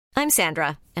I'm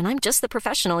Sandra, and I'm just the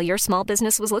professional your small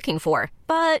business was looking for.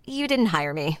 But you didn't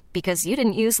hire me because you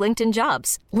didn't use LinkedIn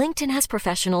Jobs. LinkedIn has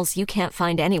professionals you can't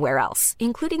find anywhere else,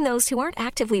 including those who aren't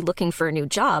actively looking for a new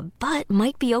job, but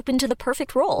might be open to the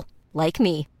perfect role, like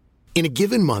me. In a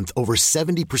given month, over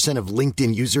 70% of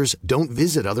LinkedIn users don't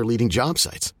visit other leading job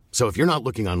sites. So if you're not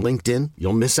looking on LinkedIn,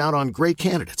 you'll miss out on great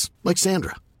candidates like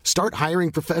Sandra. Start hiring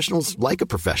professionals like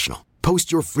a professional. Post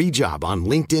your free job on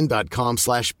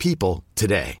linkedin.com/people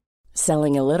today.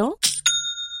 Selling a little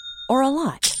or a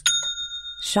lot?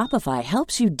 Shopify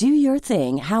helps you do your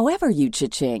thing however you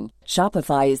cha-ching.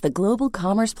 Shopify is the global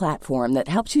commerce platform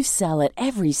that helps you sell at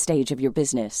every stage of your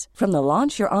business. From the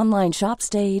launch your online shop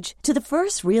stage to the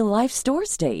first real-life store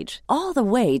stage, all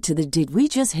the way to the did we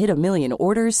just hit a million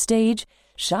orders stage.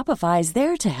 Shopify is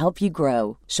there to help you grow.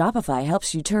 Shopify helps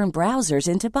you turn browsers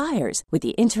into buyers with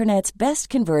the internet's best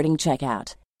converting checkout.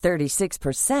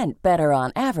 36% better on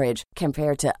average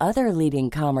compared to other leading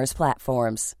commerce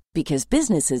platforms. Because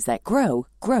businesses that grow,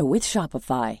 grow with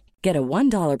Shopify. Get a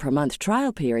 $1 per month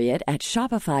trial period at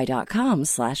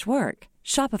shopify.com/work.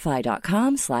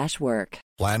 Shopify.com/work.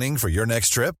 Planning for your next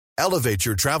trip? Elevate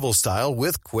your travel style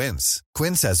with Quince.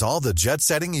 Quince has all the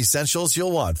jet-setting essentials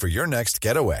you'll want for your next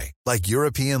getaway, like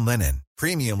European linen,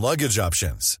 premium luggage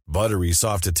options, buttery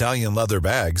soft Italian leather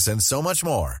bags, and so much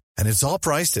more. And it's all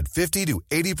priced at 50 to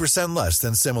 80% less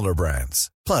than similar brands.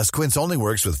 Plus, Quince only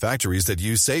works with factories that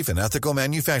use safe and ethical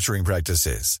manufacturing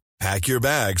practices. Pack your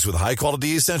bags with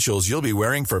high-quality essentials you'll be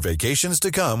wearing for vacations to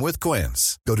come with Quince.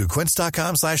 Go to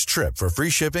quince.com/trip for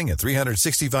free shipping and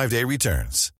 365-day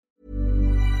returns.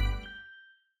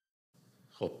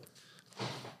 خب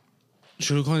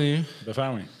شروع کنیم.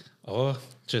 بفرمایید. آقا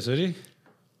چطوری؟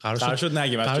 قرار شد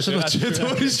نگیم. قرار شد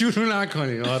چطوری شروع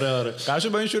نکنیم. آره. قرار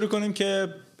شد با این شروع کنیم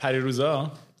که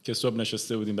پریروزا که صبح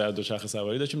نشسته بودیم بعد دوچرخه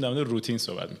سواری داشتیم در مورد روتین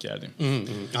صحبت می‌کردیم.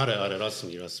 آره راست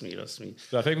میگی.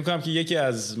 و فکر می‌کنم که یکی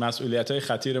از مسئولیت‌های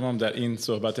خطیر ما در این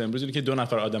صحبت امروز اینه که دو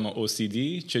نفر آدم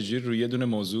OCD چجوری روی یه دونه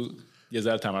موضوع یه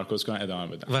ذره تمرکز کنن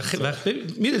ادامه بدن. وقت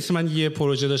میرسه من یه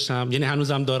پروژه داشتم، یعنی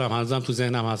هنوزم دارم، هنوزم تو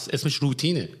ذهنم هست، اسمش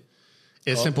روتینه.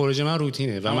 اسم پروژه من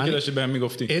روتینه و من داشتی بهم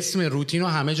میگفتی اسم روتین رو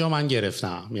همه جا من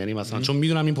گرفتم، یعنی مثلا چون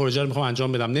میدونم این پروژه رو میخوام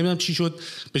انجام بدم، نمیدونم چی شد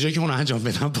به جایی که اون انجام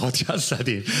بدم پادکست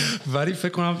زدیم، ولی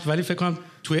فکر کنم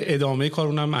توی ادامه کار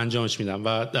اونم انجامش میدم.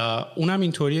 و اونم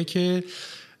اینطوریه که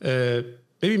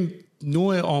ببین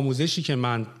نوع آموزشی که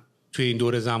من توی این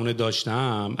دوره زمانه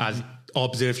داشتم از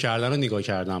ابزرو کردن و نگاه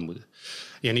کردن بوده.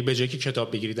 یعنی به جایی که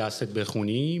کتاب بگیری دستت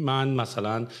بخونی، من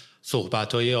مثلا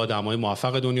صحبت‌های آدم‌های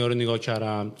موفق دنیا رو نگاه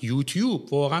کردم.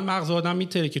 یوتیوب واقعا مغز آدم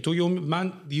میتره که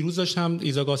من دیروز داشتم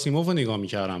ایزاک آسیموف رو نگاه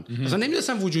می‌کردم، مثلا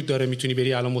نمی‌دونستم وجود داره میتونی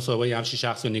بری الان مسابقه همچین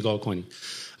شخصی رو نگاه کنی.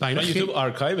 و اینا یوتیوب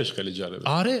آرکایوش خیلی جالبه.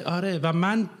 آره و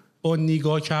من با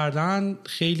نگاه کردن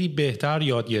خیلی بهتر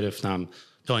یاد گرفتم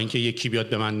تا اینکه یکی بیاد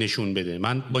به من نشون بده.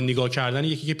 من با نگاه کردن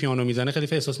یکی که پیانو میزنه خیلی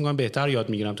احساس میکنم بهتر یاد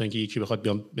میگیرم تا اینکه یکی بخواد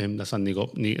بیام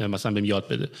مثلا بهم یاد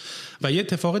بده. و یه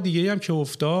اتفاق دیگه هم که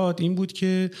افتاد این بود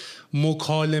که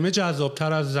مکالمه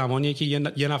جذابتر از زمانیه که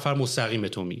یه نفر مستقیم به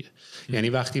تو میگه. یعنی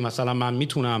وقتی مثلا من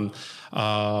میتونم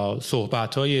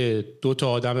صحبت‌های دو تا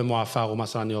آدم موفق رو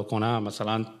مثلا نگاه کنم،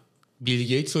 مثلا بیل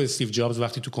گیتس و استیو جابز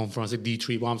وقتی تو کنفرانس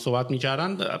دی3 با هم صحبت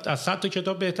می‌کردن، از 100 تا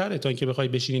کتاب بهتره تا اینکه بخوای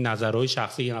بشینی نظرهای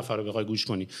شخصی یه نفر رو بخوای گوش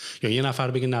کنی یا یه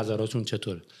نفر بگه نظراتون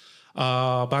چطوره.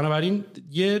 بنابراین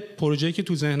یه پروژه‌ای که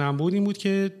تو ذهنم بود این بود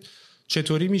که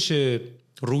چطوری میشه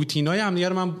روتینای همدیگه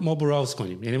رو ما براوز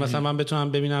کنیم. یعنی مثلا من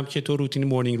بتونم ببینم که تو روتین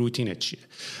مورنینگ روتینت چیه،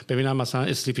 ببینم مثلا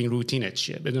اسلیپینگ روتینت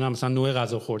چیه، بدونم مثلا نوع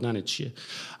غذا خوردنت چیه.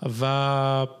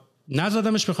 و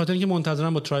نزدمش به خاطر اینکه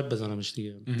منتظرم با ترایب بزنمش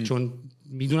دیگه، چون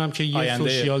میدونم که یه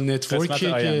سوشیال نتورکیه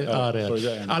که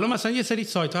الان مثلا یه سری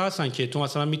سایت ها هستن که تو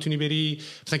مثلا میتونی بری،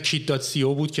 مثلا kit.co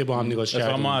بود که با هم نگاش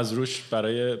کردیم. ما از روش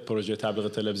برای پروژه تبلیغ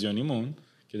تلویزیونیمون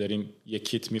که داریم یه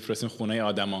کیت میفرستیم خونه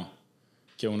آدما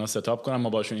که اونا ستاپ کنن، ما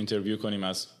باشون اینترویو کنیم.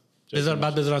 از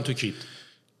بذارن تو کیت.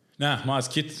 نه ما از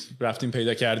کیت رفتیم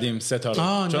پیدا کردیم 3 تا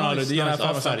رو، چون آلردی یه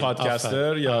نفر مثلا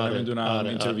پادکستر یا نمیدونم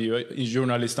اینترویو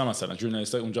ژورنالیستا مثلا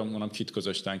ژورنالیستا اونجا اونم کیت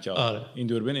گذاشتن که این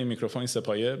دوربین، این میکروفون، این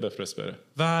سپایه بفرست بره.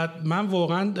 و من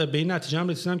واقعا به این نتیجه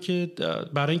رسیدم که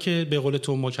برای اینکه به قول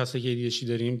تو ما کسایی که ایده‌شی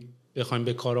داریم بخوایم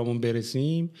به کارامون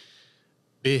برسیم،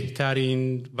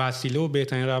 بهترین وسیله و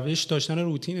بهترین روش داشتن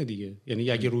روتین دیگه.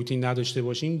 یعنی اگه روتین نداشته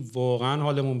باشیم واقعا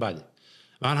حالمون بده.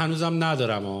 من هنوزم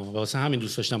ندارم واسه همین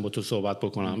دوست داشتم با تو صحبت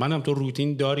بکنم. منم تو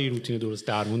روتین داری، روتین درست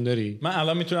درمون داری؟ من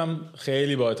الان میتونم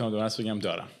خیلی با اعتماد به نفس بگم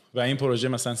دارم و این پروژه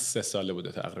مثلا 3 ساله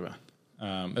بوده تقریبا.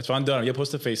 اتفاقا دارم یه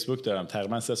پست فیسبوک دارم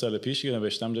تقریبا 3 سال پیش که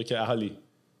نوشتم جا که اهالی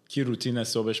کی روتین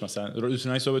صبحش مثلا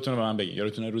روتینای صبحتون رو به من بگین یا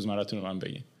روتینای روزمره‌تون رو به من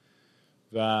بگین.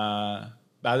 و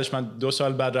بعدش من 2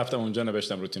 سال بعد رفتم اونجا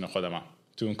نوشتم روتین خودمم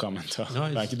تو اون کامنت ها.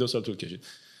 بلکه 2 سال طول کشید.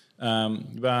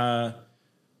 و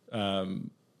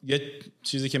یه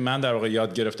چیزی که من در واقع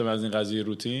یاد گرفتم از این قضیه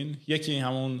روتین، یکی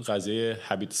همون قضیه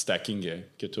هابیت استکینگه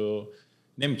که تو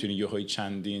نمیتونی یهویی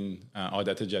چندین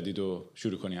عادت جدید رو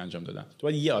شروع کنی انجام دادن. تو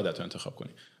باید یه عادت رو انتخاب کنی.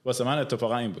 واسه من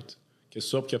اتفاقا این بود که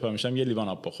صبح که پا میشم یه لیوان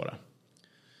آب بخورم.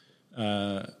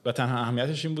 و تنها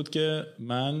اهمیتش این بود که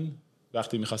من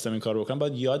وقتی میخواستم این کار بکنم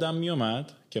باید یادم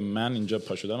میومد که من اینجا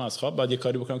پا شدم از خواب، باید یه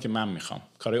کاری بکنم که من میخوام،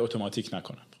 کارهای اتوماتیک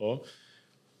نکنم. خب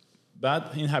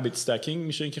بعد این هابیت استکینگ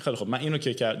میشه این که خیلی خب من اینو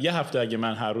که کرد یه هفته اگه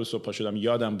من هر روز صبح پا شدم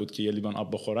یادم بود که یه لیوان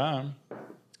آب بخورم،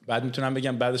 بعد میتونم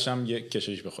بگم بعدش هم یه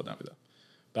کشش به خودم بدم،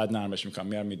 بعد نرمش میکنم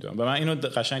میارم میدونم. و من اینو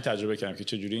قشنگ تجربه کردم که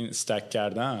چجوری این استک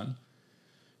کردن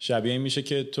شبیه این میشه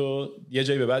که تو یه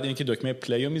جایی به بعد این که دکمه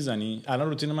پلی رو میزنی. الان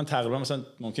روتین من تقریبا مثلا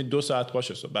ممکن 2 ساعت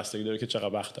باشه صبح، بستگی داره که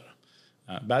چقدر وقت دارم.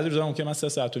 بعضی روزا ممکن من 3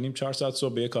 ساعت و نیم 4 ساعت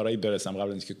صبح به یه کارایی برسم قبل از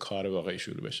اینکه کار واقعی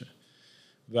شروع بشه.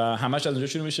 و همش از اونجا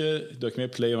شروع میشه. دکمه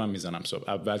پلی رو من میزنم صبح،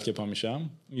 اول که پا میشم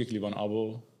یک لیوان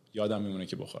آبو یادم میمونه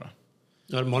که بخورم.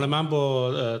 مال من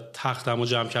با تختمو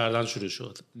جمع کردن شروع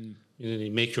شد.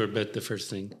 میدونی make your bed the first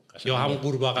thing یا همون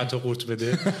قورباغه قورت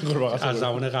بده از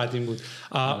زمان قدیم بود.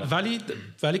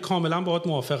 ولی کاملا باهات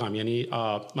موافقم. یعنی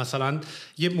مثلا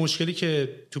یه مشکلی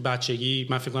که تو بچگی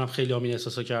من فکر کنم خیلی همین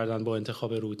احساسا کردن با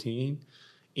انتخاب روتین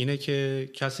اینه که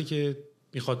کسی که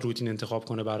میخواد روتین انتخاب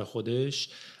کنه برای خودش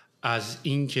از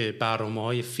این که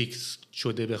برنامه‌های فیکس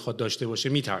شده بخواد داشته باشه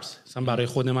میترسه. مثلا برای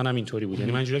خود منم اینطوری بود.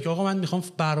 یعنی من اینجوریه که آقا من میخوام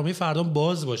برنامه فردام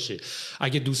باز باشه.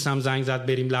 اگه دوستم زنگ زد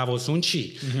بریم لواسون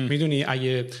چی؟ میدونی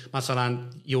اگه مثلا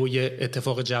یه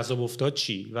اتفاق جذاب افتاد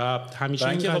چی؟ و همیشه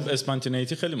این که خب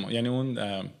اسپانتینیتی خیلی یعنی اون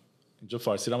اینجا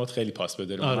فارسی رو باید خیلی پاس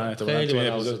بده. من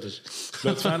اعتبارا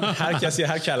لطفاً هر کسی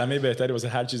هر کلمه بهتری واسه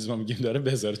هر چیزی ما میگیم داره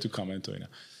بذاره تو کامنت و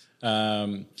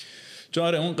اینا.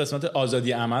 چون اون قسمت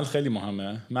آزادی عمل خیلی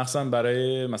مهمه، مخصوصا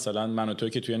برای مثلا من و تو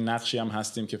که توی نقشی هم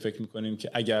هستیم که فکر میکنیم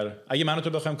که اگه من و تو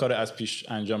بخوایم کار از پیش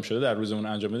انجام شده در روزمون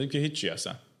انجام بدیم که هیچی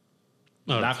هستن.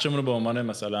 نقشمون رو به عنوان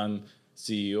مثلا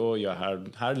سی او یا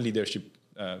هر لیدرشپ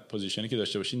پوزیشنی که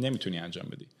داشته باشی نمیتونی انجام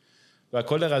بدی. و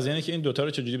کل قضیه اینه که این دوتا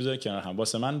رو چجوری بذاری کنار هم.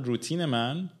 واسه من روتین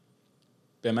من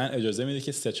به من اجازه میده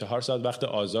که 3-4 ساعت وقت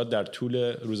آزاد در طول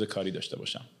روز کاری داشته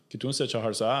باشم که تو اون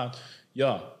 3-4 ساعت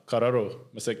یا کارا رو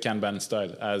مثل کنبن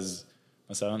استایل از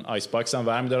مثلا آیس باکس هم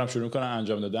برمی‌دارم شروع کنم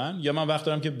انجام دادن، یا من وقت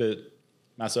دارم که به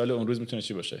مسائل اون روز میتونه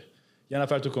چی باشه. یه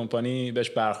نفر تو کمپانی بهش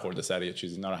برخورده سر یه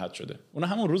چیزی ناراحت شده، اون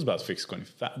همون روز باید فیکس کنی.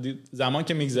 زمان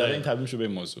که میگذره این تبدیل میشه به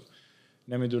موضوع.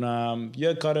 نمیدونم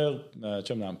یه کار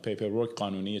چه میدونم پیپر ورک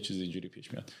قانونی یه چیزی اینجوری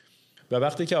پیش میاد. و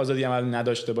وقتی که آزادی عمل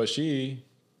نداشته باشی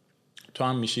تو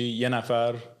هم میشی یه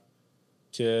نفر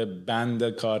که بند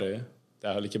کاره،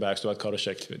 در حالی که برعکس باید کارو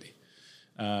شکل بدی.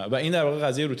 و این در واقع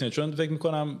قضیه روتینه. چون فکر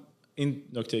میکنم این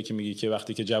نکته که میگی که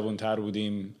وقتی که جوان‌تر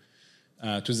بودیم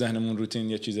تو ذهنمون روتین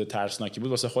یه چیز ترسناکی بود،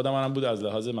 واسه خودم هم بود از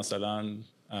لحاظ مثلا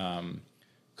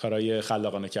کارهای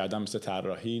خلاقانه کردن مثل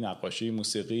طراحی، نقاشی،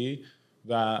 موسیقی.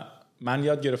 و من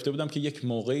یاد گرفته بودم که یک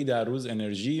موقعی در روز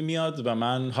انرژی میاد و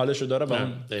من حالشو دارم و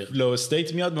اون لو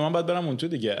استیت میاد به من باید برم اون تو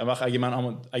دیگه. وقت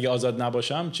اگه آزاد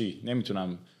نباشم چی؟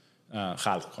 نمیتونم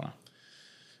خلق کنم.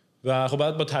 و خب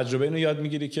بعد با تجربه اینو یاد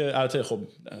میگیری که البته خب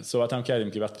صحبت هم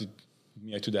کردیم که وقتی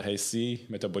میای تو دهه 30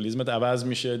 متابولیسمت عوض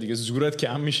میشه دیگه، زورت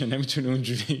کم میشه، نمیتونی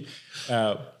اونجوری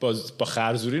با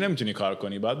خرزوری نمیتونی کار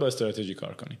کنی، باید با استراتژی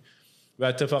کار کنی. و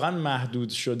اتفاقا محدود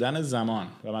شدن زمان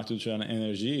و محدود شدن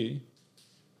انرژی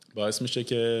باعث میشه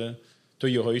که تو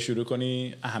یهویی شروع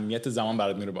کنی اهمیت زمان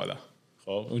برات میره بالا.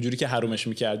 خب اونجوری که حرومش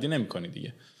میکردی نمیکنی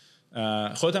دیگه.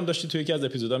 خودت هم داشتی توی یکی از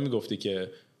اپیزودا میگفتی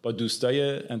که با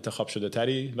دوستای انتخاب شده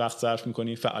تری وقت صرف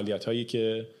میکنی، فعالیت هایی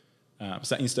که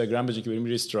مثلا اینستاگرام بجای که بریم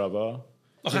ریستراوا.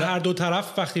 آخه هر دو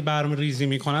طرف وقتی برنامه ریزی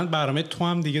میکنن برنامه تو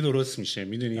هم دیگه درست میشه،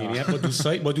 میدونی؟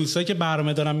 یعنی با دوستایی که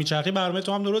برنامه دارن میچرخی برنامه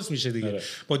تو هم درست میشه دیگه.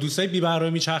 با دوستای بی برنامه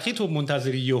میچرخی تو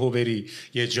منتظری یهو بری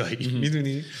یه جایی،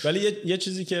 میدونی؟ ولی یه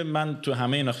چیزی که من تو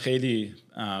همه اینا خیلی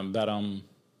برام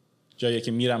جایی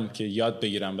که میرم که یاد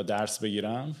بگیرم و درس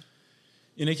بگیرم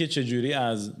اینه که چجوری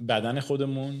از بدن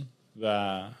خودمون و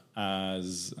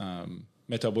از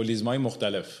متابولیسم‌های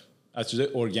مختلف، از چیزای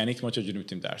ارگانیک ما چجوری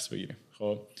میتونیم درس بگیریم.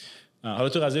 خب حالا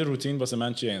تو قضیه روتین واسه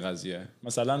من چیه این قضیه؟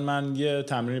 مثلا من یه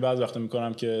تمرینی بعض وقتا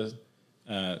میکنم که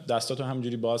دستاتو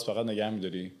همینجوری باز فقط نگه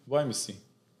می‌داری، وای میسی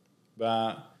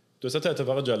و دو تا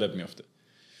اتفاق جالب میفته.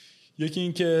 یکی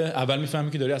این که اول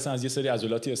میفهمی که داری اصلا از یه سری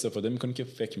عضلاتی استفاده میکنی که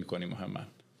فکر میکنی مهمن.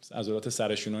 عضلات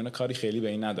سرشون و اینا کاری خیلی به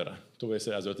این ندارن، تو با یه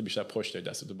سری عضلات بیشتر پشت داری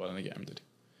دستتو بالا نگه می‌داری.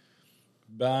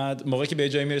 بعد موقعی که به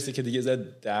جایی میرسی که دیگه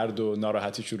زد درد و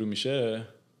ناراحتی شروع میشه،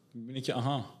 میبینی که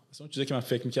آها اصلا چیزی که من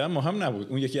فکر می‌کردم مهم نبود،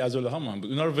 اون یکی عضله ها مهم بود.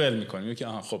 اونا رو ول می‌کنیم که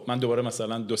خب من دوباره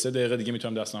مثلا 2-3 دقیقه دیگه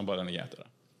میتونم دستام بالا نگه دارم.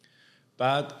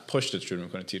 بعد پشتت شروع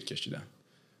می‌کنه تیر کشیدن.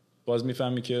 باز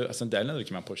میفهمی که اصلا دلیل نداره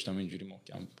که من پشتم اینجوری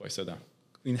محکم وایسادم،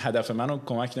 این هدف منو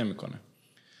کمک نمی‌کنه.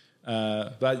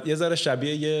 و یه ذره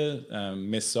شبیه یه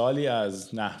مثالی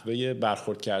از نحوه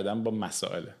برخورد کردن با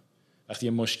مسائله. وقتی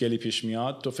یه مشکلی پیش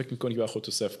میاد تو فکر میکنی که باید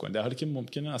خودتو صفر کنی، در حالی که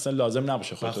ممکنه اصلا لازم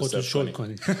نباشه خودتو صفر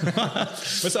کنی.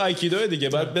 مثل آیکیدو دیگه،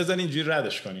 باید بزنی اینجوری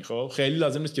ردش کنی. خب خیلی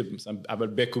لازم نیست که مثلا اول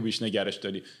بکوبیش نگرش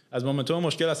داری، از مومنتوم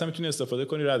مشکل اصلا میتونی استفاده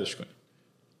کنی ردش کنی.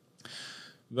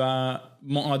 و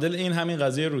معادل این همین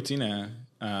قضیه روتینه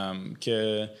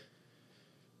که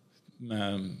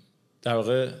در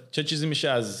واقع چه چیزی میشه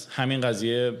از همین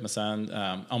قضیه مثلا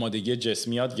آمادگی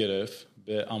جسمی یاد گرفت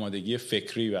به آمادگی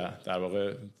فکری و در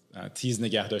واقع تیز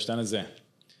نگه داشتن ذهن.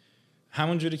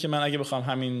 همون جوری که من اگه بخوام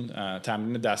همین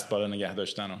تمرین دست بالا نگه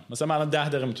داشتن رو مثلا من الان 10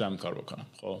 دقیقه میتونم کار بکنم،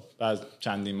 خب بعد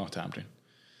چندین ماه تمرین،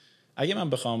 اگه من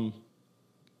بخوام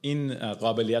این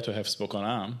قابلیت رو حفظ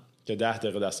بکنم که 10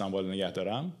 دقیقه دستم بالا نگه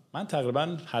دارم، من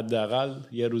تقریبا حداقل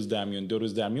یه روز در میون 2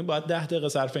 روز در میون باید 10 دقیقه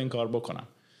صرف این کار بکنم.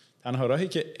 تنها راهی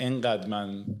که انقدر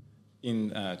من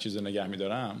این چیزو نگه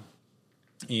میدارم،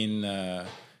 این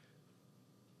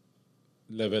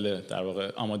لول در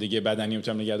واقع آمادگی بدنی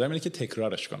میتونم نگه دارم، اینه که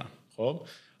تکرارش کنم. خب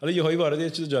حالا یهویی وارد یه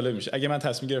چیز جالب میشه. اگه من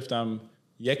تصمیم گرفتم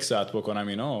 1 ساعت بکنم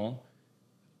اینو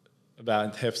و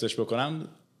حفظش بکنم،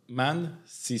 من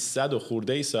 300 و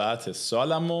خورده ساعت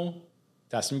سالمو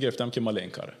تصمیم گرفتم که مال این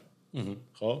کاره.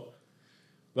 خب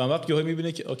و وقت یهویی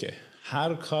میبینه که اوکی،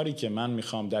 هر کاری که من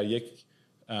میخوام در یک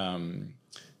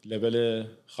لول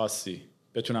خاصی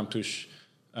بتونم توش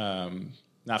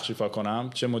نقش ایفا کنم،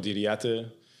 چه مدیریت،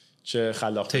 چه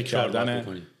خلاق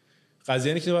کردن،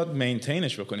 قضیه اینه که باید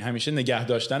مینتینش بکنی، همیشه نگه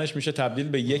داشتنش میشه تبدیل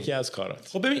به یکی از کارات.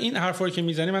 خب ببین این حرفایی که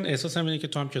میزنی، من احساسم اینه که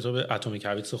تو هم کتاب اتمیک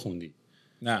هابیتس خوندی.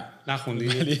 نه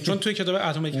نخوندی؟ چون توی کتاب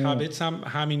اتمیک هابیتس هم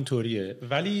همینطوریه،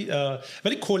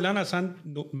 ولی کلا اصلا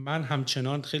من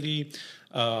همچنان خیلی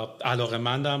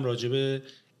علاقه‌مندم راجع به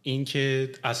این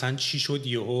که اصلا چی شد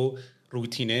یهو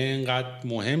روتینه اینقدر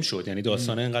مهم شد، یعنی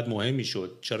داستانه اینقدر مهمی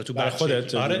شد، چرا تو برای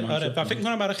خودت؟ آره و فکر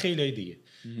می‌کنم برای خیلیای دیگه.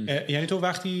 یعنی تو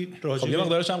وقتی راجع خب یه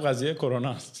مقدارش هم قضیه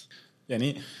کرونا است،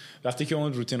 یعنی وقتی که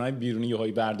اون روتینای بیرونی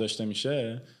یهویی برداشته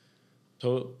میشه،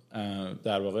 تو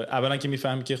در واقع اولا که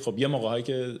میفهمی که خب یه موقع‌هایی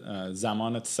که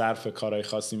زمانت صرف کارهای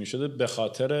خاصی میشده به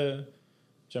خاطر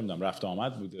چه میدونم رفت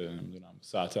آمد بوده، نمیدونم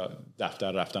ساعت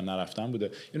دفتر رفتن نرفتن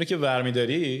بوده، اینو که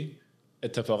برمی‌داری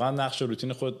اتفاقا نقش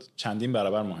روتین خود چندین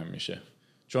برابر مهم میشه،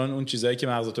 چون اون چیزایی که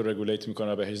مغزت رو رگولیت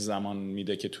میکنه و بهش زمان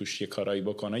میده که توش یه کارایی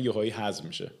بکنه یهویی هضم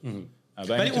میشه.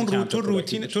 ولی اون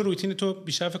روتین تو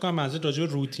بیشتر فکر کنم منظور راجع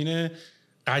به روتین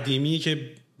قدیمی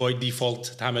که با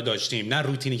دیفالت همه داشتیم، نه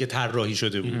روتینی که طراحی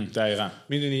شده بود. دقیقاً.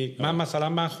 میدونی من مثلا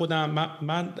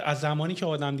من از زمانی که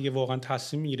آدم دیگه واقعا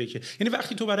تصمیم میگیره که یعنی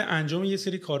وقتی تو برای انجام یه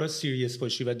سری کارا سیریس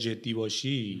باشی و جدی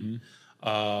باشی،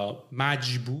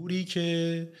 مجبوری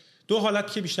که دو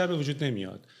حالت که بیشتر به وجود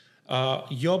نمیاد،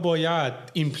 یا باید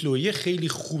ایمپلوی خیلی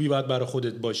خوبی باید برای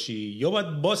خودت باشی، یا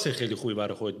باید باس خیلی خوبی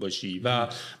برای خودت باشی و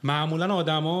معمولا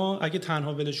آدما اگه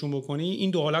تنها ولشون بکنی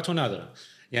این دو حالت رو ندارن.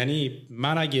 یعنی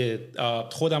من اگه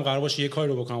خودم قرار باشه یه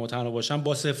کاری رو بکنم و تنها باشم،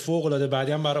 باس فوق العاده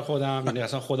بعدی هم برای خودم، یعنی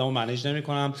اصلا خودمو منیج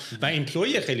نمی‌کنم و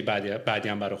ایمپلوی خیلی بعدی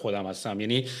هم برای خودم هستم.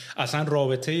 یعنی اصلا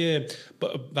رابطه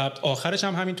و آخرش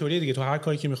هم همینطوریه دیگه، تو هر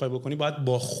کاری که می‌خوای بکنی باید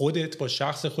با خودت، با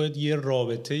شخص خودت یه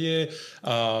رابطه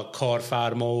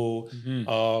کارفرما و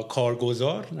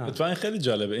کارگزار. اتفاقا خیلی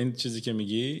جالبه این چیزی که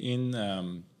میگی، این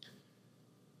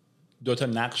دو تا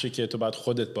نقشی که تو باید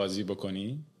خودت بازی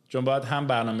بکنی، چون باید هم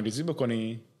برنامه ریزی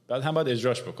بکنی، بعد هم باید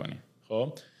اجراش بکنی.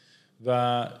 خب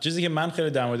و چیزی که من خیلی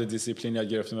در مورد دیسیپلین یاد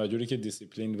گرفتم و جوری که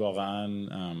دیسیپلین واقعا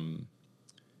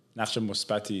نقش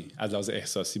مثبتی از لحاظ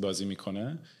احساسی بازی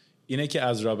میکنه، اینه که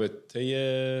از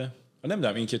رابطه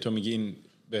نمیدونم این که تو میگی این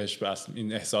بهش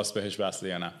این احساس بهش وصله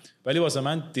یا نه، ولی واسه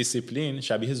من دیسیپلین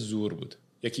شبیه زور بود.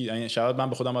 یکی شاید من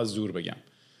به خودم از زور بگم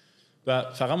و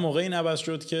فقط موقعی این عوض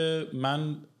شد که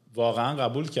من واقعا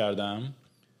قبول کردم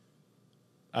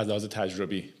از لحاظ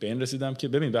تجربی به این رسیدم که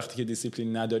ببین وقتی که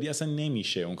دیسیپلین نداری اصلا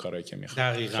نمیشه اون کارایی که میخوای.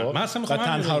 دقیقاً. خب؟ من اصلا میخوام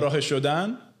تنها راه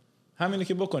شدن همینه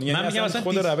که بکنی، یعنی اصلا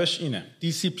خود روش اینه.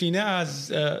 دیسیپلینه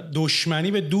از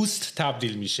دشمنی به دوست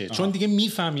تبدیل میشه. چون دیگه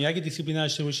میفهمی اگه دیسیپلین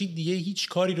نداشته باشی دیگه هیچ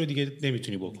کاری رو دیگه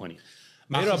نمیتونی بکنی.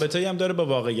 این رابطه‌ای هم داره با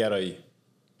واقع گرایی.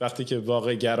 وقتی که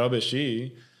واقع گرا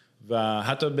بشی و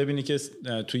حتی ببینی که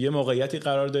تو یه موقعیتی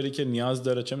قرار داری که نیاز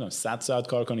داره چه میدونم 100 ساعت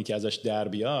کار کنی که ازش در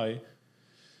بیای،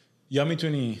 یا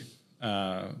میتونی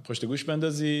پشت گوش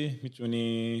بندازی،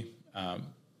 میتونی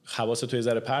حواست تو یه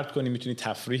ذره پرت کنی، میتونی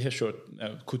تفریحش رو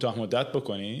کوتاه مدت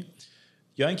بکنی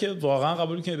یا اینکه واقعا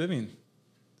قبول کنی ببین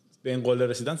به این قله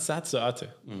رسیدن 100 ساعته.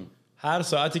 هر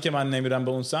ساعتی که من نمیرم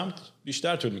به اون سمت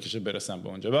بیشتر طول میکشه برسم به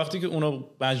اونجا. وقتی که اونو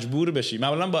مجبور بشی،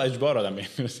 معمولا با اجبار آدم به این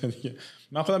میرسه دیگه.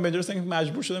 من خودم به اینجا رسیدم که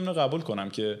مجبور شدم اینو قبول کنم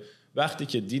که وقتی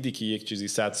که دیدی که یک چیزی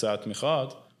 100 ساعت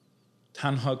میخواد،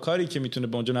 تنها کاری که میتونه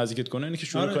به اونجا نزدیکت کنه اینه که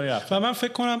شروع کنی رفتن. و من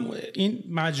فکر کنم این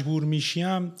مجبور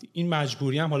میشیم، این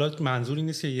مجبوری هم حالا منظوری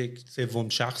نیست که یک سوم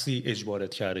شخصی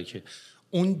اجبارت کرده، که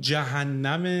اون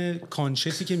جهنم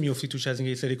کانشسی که میافتی توش از اینکه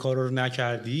یه سری کارا رو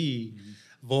نکردی،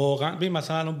 واقعا ببین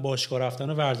مثلا الان باشگاه رفتن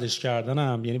و ورزش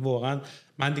کردنم، یعنی واقعا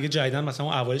من دیگه جدیدن مثلا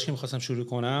اون اوایلش که می‌خواستم شروع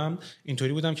کنم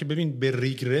اینطوری بودم که ببین به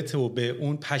ریگرت و به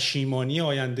اون پشیمانی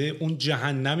آینده، اون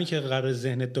جهنمی که قرار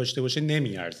ذهنت داشته باشه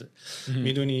نمیارزه،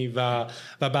 میدونی. و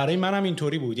برای منم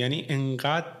اینطوری بود، یعنی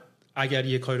انقدر اگر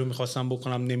یه کاری رو می‌خواستم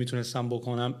بکنم نمیتونستم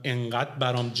بکنم، انقدر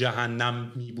برام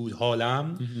جهنم می بود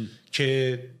حالم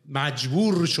که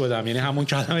مجبور شدم، یعنی همون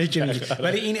کلمه‌ای که میگی.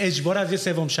 ولی این اجبار از یه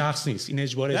سوم شخص نیست، این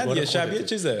اجبار خودته. شبیه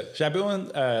چیزه، شبیه اون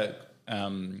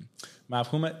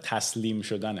مفهوم تسلیم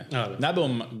شدنه. نه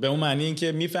به اون معنی این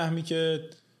که میفهمی که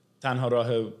تنها راه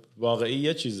واقعی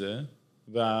یه چیزه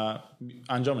و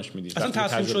انجامش میدی. اصلا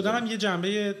تسلیم شدن هم یه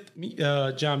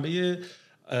جنبه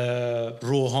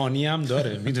روحانی هم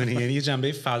داره، میدونی، یعنی یه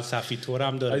جنبه فلسفی طور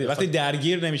هم داره. وقتی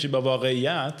درگیر نمیشی با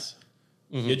واقعیت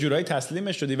یه جورایی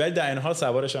تسلیمش شدی، ولی در این حال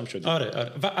سوارش هم شدی.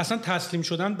 آره. و اصلا تسلیم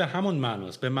شدن به همون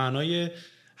معناست، به معنای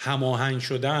هماهنگ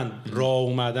شدن، راه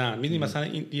اومدن. میدونی مثلا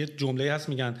این یه جمله هست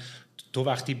میگن تو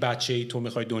وقتی بچه‌ای تو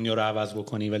میخوای دنیا رو عوض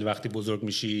بکنی، ولی وقتی بزرگ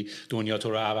میشی دنیا تو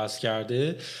رو عوض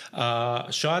کرده.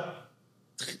 شاید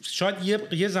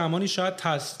یه زمانی شاید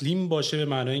تسلیم باشه به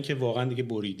معنای اینکه واقعا دیگه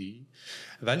بریدی،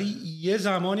 ولی یه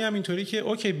زمانی هم اینطوری که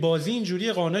اوکی بازی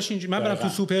اینجوریه، قانونش اینجوری، من برم تو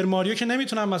سوپر ماریو که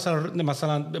نمیتونم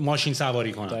مثلا ماشین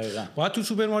سواری کنم، باید تو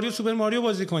سوپر ماریو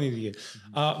بازی کنی دیگه.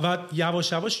 و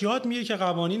یواش یواش یاد میگیری که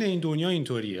قوانین این دنیا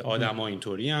اینطوریه، آدما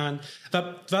اینطورین. و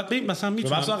مثلا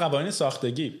میتونم مثلا قوانین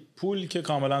ساختگی، پول که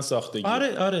کاملا ساختگی،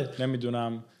 آره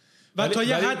نمیدونم، و تا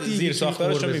یه حدی زیر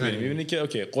ساختارش رو میبینی که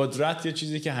اوکی قدرت یه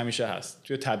چیزی که همیشه هست،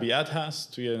 توی طبیعت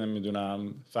هست، توی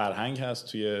نمیدونم فرهنگ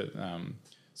هست، توی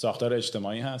ساختار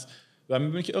اجتماعی هست، و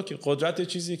میبینی که اوکی قدرت یه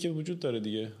چیزیه که وجود داره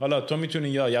دیگه. حالا تو میتونی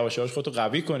یا یواش یواش خودتو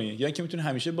قوی کنی، یا اینکه میتونی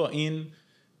همیشه با این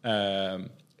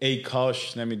ای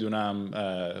کاش نمیدونم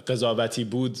قضاوتی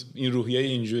بود، این روحیه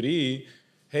اینجوری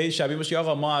هی شبیه باشه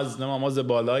آقا ما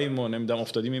زبالاییم و نمیدونم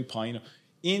افتادیم این پایین.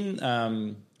 این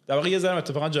در واقع یه ذره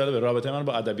اتفاقا جالبه، رابطه من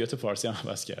با ادبیات فارسی هم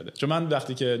عوض کرده، چون من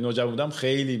وقتی که نوجوان بودم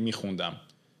خیلی میخوندم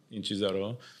این چیزا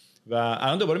رو، و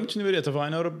الان دوباره میتونی بری اتفاقا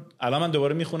اینا رو الان من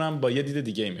دوباره میخونم با یه دید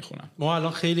دیگه میخونم. ما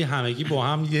الان خیلی همگی با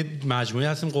هم یه مجموعه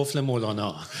هستیم قفل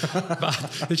مولانا.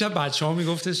 یکی از بچه‌ها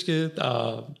میگفتش که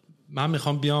من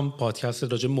میخوام بیام پادکست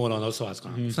راجع به مولانا صحبت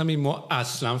کنم. گفتم ما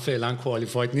اصلا فعلا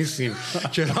کوالیفاید نیستیم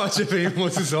که راجع به این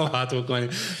موضوع صحبت بکنیم،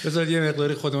 بذار یه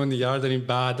مقداری خودمون نگه داریم،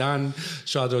 بعداً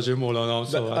شاید راجع به مولانا هم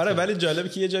صحبت کنیم. آره ولی جالبه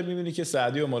که یه جا میبینی که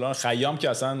سعدی و مولانا، خیام که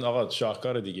اصلا آقا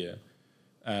شاهکار دیگه،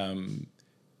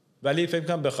 ولی فکر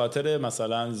کنم به خاطر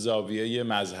مثلا زاویه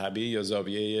مذهبی یا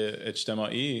زاویه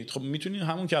اجتماعی خب میتونی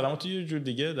همون کلمات رو یه جور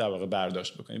دیگه در واقع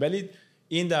برداشت بکنی، ولی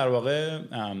این در واقع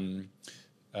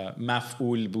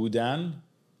مفعول بودن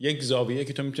یک زاویه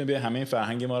که تو میتونی به همه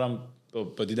فرهنگ ما رو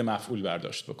با دید مفعول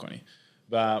برداشت بکنی.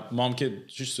 و ما هم که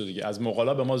چیش شد دیگه، از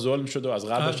مغولا به ما ظلم شد و از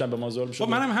غربش هم به ما ظلم شد.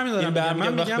 منم همین دارم میگم،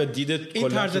 من میگم این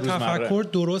طرز تفکر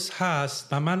درست هست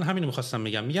و من همین می‌خواستم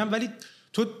میگم ولی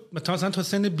تو مثلا تا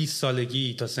سن 20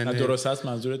 سالگی تا سن درست هست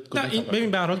منظورت کدوم؟ نه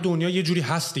ببین به هر حال دنیا یه جوری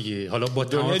هست دیگه، حالا با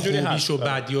تمام خوبیش و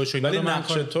بدیاش و اینا، ولی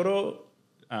نقش تو رو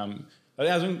ولی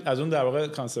از اون در واقع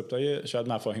کانسپت‌های شاید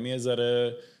مفاهیمی یه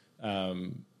ذره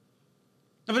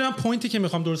ولی من پوینتی که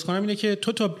میخوام درست کنم اینه که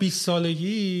تو تا 20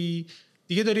 سالگی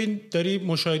دیگه داری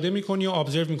مشاهده میکنی و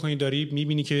ابزرو میکنی، داری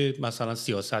میبینی که مثلا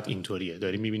سیاست اینطوریه،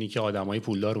 داری میبینی که آدمای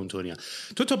پولدار اونطوریان.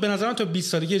 تو به نظرم تا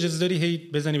 20 سالگی اجازه داری هی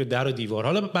بزنی به در و دیوار،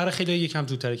 حالا برای خیلی یکم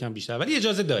زودتر یکم بیشتر، ولی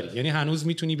اجازه داری، یعنی هنوز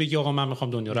میتونی بگی آقا من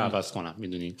میخوام دنیا رو عوض کنم،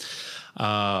 میدونی.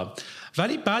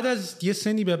 ولی بعد از یه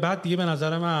سنی به بعد دیگه به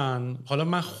نظر من، حالا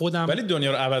من خودم، ولی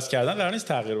دنیا رو عوض کردن قرار نیست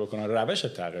تغییر بکنه، روش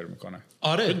تغییر میکنه.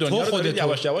 آره تو خودت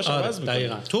یواش یواش عوض میکنی.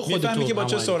 دقیقاً تو خودت میفهمی که با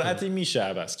چه سرعتی میشه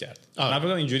عوض کرد. من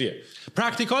بگم اینجوریه،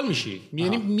 پرکتیکال میشی،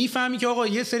 یعنی میفهمی که آقا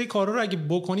یه سری کارا رو اگه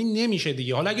بکنی نمیشه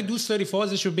دیگه. حالا اگه دوست داری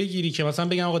فازش رو بگیری که مثلا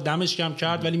بگم آقا دمش کم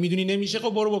کرد ولی میدونی نمیشه، خب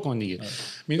برو بکن دیگه.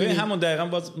 میدونی همون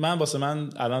دقیقاً واسه من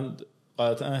الان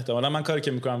احتمالا من کاری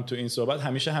که میکنم تو این صحبت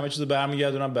همیشه همه چیزو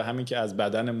برمیگردونم به همین که از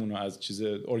بدنمون و از چیز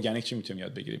ارگانیک چی میتونیم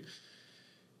یاد بگیریم.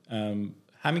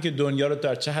 همین که دنیا رو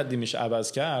در چه حدی میشه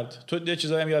عوض کرد، تو یه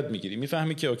چیزایی هم یاد میگیری،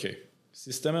 میفهمی که اوکی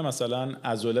سیستم مثلا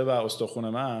عضله و استخون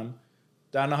من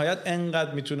در نهایت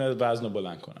انقدر میتونه وزن رو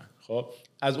بلند کنه. خب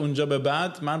از اونجا به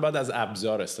بعد من باید از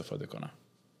ابزار استفاده کنم.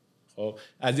 خب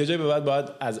از یه جایی به بعد باید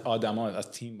از آدما،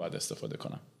 از تیم باید استفاده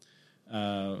کنم.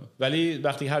 ولی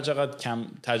وقتی هر چقدر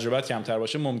تجربت کمتر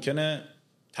باشه ممکنه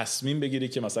تصمیم بگیری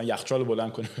که مثلا یخچال رو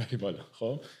بلند کنی بری بالا.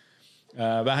 خب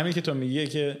و همین که تو میگی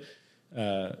که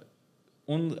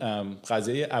اون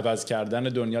قضیه عوض کردن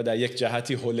دنیا در یک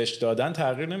جهتی هولش دادن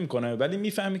تغییر نمیکنه، ولی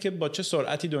میفهمی که با چه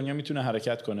سرعتی دنیا میتونه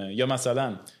حرکت کنه. یا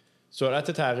مثلا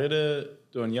سرعت تغییر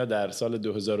دنیا در سال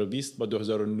 2020 با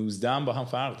 2019 هم با هم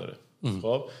فرق داره.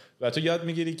 خب و تو یاد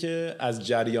میگیری که از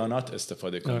جریانات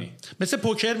استفاده کنی. مثل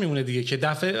پوکر میمونه دیگه که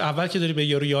دفعه اول که داری به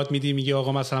یارو یاد میدی میگی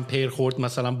آقا مثلا پیر خورد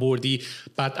مثلا بردی،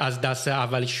 بعد از دست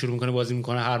اولی که شروع میکنه بازی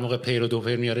میکنه هر موقع پیر و دو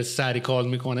پیر میاره سری کال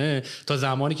میکنه تا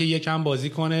زمانی که یکم بازی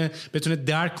کنه بتونه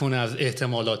درک کنه از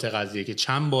احتمالات قضیه که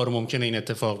چند بار ممکنه این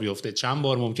اتفاق بیفته، چند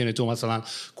بار ممکنه تو مثلا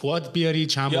کواد بیاری،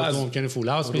 چند بار تو ممکنه فول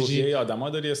هاوس بشی. روحیه آدما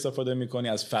داری استفاده میکنی،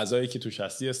 از فضایی که توش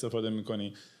هستی استفاده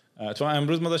میکنی. تو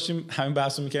امروز ما داشتیم همین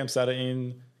بحثو میکنیم سر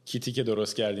این کیتی که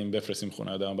درست کردیم بفرستیم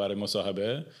خونه آدم برای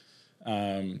مصاحبه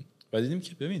و دیدیم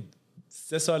که ببین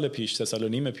 3 سال پیش 3 سال و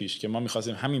نیم پیش که ما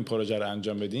می‌خواستیم همین پروژه رو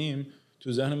انجام بدیم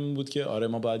تو ذهنمون بود که آره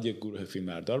ما باید یک گروه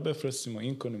فیلمبردار بفرستیم و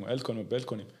این کنیم و ال کنیم و بل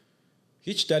کنیم.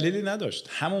 هیچ دلیلی نداشت.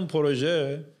 همون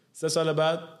پروژه 3 سال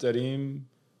بعد داریم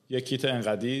یک کیت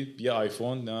انقدی، یه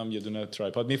آیفون، یه دونه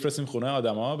ترایپاد میفرستیم خونه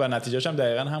آدما و نتیجهش هم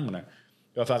دقیقاً همونه.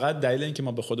 و فقط دلیل اینکه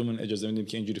ما به خودمون اجازه میدیم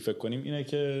که اینجوری فکر کنیم اینه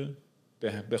که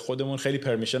به خودمون خیلی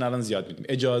پرمیشن الان زیاد میدیم.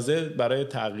 اجازه برای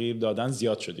تغییر دادن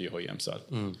زیاد شده یهو امسال.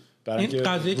 این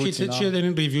قضیه کیت چیه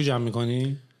دارین ریویو جمع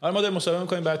می‌کنی؟ آره ما داریم مصاحبه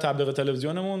می‌کنیم برای تبلیغ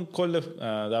تلویزیونمون. کل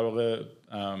در واقع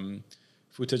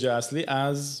فوتج اصلی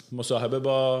از مصاحبه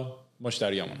با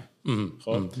مشتریامونه.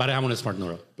 خب برای همون اسمارت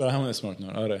نورا. برای همون اسمارت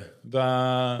نورا آره.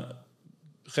 و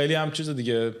خیلی هم چیز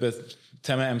دیگه به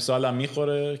تم امسال هم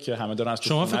میخوره که همه دارن از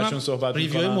خونه‌شون صحبت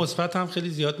میکنن. ریویوی مثبت هم خیلی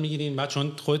زیاد میگیرین بعد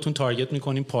چون خودتون تارگت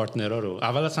میکنین پارتنرها رو.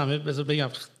 اول از همه بذار بگم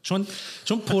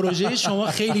چون پروژه شما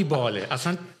خیلی باله.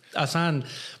 اصلا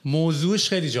موضوعش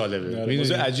خیلی جالبه.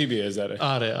 موضوع عجیبیه ذره.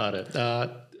 آره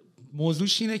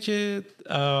موضوعش اینه که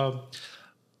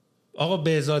آقا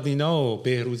بهزادینا و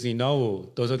بهروزینا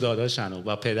و دو تا داداشن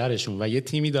و پدرشون و یه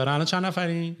تیمی دارن. الان چند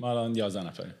نفرین؟ ما الان 11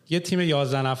 نفریم. یه تیم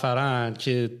 11 نفرن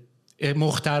که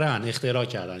مخترعن، اختراع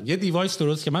کردن یه دیوایس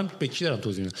درست که من به کی دارم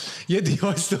توضیح میدم. یه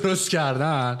دیوایس درست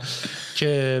کردن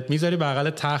که میذاری بغل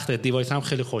تخت. دیوایس هم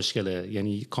خیلی خوشگله،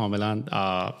 یعنی کاملا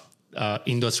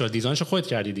اینداستریال دیزاینشو خودت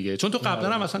کردی دیگه، چون تو قبلا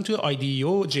هم مثلا توی آیدی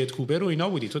و جت کوبر و اینا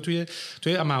بودی. تو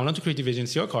توی معمولا تو کریتیو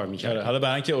ایجنسی ها کار می‌کردی. حالا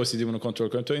برای اینکه او سی دی مون رو کنترل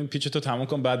کنیم تو این پیچ تو تموم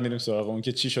کن بعد میریم سراغ اون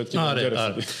که چی شد که اینجا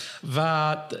رسیدی.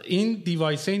 و این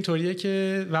دیوایس اینطوریه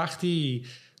که وقتی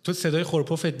تو صدای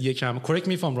خورپوفت یکم correct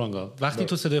me if I'm wrong وقتی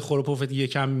تو صدای خورپوفت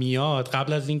یکم میاد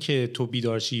قبل از اینکه تو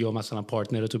بیدار شی یا مثلا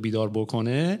پارتنر تو بیدار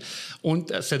بکنه اون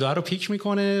صدا رو پیک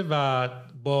میکنه و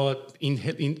با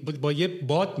با یه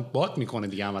باد میکنه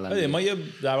دیگه عملا. ما یه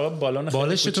در واقع بالون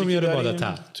بالش تو میاره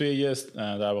بالاتر توی یه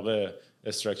در واقع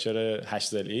استراکچر 8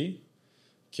 ضلعی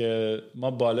که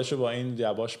ما بالش رو با این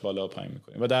یواش بالا پایین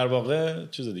میکنیم و در واقع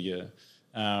چیز دیگه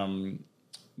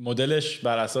مدلش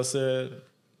بر اساس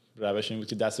روش این بود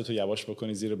که دستتو یواش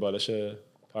بکنی زیر بالش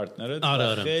پارتنرت.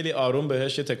 آره. خیلی آروم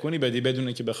بهش تکونی بدی بدون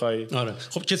اینکه بخوای. آره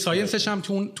خب که ساینسش هم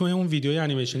تو اون ویدیوی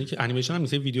انیمیشنی که انیمیشن هم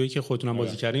مثل ویدیویی که خودتون هم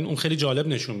بازی کردین اون خیلی جالب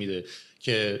نشون میده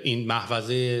که این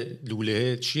محفظه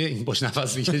لوله چیه، این باش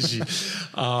نفس میکشی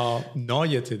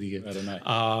نایت دیگه.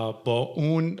 با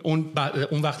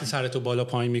اون وقتی سرتو بالا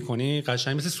پایین میکنی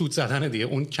قشنگ مثل سوت زدن دیگه،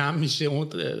 اون کم میشه. اون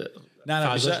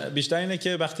نه بیشتر اینه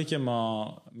که وقتی که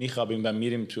ما میخوابیم و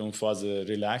میریم تو اون فاز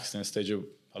ریلکس استیج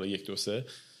حالا 1 2 3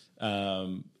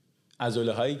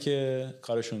 عضله هایی که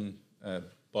کارشون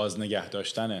باز نگه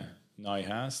داشتن نای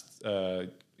هست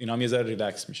اینا هم یه ذره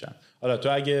ریلکس میشن. حالا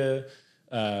تو اگه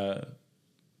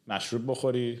مشروب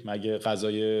بخوری، مگه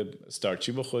غذای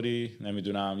استارچی بخوری،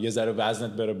 نمیدونم یه ذره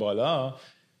وزنت بره بالا،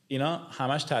 اینا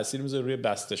همش تاثیر میذاره روی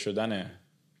بسته شدن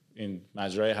این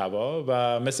مجرای هوا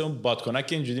و مثل اون بادکنک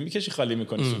که اینجوری میکشی خالی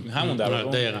میکنی همون در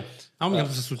واقع دقیقاً همون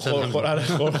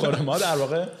خور ما در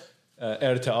واقع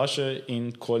ارتعاش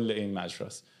این کل این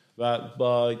مجراست و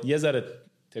با یه ذره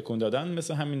تکون دادن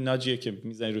مثل همین ناجیه که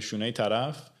میزنی رو شونه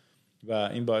طرف و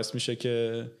این باعث میشه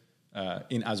که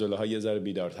این عضله ها یه ذره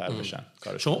بیدارتر بشن.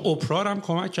 شما اپرا هم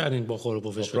کمک کردین با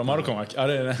خورپوفش؟ اپرا ما رو کمک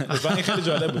آره این خیلی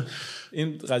جالب بود.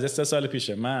 این قضیه 3 سال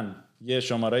پیشه. من یه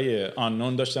شماره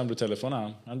آنون داشتم رو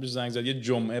تلفنم، من بهش زنگ زد یه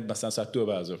جمعه مثلا ساعت 2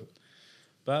 بعد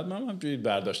بعد من همینجوری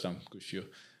برداشتم گوشیو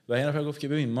و یه نفر گفت که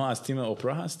ببین ما از تیم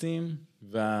اپرا هستیم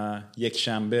و یک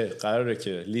شنبه قراره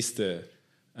که لیست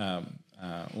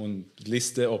اون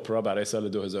لیست اپرا برای سال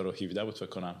 2017 بود فکر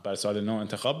کنم، برای سال 9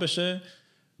 انتخاب بشه.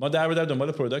 ما در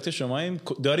دنبال پروداکت شماییم،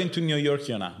 دارین تو نیویورک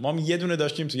یا نه؟ ما یه دونه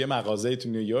داشتیم تو یه مغازه تو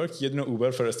نیویورک، یه دونه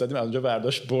اوبر فرستادیم از اونجا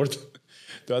برداشت برد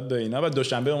داد به اینا و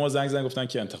دوشنبه ما زنگ گفتن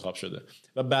که انتخاب شده.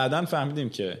 و بعداً فهمیدیم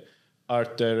که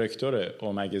آرت دایرکتور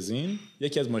او مگزین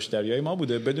یکی از مشتریای ما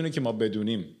بوده بدونه که ما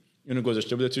بدونیم، اینو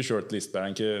گذاشته بوده تو شورت لیست برای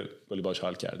اینکه کلی باش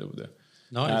حال کرده بوده.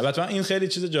 البته این خیلی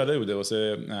چیز جالبی بوده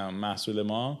واسه محصول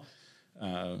ما.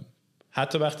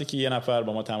 حتی وقتی که یه نفر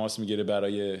با ما تماس میگیره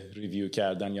برای ریویو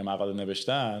کردن یا مقاله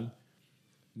نوشتن،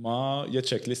 ما یه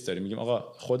چک لیست داریم، میگیم آقا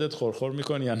خودت خورخور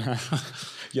میکنی یا نه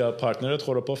یا پارتنرت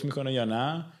خوروپف میکنه یا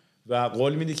نه و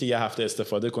قول میدی که یه هفته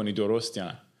استفاده کنی درست یا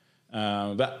نه.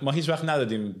 و ما هیچ وقت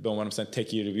ندادیم به عنوان مثلا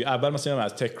تکی ریویو. اول مثلا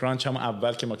از تک کرانچ هم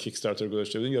اول که ما کیک استارتر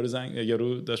گذاشته بودیم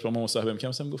یارو داشت با ما مصاحبه می‌کرد،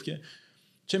 مثلا میگفت که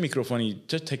چه میکروفونی،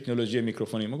 چه تکنولوژی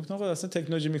میکروفونی. ما گفتم آقا اصلا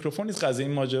تکنولوژی میکروفون نیست، قضیه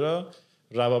این ماجرا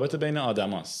روابط بین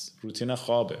آدماست، روتین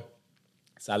خوابه،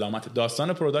 سلامت.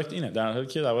 داستان پروداکت اینه، در حالی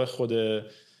که در واقع خود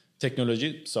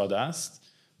تکنولوژی ساده است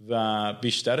و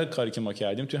بیشتر کاری که ما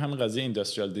کردیم توی همین قضیه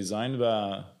اینداستریال دیزاین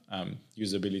و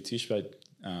یوزابیلیتیش و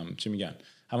چی میگن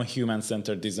همون هیومن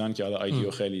سنتر دیزاین که حالا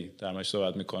آیدیو خیلی در موردش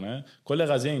صحبت میکنه. کل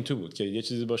قضیه این تو بود که یه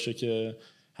چیزی باشه که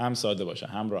هم ساده باشه،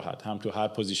 هم راحت، هم تو هر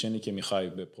پوزیشنی که میخوای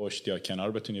به پشت یا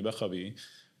کنار بتونی بخوابی.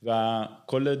 و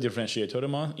کل دیفرنشیتور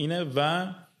ما اینه. و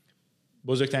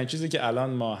بزرگترین چیزی که الان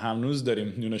ما هنوز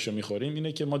داریم نونشو میخوریم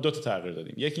اینه که ما 2 تا تغییر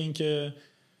دادیم. یکی این که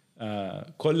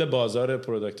کل بازار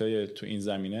پروداکت‌های تو این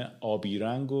زمینه آبی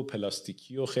رنگ و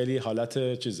پلاستیکی و خیلی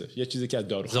حالت چیزه، یه چیزی که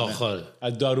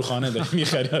از داروخانه داریم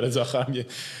می‌خریم. زاخار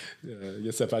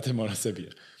یه صفت مناسبیه.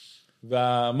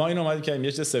 و ما این اومدیم که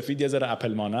یه چیز سفید، یه ذره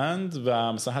اپل مانند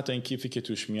و مثلا حتی این کیفی که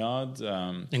توش میاد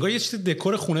انگار یه چیز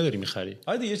دکور خونه داری می‌خری.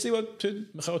 آره یه چیزی تو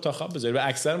می‌خوای اتاق خواب بذاری. و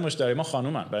اکثر مشتری ما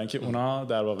خانومن، برای اینکه اونا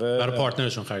در واقع برای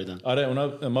پارتنرشون خریدن. آره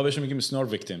اونا ما بهشون میگیم اسنور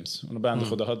ویکتیمز، اونا بنده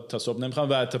خداها تا صبح نمیخوان.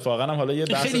 و اتفاقا هم حالا یه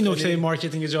بحث خیلی نکته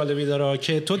مارکتینگ جالبی داره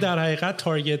که تو در حقیقت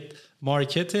تارگت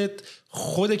مارکتت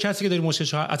خود کسی که داری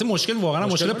مشکلش حتی مشکل واقعا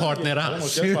مشکل پارتنره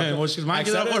است. مشکل من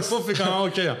که دارم قرفو فکر کنم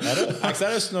اوکی.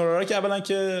 اکثر اسنوررها که اولا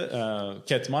که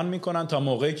کتمان میکنن تا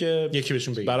موقعی که یکی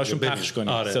بهشون بگه براشون پخش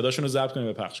کنی، صداشون رو ضبط کنی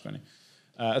و پخش کنی.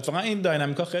 اتفاقا این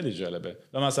داینامیکا خیلی جالبه.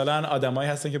 و مثلا آدمایی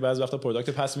هستن که بعضی وقتا پروداکت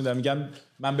پس میدن میگن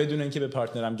من بدون اینکه به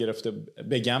پارتنرم گرفته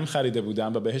بگم خریده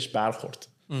بودم و بهش برخورد.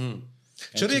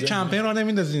 چرا یه کمپین را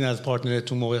نمیندازین از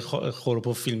پارتنرتون موقع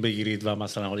خوروپو فیلم بگیرید و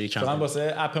مثلا حالا یه کمپین؟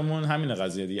 واسه اپمون همین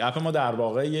قضیه دیگه. اپ ما در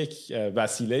واقع یک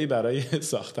وسیله‌ای برای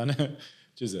ساختن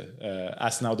چیزه،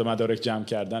 اسناد و مدارک جمع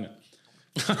کردنه.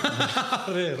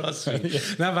 آره راست میگی.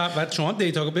 نه و شما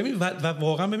دیتا ببین و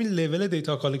واقعا ببین لول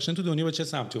دیتا کالکشن تو دنیا به چه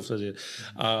سمتی افتاده.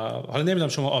 حالا نمیدونم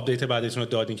شما آپدیت بعدیتون رو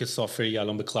دادین که سافری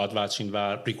الان به کلاود وچین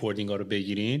و ریکوردینگ ها رو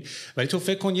بگیرین، ولی تو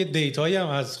فکر کن یه دیتایی هم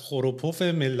از خوروپوف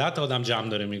ملت آدم جمع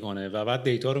داره میکنه و بعد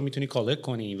دیتا رو میتونی کالکت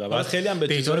کنی و بعد خیلی هم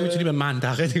دیتا رو میتونی به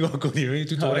منطقه نگاه کنی. ببین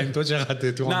تو تورنتو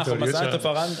چقدر، تو اونتاریو مثلا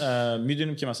اتفاقا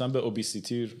میدونیم که مثلا به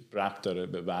اوبیسیتی ربط داره،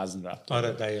 به وزن ربط داره.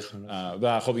 آره دقیقاً.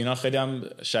 و خب اینا خیلی هم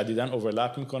شدیداً اورلپ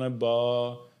میکنه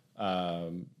با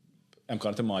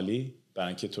امکانات مالی، برای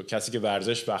اینکه تو کسی که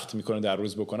ورزش وقت میکنه در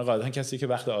روز بکنه قاعدتا کسی که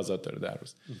وقت آزاد داره در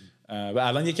روز. و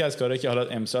الان یکی از کارهایی که حالا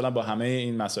امسال هم با همه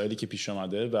این مسائلی که پیش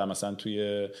اومده و مثلا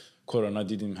توی کرونا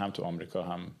دیدیم هم تو آمریکا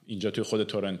هم اینجا توی خود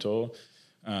تورنتو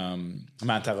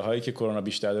منطقه هایی که کرونا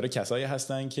بیشتر داره کسایی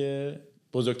هستن که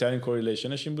بزرگترین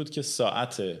کوریلیشنش این بود که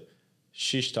ساعت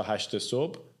 6 تا 8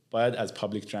 صبح باید از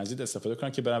پابلیک ترانزیت استفاده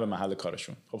کنن که برن به محل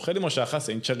کارشون. خب خیلی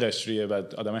مشخصه این چه قشریه و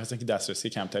آدمایی هستن که دسترسی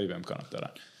کمتری به امکانات دارن.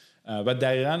 و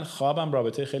دقیقاً خوابم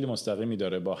رابطه خیلی مستقیمی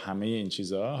داره با همه این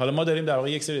چیزها. حالا ما داریم در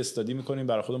واقع یک سری استادی می‌کنیم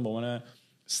برای خودمون به عنوان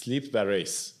اسلیپ و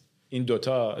ریس. این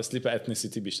دوتا اسلیپ و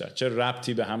اتنیسیتی بیشتر چه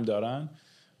ربطی به هم دارن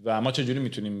و ما چجوری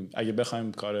میتونیم اگه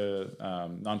بخوایم کار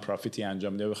نان پروفیتی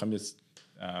انجام بدیم، بخوایم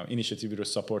اینیشیتیوی رو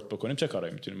ساپورت بکنیم، چه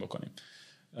کارایی میتونیم بکنیم.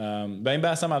 و این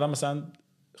بحث هم الان مثلا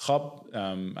خواب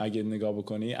اگه نگاه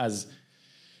بکنی از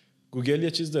گوگل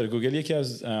یه چیز داره. گوگل یکی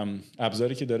از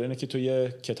ابزاری که داره اینه که تو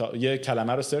یه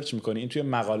کلمه رو سرچ میکنی، این توی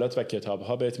مقالات و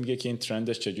کتاب‌ها بهت میگه که این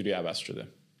ترندش چجوری عوض شده.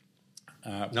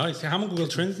 نایس. همون گوگل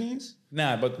ترندز نیست؟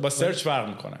 نه با سرچ فرق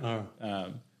میکنه.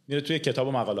 میره توی کتاب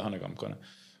و مقاله ها نگاه میکنه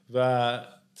و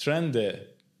ترند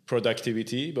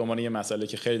پروداکتیویتی به عنوان یه مسئله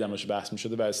که خیلی درش بحث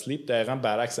میشده و اسلیپ دقیقاً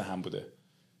برعکس هم بوده.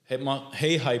 ما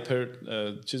هایپر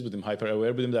چیز بودیم، هایپر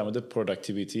اویر بودیم در مورد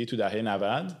پروداکتیویتی تو دهه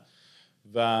 90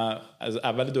 و از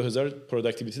اول 2000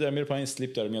 پروداکتیویتی داره میره پایین،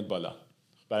 اسلیپ داره میاد بالا،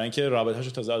 برای اینکه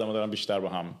رابطه‌اشو تازه آدم‌ها دارن بیشتر با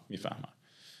هم میفهمن.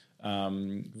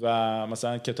 و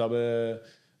مثلا کتاب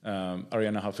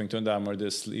آریانا هافینگتون در مورد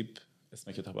اسلیپ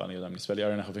اسم کتاب الان یادم نیست، ولی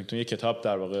آرن هافینگتون یه کتاب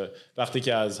در واقع وقتی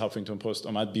که از هافینگتون پست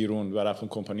اومد بیرون و رفت اون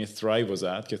کمپانی ثرایو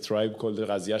زد که ثرایو کل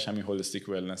قضیهش همین هولیستیک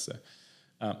ولنسه.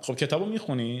 خب کتابو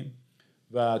میخونی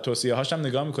و توصیه هاش هم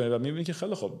نگاه میکنی و میبینی که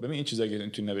خیلی خب ببین این چیزایی که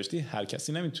تو نوشتی هر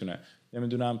کسی نمیتونه،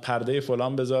 نمیدونم پرده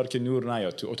فلان بذار که نور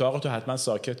نیاد تو اتاقتو حتما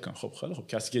ساکت کن. خب خیلی خب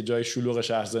کسی که جای شلوغ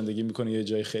شهر زندگی میکنه یه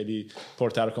جای خیلی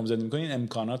پرتراکم زندگی میکنه این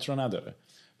امکانات رو نداره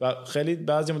و خیلی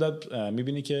بعضی مدت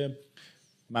میبینی که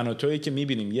من و تویی که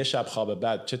میبینیم یه شب خواب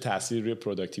بد چه تأثیری روی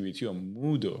پروداکتیویتی و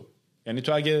مود یعنی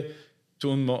تو اگه تو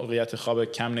اون موقعیت خواب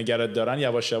کم نگرت دارن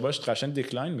یواش یواش قشنگ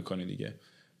دیکلاین میکنی دیگه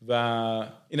و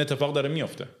این اتفاق داره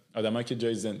میفته. آدمایی که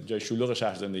جای شلوغ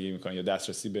شهر زندگی میکنن یا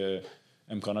دسترسی به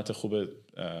امکانات خوب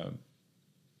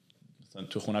مثلا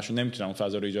تو خونهشون نمیتونن اون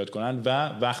فضا رو ایجاد کنن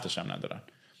و وقتش هم ندارن.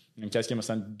 این کسی که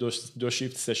مثلا دو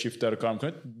شیفت سه شیفت داره کار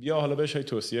میکنه بیا حالا بهش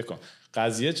توصیه کن.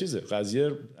 قضیه چیزه،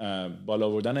 قضیه بالا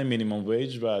آوردن مینیمم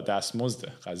ویج و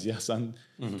دستمزده، قضیه اصلا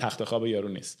تخت خواب یارو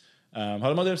نیست.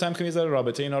 حالا ما داریم سعی می‌کنیم یه ذره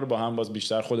رابطه اینا رو با هم باز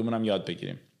بیشتر خودمون هم یاد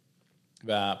بگیریم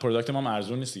و پروداکت ما هم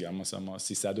ارزون نیست دیگه، مثلا ما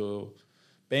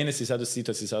بین 330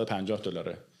 تا 350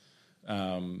 دلاره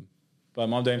و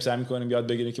ما داریم سعی می‌کنیم یاد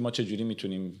بگیریم که ما چه جوری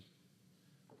میتونیم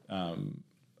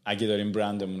اگه داریم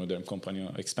برندمون رو داریم کمپانی رو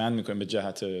اکسپند می‌کنیم به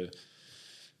جهت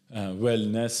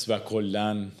ولنس و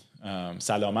کلاً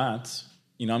سلامت،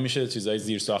 اینا میشه چیزای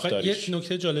زیر ساختاریش. یه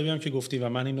نکته جالبی هم که گفتی و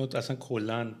من اینو اصلا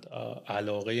کلاً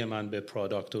علاقه من به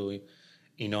پروداکت و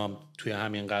اینا توی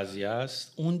همین قضیه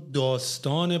است، اون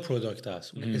داستان پروداکت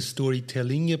است، اون استوری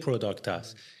تلینگ پروداکت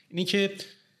است. اینی که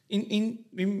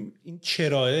این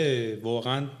چراه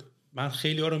واقعا من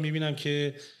خیلی ها رو میبینم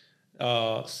که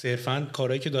صرفاً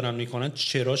کارهایی که دارن میکنن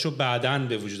چراشو بعداً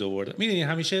به وجود آورده. میدونی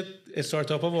همیشه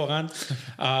استارتاپ ها واقعا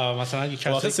مثلا یک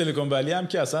کسی سیلیکون ولی هم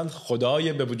که اصلا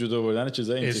خدای به وجود آوردن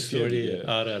چیزای اینتریه.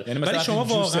 آره. یعنی ولی شما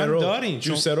واقعا دارین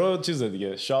جوسرو چیز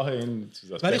دیگه شاه این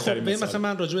چیزاست. ولی خب مثلا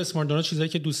من راجع به اسمارت دونات چیزایی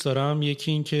که دوست دارم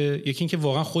یکی این که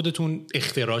واقعا خودتون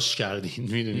اختراعش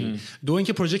کردین، میدونی. دو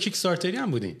اینکه پروژه کیک استارتری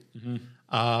هم بودین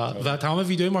و تمام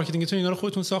ویدیوهای مارکتینگتون اینا رو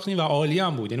خودتون ساختین و عالی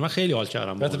هم بود. یعنی من خیلی حال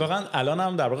کردم. اتفاقا الان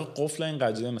هم در واقع قفل این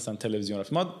قضیه مثلا تلویزیون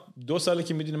رفت. ما 2 ساله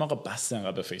که میدونیم آقا بس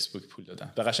انقدر به فیسبوک پول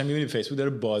دادن. به قشنگ میبینیم فیسبوک داره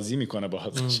بازی میکنه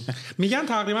باهاش. میگن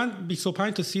تقریبا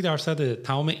 25 تا 30%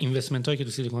 تمام اینوستمنت هایی که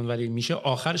تو سیلیکون ولی میشه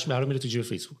آخرش برام میره تو جیب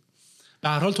فیسبوک. به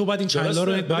هر حال تو بعد این چنلا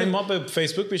رو ما به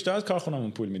فیسبوک بیشتر از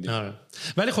کارخونمون پول میدیم. آره.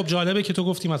 ولی خب جالبه که تو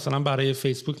گفتی مثلا برای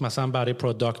فیسبوک مثلا برای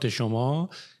پروداکت شما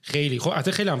خیلی خب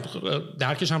البته خیلی هم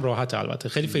درکش هم راحته، البته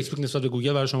خیلی فیسبوک نسبت به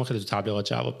گوگل برای شما خیلی تو تبلیغات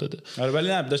جواب داده. آره ولی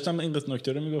نه داشتم این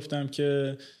نکته رو میگفتم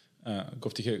که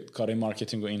گفتی که کارهای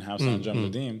مارکتینگ و این هاوس انجام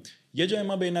دادیم. یه جای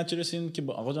ما به این نتیجه رسیدیم که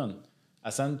آقا جان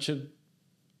اصلا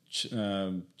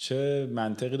چه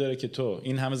منطقی داره که تو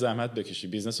این همه زحمت بکشی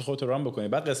بیزنس خودت رو ران بکنی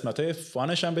بعد قسمت‌های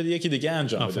فانش هم بدی یکی دیگه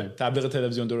انجام بده، تبلیغ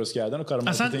تلویزیون درست کردن و کار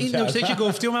مارکتینگ کردن. اصلا این نکته که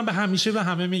گفتی و من همیشه به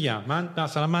همه میگم،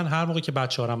 من هر موقع که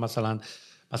بچه‌هام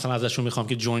مثلا ازشون میخوام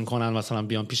که جوین کنن مثلا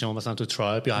بیان پیش ما مثلا تو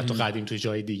ترایب یا حتی قدیم تو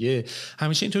جای دیگه،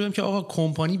 همیشه اینطوری میگم که آقا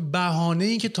کمپانی بهانه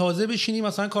این که تازه بشینی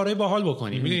مثلا کارهای باحال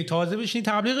بکنی، میدونی تازه بشینی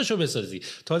تبلیغشو بسازی،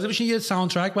 تازه بشینی یه ساوند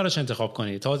ترک براش انتخاب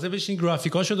کنی، تازه بشینی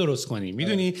گرافیکاشو درست کنی،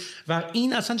 میدونی و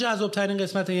این اصلا جذاب ترین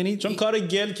قسمته. یعنی چون کار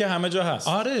گل که همه جا هست.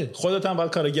 آره خودت هم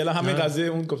باید کار گل همه قضیه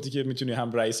اون گفتی که میتونی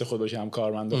هم رئیس خود باشی هم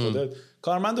کارمند خودت.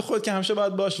 کارمند خود که همیشه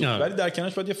باید باشی ولی در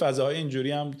کنارش باید یه فضاهای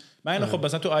اینجوری هم. من اینو خب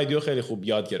مثلا تو آیدیو خیلی خوب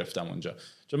یاد گرفتم اونجا،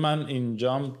 چون من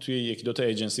اینجام توی 1-2 تا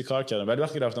ایجنسی کار کردم ولی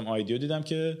وقتی رفتم آیدیو دیدم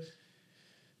که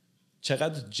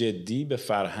چقدر جدی به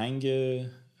فرهنگ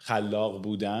خلاق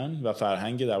بودن و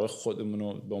فرهنگ در واقع خودمون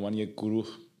رو به عنوان یک گروه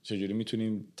چجوری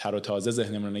میتونیم تر و تازه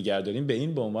ذهنمون رو نگه داریم به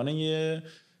این به عنوان یه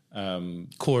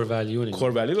کور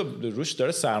ولیو روش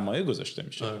داره سرمایه گذاشته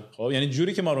میشه. خب یعنی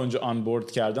جوری که ما رو اونجا آن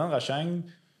بورد کردن قشنگ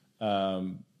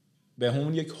به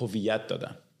همون یک هویت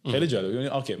دادن. خیلی جالب. یعنی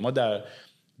اوکی ما در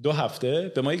 2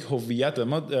 هفته به ما یک هویت دادن.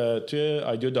 ما توی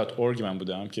ideo.org من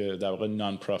بودم که در واقع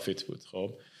نان پروفیت بود.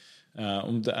 خب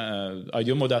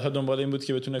ایدیو مدت‌ها دنبال این بود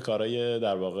که بتونه کارهای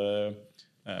در واقع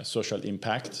سوشال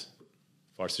ایمپکت،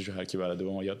 فارسیشو هر کی بلده به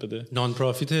ما یاد بده، نان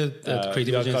پروفیت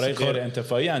کریتیو ایجنسی، کارهای غیر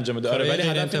انتفاعی انجام بده. آره ولی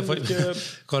هدف که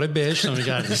کار بهش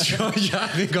نمی‌کردید شما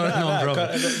کردین کار نان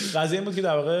پروفیت. قضیه این بود که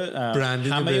در واقع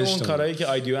همه اون کارهایی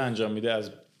که ایدیو انجام میده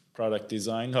از پروداکت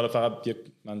دیزاین، حالا فقط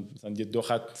من مثلا 2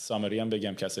 خط سامری هم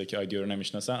بگم کسایی که ایدیو رو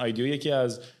نمیشناسن، ایدیو یکی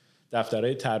از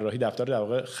دفترهای طراحی، دفتر در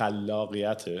واقع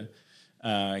خلاقیته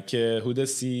که حدود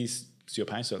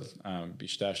 35 سال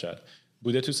بیشتر شد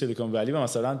بوده تو سیلیکون ولی و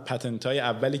مثلا پتنت های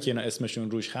اولی که اینا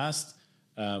اسمشون روش هست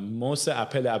موس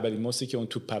اپل، اولی موسی که اون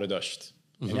توپ رو داشت.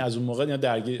 یعنی از اون موقع اینا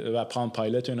درگیر و پام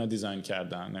پایلت اینا دیزاین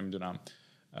کردن، نمیدونم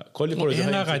کلی پروژه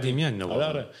های قدیمی ان.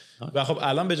 و خب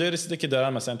الان به جای رسیده که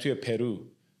دارن مثلا توی پرو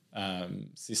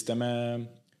سیستم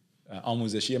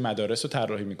آموزشی مدارس رو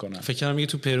طراحی میکنن. فکر کنم میگه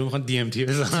تو پرو میخوان DMT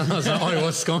بزنن، مثلا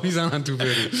آیواسکا میزنن تو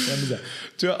پرو.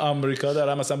 تو آمریکا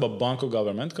دارن مثلا با بانک و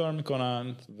گاورمنت کار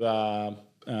میکنن و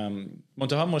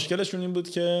منتها مشکلشون این بود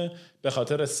که به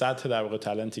خاطر سطح در واقع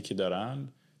تالنتی که دارن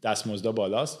دستمزد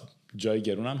بالاست، جای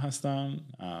گرون هم هستن،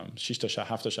 6 تا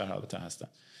شهر 7 تا شهر البته هستن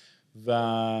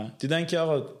و دیدن که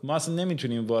آقا ما اصلا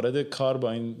نمیتونیم وارد کار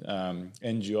با این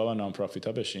NGO و نان پروفیت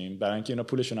ها بشیم برای اینکه اینا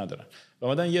پولشو ندارن و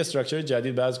اومدن یه استراکچر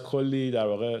جدید بعد کلی در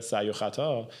واقع سعی و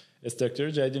خطا. استراکچر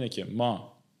جدید اینه که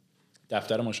ما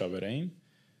دفتر مشاوره ایم،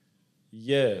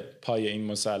 یه پای این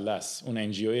مثلث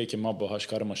اون NGOیه که ما باهاش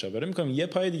کار مشاوره میکنیم، یه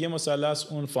پای دیگه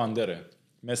مثلث اون فاندره،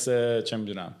 مثل چه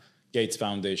میدونم گیتس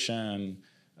فاوندیشن،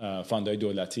 فاندهای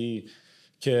دولتی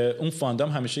که اون فاندام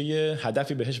همیشه یه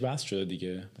هدفی بهش وصل شده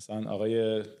دیگه. مثلا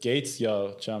آقای گیتس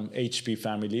یا چم HP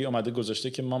فامیلی اومده گذاشته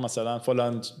که ما مثلا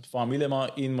فلان فامیل ما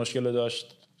این مشکل رو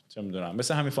داشت، چه میدونم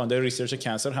مثل همین فاندهای ریسرچ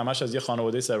کنسر همش از یه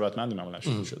خانواده ثروتمند معمولا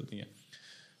شروع شده دیگه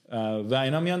و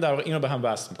اینا میان در واقع اینو به هم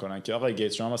وصل میکنن که آقای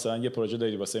گیتس شما مثلا یه پروژه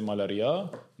داری واسه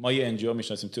مالاریا، ما یه NGO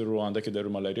میشناسیم تو رواندا که در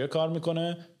مالاریا کار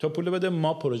میکنه، تو پول بده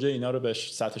ما پروژه اینا رو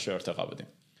بهش سطحش رو ارتقا بدیم.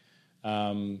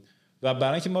 و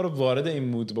برای اینکه ما رو وارد این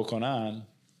مود بکنن،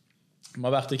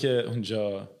 ما وقتی که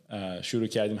اونجا شروع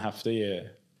کردیم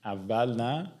هفته اول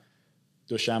نه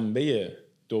دوشنبه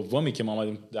دومی که ما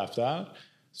آمدیم دفتر،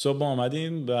 صبح ما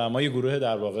آمدیم و ما یه گروه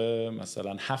در واقع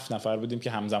مثلا 7 نفر بودیم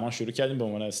که همزمان شروع کردیم به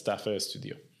عنوان استاف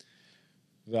استودیو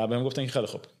و بهم گفتن که خیلی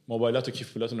خوب موبایلات و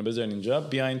کیف پولاتون رو بذارین اینجا،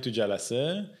 بیاین تو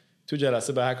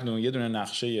جلسه به هر یه دونه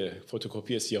نقشه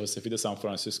فتوکپی سیاه و سفید سان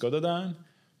فرانسیسکو دادن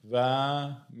و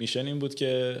میشن این بود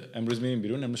که امروز میریم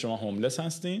بیرون، امروز شما هوملس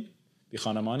هستین، بی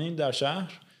خانمانین در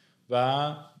شهر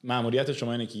و مأموریت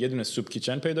شما اینه که یه دونه سوپ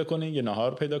کیچن پیدا کنین، یه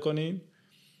نهار پیدا کنین،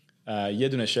 یه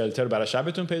دونه شلتر برای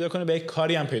شبتون پیدا کنین، به یک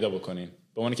کاری هم پیدا بکنین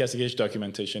به عنوان کسی که هیچ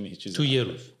داکیومنتیشن هیچ چیزی تو یه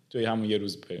روز، توی همون یه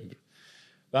روز بریم.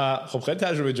 و خب خیلی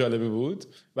تجربه جالبی بود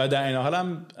و در این حال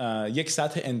هم یک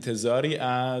سطح انتظاری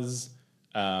از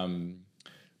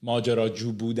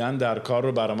ماجراجو بودن در کار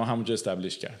رو برای ما همونجا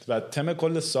استبلیش کرد و تم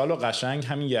کل سال و قشنگ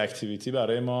همین یه اکتیویتی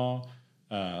برای ما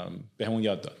به همون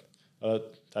یاد داد.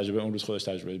 تجربه اون روز خودش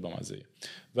تجربه با مزه‌ایه.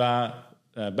 و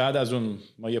بعد از اون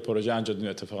ما یه پروژه انجام دادیم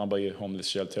اتفاقا با یه هوملس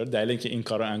شلتر. دلیل اینکه این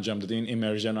کار رو انجام دادیم، این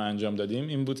ایمرژن رو انجام دادیم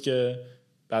این بود که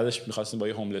بعدش می‌خواستیم با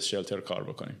یه هوملس شلتر کار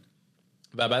بکنیم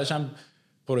و بعدش هم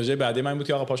پروژه بعدی من بود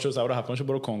که آقا پاشو سوار هفتمش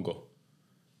برو کنگو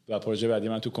و پروژه بعدی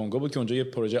من تو کنگو بود که اونجا یه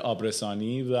پروژه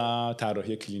آبرسانی و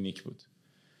طراحی کلینیک بود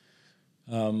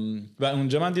و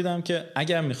اونجا من دیدم که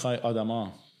اگر میخوای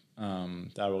آدما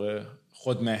در واقع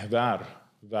خودمحور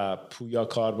و پویا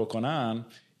کار بکنن،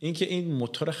 این که این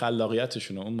موتور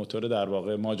خلاقیتشون اون موتور در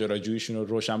واقع ماجراجوییشون رو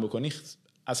روشن بکنی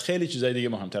از خیلی چیزای دیگه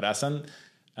مهمتره. اصلا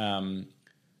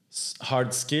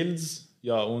هارد سکیلز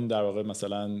یا اون در واقع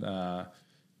مثلا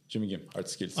چی میگیم هارد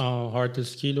سکیلز، هارد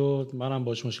اسکیل و منم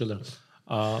باش مشکل دارم،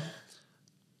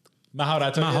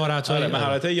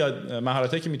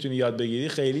 مهارتایی که میتونی یاد بگیری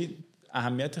خیلی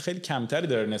اهمیت خیلی کمتری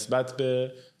داره نسبت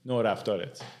به نوع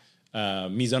رفتارت،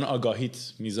 میزان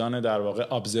آگاهیت، میزان در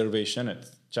واقع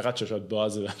ابزرویشنت، چقدر چشات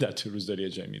بازه در تو روز داری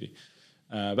جای میری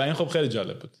و این خب خیلی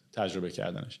جالب بود تجربه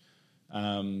کردنش.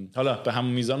 حالا به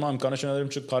همون میزان ما امکانش نداریم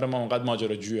چون کار ما اونقدر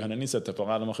ماجراجویانه نیست،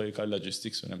 اتفاقا ما خیلی کار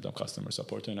لاجستیکس و نمیدونم کاستمر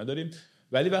ساپورت و اینا داریم،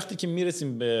 ولی وقتی که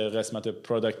میرسیم به قسمت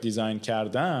پروداکت دیزاین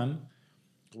کردن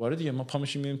وارد دیگه ما پا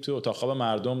میشیم میریم تو اتاق خواب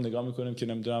مردم نگاه میکنیم که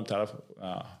نمیدونم طرف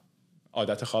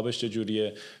عادت خوابش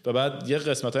چجوریه و بعد یه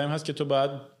قسمتایی هم هست که تو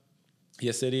باید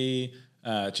یه سری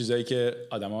چیزایی که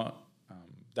آدما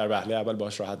در وهله اول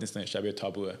باهاش راحت نیستن، شبیه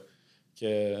تابوئه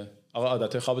که آقا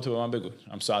عادتهای خوابتو به من بگو،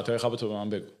 هم ساعتهای خوابتو به من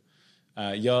بگو،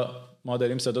 یا ما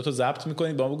داریم صداتو ضبط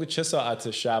میکنیم با ما بگو چه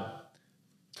ساعت شب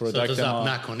پروداکت ما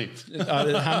نکنید،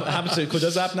 هم کجا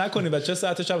ضبط نکنید و چه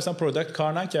ساعت شب مثلا پروداکت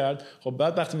کار نکرد. خب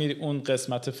بعد وقتی میری اون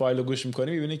قسمت فایل رو گوش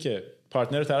میکنی میبینی که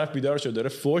پارتنر طرف بیدار شده داره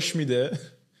فوش میده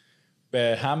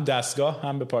به هم دستگاه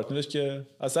هم به پارتنرش که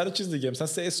اثر چیز دیگه، مثلا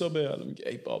 3 صبح حالا میگه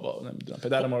ای بابا نمیدونم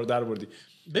پدر ما رو در بردی.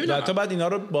 تا بعد اینا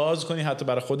رو باز کنی حتی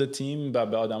برای خود تیم و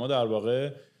به آدما در واقع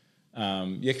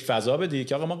یک فضا بدی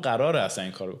که آقا ما قراره اصلا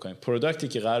این کارو بکنیم. پروداکتی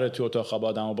که قراره تو اتاق خواب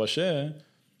آدما باشه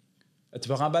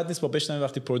اتفاقا بد نیست با بشنویم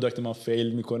وقتی پروداکت ما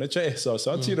فیل میکنه چه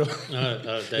احساساتی رو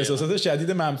احساسات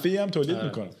شدید منفی هم تولید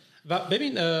میکنه. و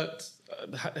ببین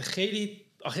خیلی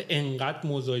آخه انقدر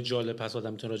موضوع جالب پس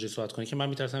آدم میتونه راجع صحبت کنه که من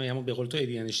میترسم همون به قول تو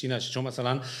ایدیانشتی نشه. چون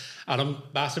مثلا الان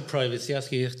بحث پرایوسی هست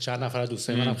که چند نفر از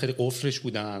دوستای منم خیلی قفلش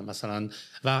بودن مثلا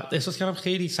و احساس کردم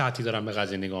خیلی سطحی دارن به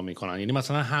قضیه نگاه میکنن. یعنی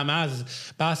مثلا همه از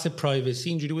بحث پرایوسی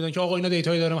اینجوری بودن که آقا اینا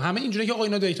دیتایی دارن، همه اینجوری که آقا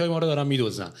اینا دیتای ما رو دارن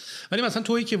میدزدن. ولی مثلا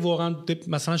تویی که واقعا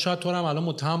مثلا شاید تو هم الان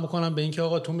متهم بکنم به اینکه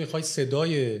آقا تو میخوای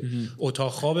صدای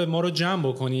اتاق خواب ما رو جمع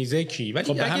بکنی زکی. ولی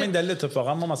خب به همین دلیل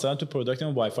اتفاقا ما مثلا تو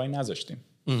پروداکتمون وای فای نذاشتیم.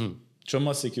 چون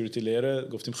ما سکیوریتی لیر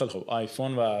گفتیم خیلی خوب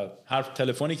آیفون و هر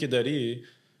تلفنی که داری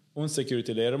اون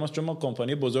سکیوریتی لیر ماست، چون ما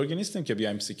کمپانی بزرگی نیستیم که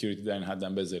بیایم سکیوریتی در این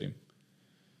حد بذاریم.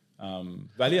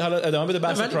 ولی حالا ادامه بده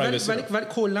بحث پرایوسی. ولی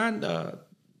کلا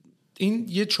این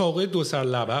یه چاقوی دو سر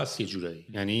لبه است یه جورایی.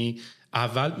 یعنی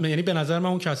یعنی به نظر من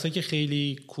اون کسایی که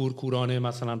خیلی کورکورانه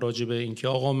مثلا راجع به اینکه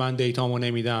آقا من دیتامو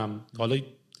نمیدم، حالا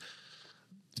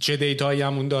چه دیتایی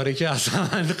همون داره که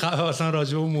اصلا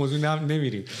راجع به اون موضوع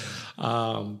نمیریم.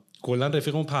 کلا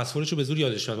رفیقمون پسوردشو به زور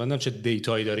یادش داد، من چه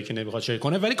دیتایی داره که نمیخواد شیر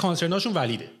کنه، ولی کانسرناشون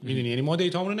ولیده. میدونی یعنی ما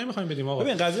دیتامون رو نمیخوایم بدیم آقا.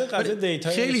 ببین قضیه دیتا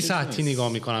خیلی سطحی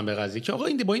نگاه میکنن به قضیه که آقا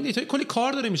این با این دیتا کلی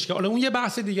کار داره میشه. حالا اون یه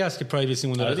بحث دیگه است که پرایوسی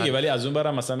مون داره دیگه. ولی از اون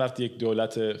برم مثلا وقتی یک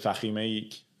دولت فخیمه،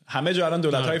 همه جا الان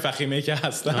دولت‌های فخیمه که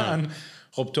هستن،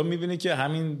 خب تو میبینی که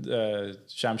همین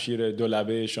شمشیر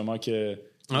دولبه شما که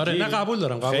آره نه قبول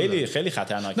دارم خیلی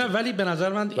خطرناکه. نه ولی به نظر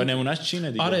من با نمونهش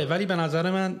چینه دیگه. آره ولی به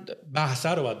نظر من بحث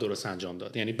رو باید درست انجام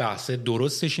داد. یعنی بحث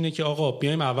درستش اینه که آقا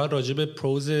بیایم اول راجع به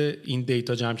پروز این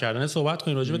دیتا جمع کردن صحبت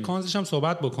کنیم، راجع به کانزش هم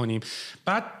صحبت بکنیم،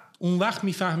 بعد اون وقت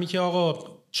میفهمی که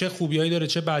آقا چه خوبیایی داره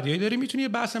چه بدیایی داره، میتونی یه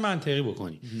بحث منطقی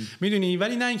بکنی. میدونی؟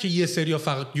 ولی نه اینکه یه سریا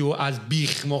فقط از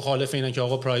بیخ مخالف اینا که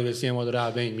آقا پرایوسی ما داره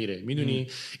از بین میره. میدونی؟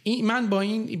 من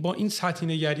با این سطحی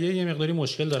نگریه یه مقداری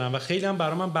مشکل دارم و خیلی هم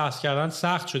برای من بحث کردن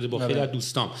سخت شده با خیلی از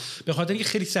دوستام، به خاطر اینکه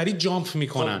خیلی سریع جامپ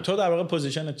میکنن. خب تو در واقع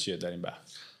پوزیشنت چیه در این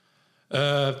بحث؟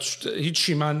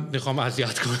 هیچی، من میخوام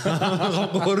اذیت کنم، میخوام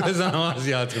قور بزنم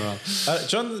اذیت کنم.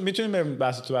 چون میتونیم بریم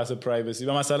بحث پرایوسی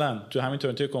و مثلا تو همین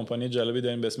تورنتو کمپانی جالبی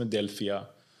داریم به اسم دلفیا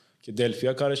که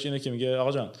دلفیا کارش اینه که میگه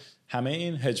آقا جان همه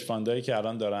این هج فاندایی که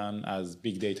الان دارن از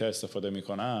بیگ دیتا استفاده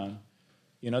میکنن،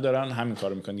 اینا دارن همین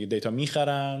کارو میکنن، دیتا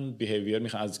میخرن، بیهیویر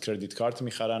میخرن، از کردیت کارت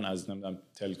میخرن، از نمیدونم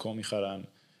تلکو میخرن،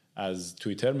 از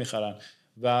توییتر میخرن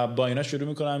و با اینا شروع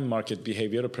میکنن مارکت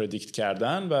بیهیویر رو پردیکت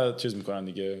کردن و چیز میکنن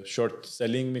دیگه، شورت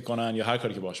سلینگ میکنن یا هر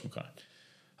کاری که باش میکنن.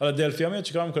 حالا دلفیا میاد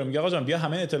چیکار میکنه؟ میگه آقا جان بیا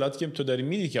همه اطلاعاتی که تو داری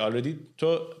میدی که آلردی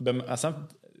تو اصلا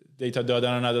دیتا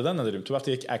دادن و ندادن نداریم. تو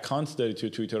وقتی یک اکانت داری تو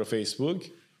توییتر و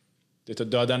فیسبوک، دیتا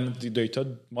دادن دیتا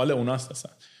مال اوناست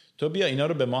اصلا. تو بیا اینا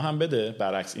رو به ما هم بده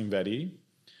برعکس اینوری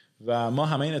و ما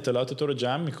همه این اطلاعات تو رو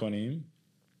جمع میکنیم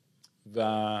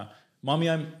و ما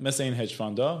میایم مثل این هج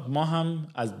فاندا ما هم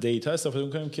از دیتا استفاده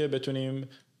میکنیم که بتونیم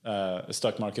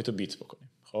استاک مارکت رو بیت بکنیم.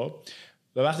 خب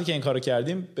و وقتی که این کارو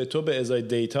کردیم به تو به ازای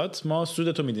دیتات ما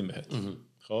سودتو میدیم بهت.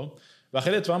 خب و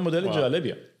خیلی اتفاقا مدل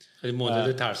جالبیه. خیلی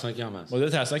مدل ترسناکی هم هست. مدل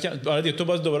ترسناکی آره دیگه. تو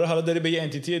باز دوباره حالا داری به یه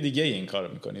انتیتی دیگه این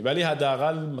کارو میکنی، ولی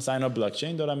حداقل مثلا اینا بلاک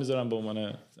چین دارن میذارن به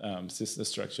عنوان سیستم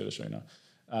استراکچرش و اینا.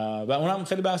 و اونم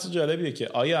خیلی بحث جالبیه که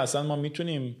آیا اصلا ما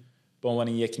میتونیم به عنوان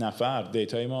یک نفر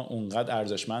دیتای ما اونقدر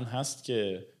ارزشمند هست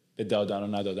که به دادن و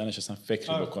ندادنش اصلا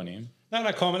فکری بکنیم؟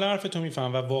 نه کاملا حرف تو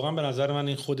میفهم و واقعا به نظر من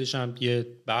این خودش هم یه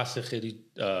بحث خیلی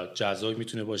جذابی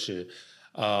میتونه باشه.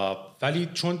 ولی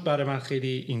چون برای من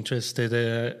خیلی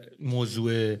اینترستد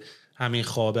موضوع همین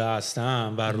خوابه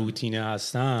هستم و روتینه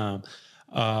هستم،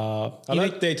 حالا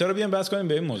دیتا رو بیام بحث کنیم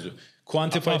به این موضوع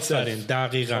کوانتیفاید سلف.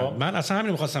 دقیقاً من اصلا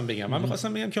همین می‌خواستم بگم. من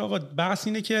می‌خواستم بگم که آقا بحث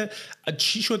اینه که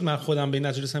چی شد من خودم به این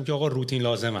نتیجه رسیدم که آقا روتین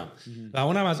لازمم و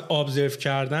اونم از ابزرو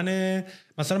کردن.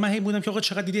 مثلا من هی بودم که آقا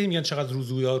چقدر دیدی میگن چقدر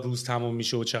روز تموم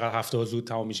میشه و چقدر هفته زود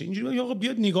تموم میشه، اینجوری آقا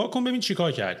بیاد نگاه کن ببین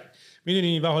چیکار کردی.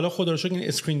 میدونی؟ و حالا خدا رو شکر این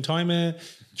اسکرین تایم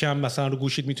که مثلا رو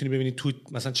گوشیت میتونی ببینی تو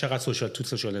مثلا چقدر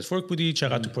سوشال نتورک بودی،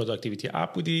 چقدر تو پروداکتیویتی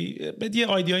اپ بودی، به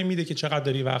یه ایده‌ای میده که چقدر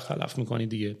داری وقت تلف میکنی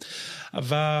دیگه.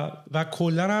 و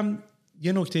کلا هم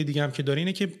یه نکته دیگه هم که داره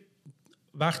اینه که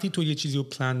وقتی تو یه چیزی رو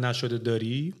پلان نشده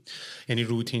داری، یعنی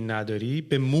روتین نداری،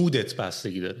 به مودت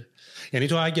بستگی داره. یعنی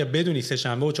تو اگه بدونی سه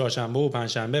شنبه و چهارشنبه و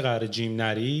پنجشنبه قرار جیم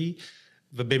نری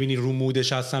و ببینی رو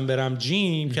مودش هستم برم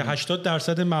جیم، که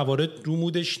 80% موارد رو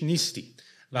مودش نیستی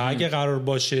و اگه قرار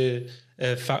باشه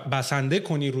بسنده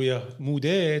کنی روی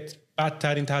مودت،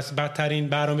 بدترین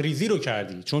برنامه‌ریزی رو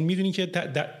کردی، چون میدونی که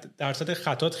درصد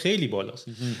خطات خیلی بالاست.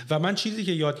 و من چیزی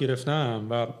که یاد گرفتم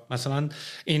و مثلا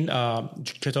این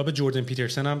کتاب جردن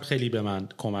پیترسن هم خیلی به من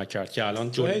کمک کرد که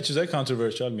الان چیزای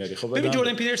کانتروورشال میاری. خب ببین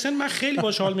جردن پیترسن من خیلی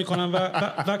باهاش حال میکنم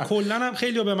و کلا هم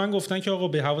خیلی به من گفتن که آقا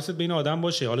به حواست به این آدم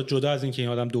باشه، حالا جدا از این که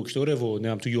این آدم دکتره و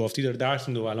نمیدونم تو یوافتی داره درس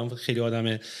میده و الان خیلی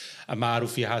آدم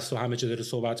معروفی هست و همه چه داره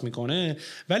صحبت میکنه،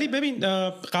 ولی ببین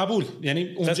قبول، یعنی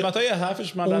قسمتای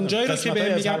حرفش من اونجایی رو که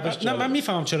بهم میگن نه من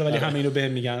میفهمم چرا، ولی همه اینو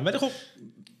بهم میگن، ولی خب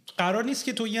قرار نیست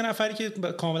که تو یه نفری که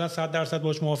کاملا 100%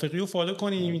 باش موافقی رو فالو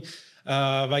کنی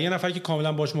و یه نفری که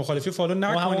کاملا باش مخالفی فالو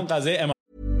نکنی.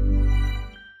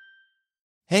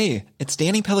 Hey, it's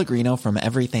Danny Pellegrino from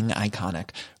Everything Iconic.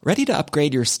 Ready to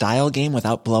upgrade your style game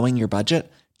without blowing your budget?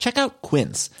 Check out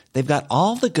Quince. They've got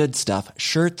all the good stuff,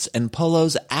 shirts and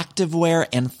polos, activewear,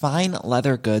 and fine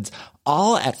leather goods,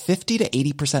 all at 50 to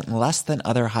 80% less than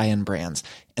other high-end brands.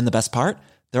 And the best part?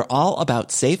 They're all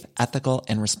about safe, ethical,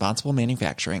 and responsible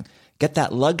manufacturing. Get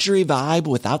that luxury vibe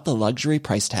without the luxury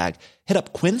price tag. Hit up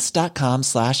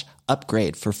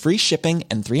quince.com/upgrade for free shipping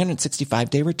and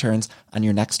 365-day returns on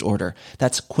your next order.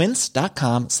 That's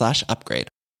quince.com/upgrade.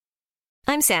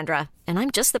 I'm Sandra, and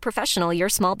I'm just the professional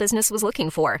your small business was looking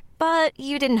for. But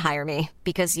you didn't hire me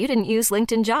because you didn't use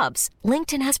LinkedIn Jobs.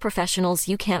 LinkedIn has professionals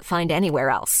you can't find anywhere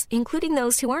else, including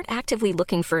those who aren't actively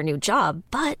looking for a new job,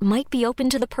 but might be open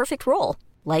to the perfect role,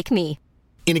 like me.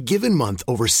 In a given month,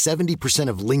 over 70%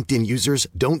 of LinkedIn users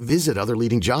don't visit other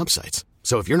leading job sites.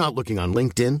 So if you're not looking on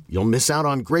LinkedIn, you'll miss out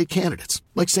on great candidates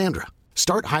like Sandra.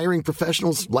 Start hiring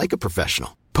professionals like a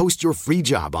professional. Post your free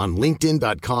job on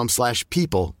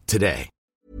linkedin.com/people today.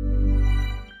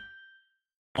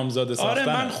 آره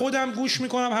من خودم گوش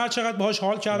میکنم، هر چقدر باهاش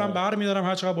حال کردم برمی‌دارم،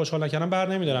 هر چقدر باهاش حال نکردم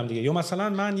برنمی‌دارم دیگه. یا مثلا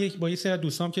من با یه سری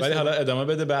دوستام که ولی حالا ادامه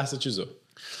بده بحث چیزو.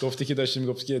 گفتی که داشتی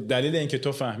میگفتی که دلیل این که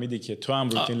تو فهمیدی که تو هم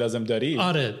روتین لازم داری.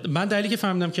 آره من دلیلی که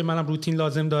فهمیدم که منم روتین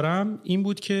لازم دارم این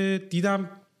بود که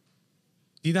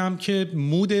دیدم که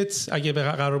مودت اگه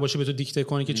قرار باشه به تو دیکته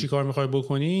کنه که چی کار میخوای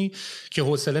بکنی که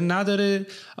حوصله نداره.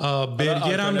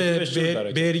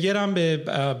 برگرم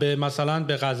به مثلا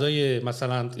به غذای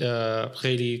مثلا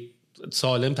خیلی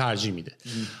سالم ترجیح میده.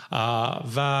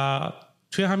 و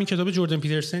توی همین کتاب جردن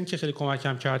پیترسن که خیلی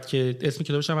کمکم کرد که اسم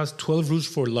کتابش هم از 12 Rules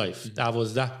for Life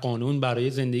 12 قانون برای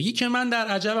زندگی، که من در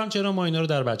عجبم چرا ما اینا رو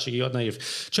در بچگی یاد نگرفتیم،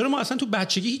 چرا ما اصلا تو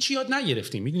بچگی هیچی یاد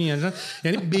نگرفتیم، میدونی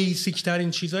یعنی بیسیک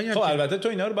ترین چیزایی. خب البته تو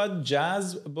اینا رو باید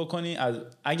جذب بکنی از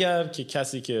اگر که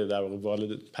کسی که در واقع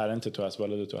والد پرنت تو هست،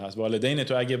 والد تو هست، والدین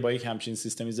تو اگه با یک همچین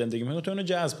سیستمی زندگی میکنن تو اونو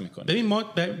جذب میکنی.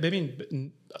 ببین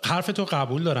حرف تو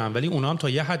قبول دارم، ولی اونا هم تا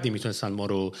یه حدی میتونستن ما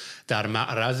رو در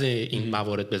معرض این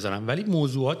موارد بذارن، ولی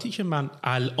موضوعاتی که من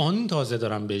الان تازه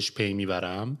دارم بهش پی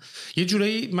میبرم یه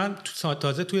جورایی من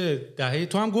تازه توی دهه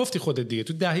تو هم گفتی خودت دیگه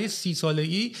تو دهه 30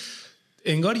 سالگی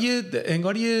انگار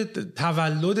یه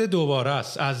تولد دوباره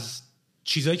است از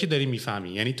چیزایی که داری میفهمی،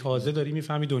 یعنی تازه داری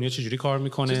میفهمی دنیا چجوری کار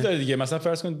میکنه. چیز داره دیگه، مثلا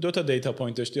فرض کن 2 تا دیتا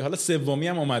پوینت داشتی، حالا سومی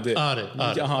هم اومده. آره.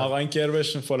 آقا این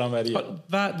کروش فلان وریه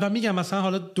و میگم مثلا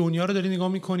حالا دنیا رو داری نگاه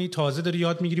میکنی، تازه داری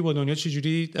یاد میگیری با دنیا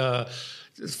چجوری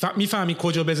میفهمی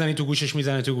کجا بزنی تو گوشش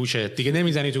میزنه تو گوشت دیگه،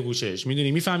 نمیزنی تو گوشش،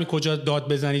 میدونی، میفهمی کجا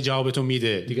داد بزنی جوابتو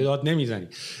میده دیگه، داد نمیزنی،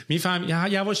 میفهمی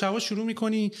یواش یواش شروع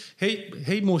میکنی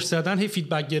هی مش زدن، هی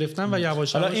فیدبک گرفتن و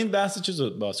یواش حالا این بحث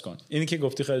چیزو باز کن. اینی که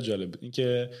گفتی خیلی جالب بود، این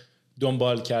که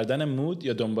دنبال کردن مود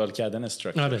یا دنبال کردن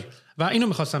استراکچر. آره. و اینو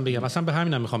میخواستم بگم، مثلا به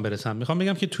همینم میخوام برسم. میخوام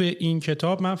بگم که توی این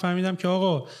کتاب من فهمیدم که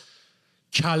آقا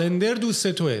کلندر دوست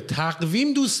توئه،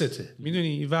 تقویم دوستته،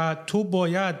 میدونی، و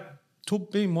تو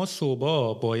به ما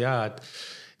صبح باید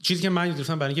چیزی که من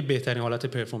گفتم برای اینکه بهترین حالت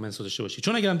پرفورمنس رو داشته باشی،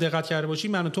 چون اگرم دقت کرده باشی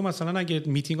من و تو مثلا اگه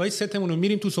میتینگ‌های ستمون رو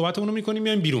میریم تو صحبتمون رو می‌کنیم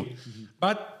میایم بیرون،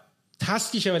 بعد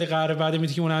تسکی که ولی قراره بعد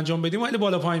میتینگمون انجام بدیم ولی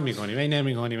بالا پایین می‌کنیم،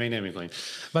 نمی‌کنیم.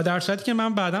 و در صورتی که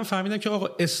من بعداً فهمیدم که آقا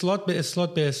اسلات به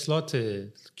اسلات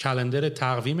کلندر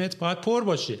تقویمت باید پر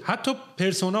باشه، حتی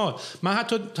پرسونال، من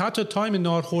حتی تایم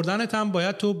نار خوردنت هم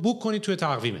باید تو بوک کنی توی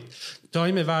تقویمت،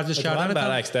 تایم ورزش کردنت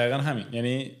برعکس دقیقاً همین.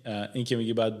 یعنی این که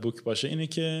میگی باید بوک باشه اینه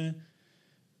که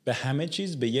به همه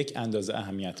چیز به یک اندازه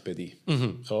اهمیت بدی.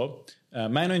 خب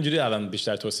من اینو اینجوری الان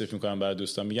بیشتر توصیف میکنم برای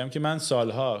دوستان، میگم که من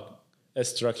سالها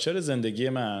استراکچر زندگی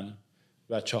من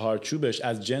و چهارچوبش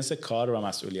از جنس کار و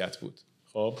مسئولیت بود.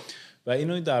 خب و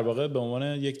اینو در واقع به عنوان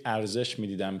یک ارزش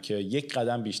میدیدم که یک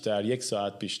قدم بیشتر، یک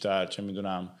ساعت بیشتر، چه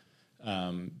میدونم،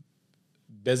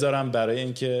 بذارم برای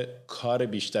اینکه کار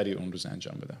بیشتری اون روز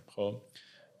انجام بدم. خب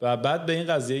و بعد به این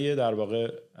قضیه در واقع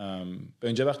به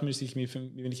اینجا وقت میرسی که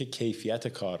میبینی که کیفیت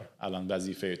کار الان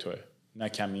وظیفه توه، نه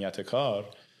کمیت کار.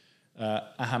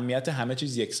 اهمیت همه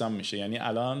چیز یکسان میشه. یعنی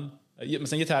الان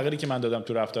مثلا یه تغییری که من دادم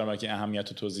تو رفتارم که اهمیت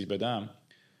رو توضیح بدم،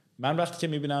 من وقتی که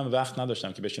میبینم وقت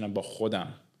نداشتم که بشینم با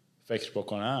خودم فکر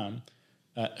بکنم،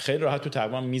 خیلی راحت تو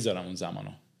تقریبا میذارم اون زمانو.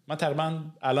 من تقریبا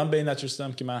الان به این نتیجه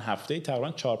رسیدم که من هفته‌ای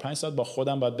تقریبا 4-5 ساعت با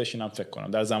خودم باید بشینم فکر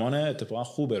کنم در زمان اتفاقا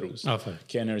خوب روز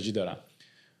که انرژی دارم.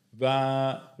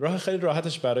 و راه خیلی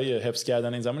راحتش برای حفظ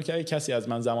کردن این زمان که اگه کسی از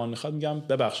من زمان میخواد، میگم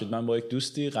ببخشید من با یک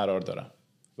دوستی قرار دارم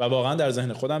و واقعا در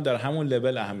ذهن خودم در همون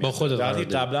لول اهمیت با خودم.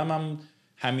 قبلا من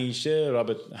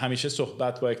همیشه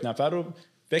صحبت با یک نفر رو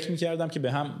فکر میکردم که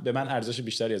به من ارزش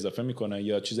بیشتری اضافه میکنه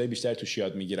یا چیزای بیشتری توش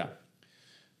یاد میگیرم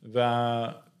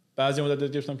و بعضی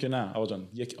مدت گفتم که نه آقا جان،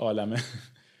 یک عالمه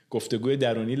گفتگوی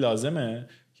درونی لازمه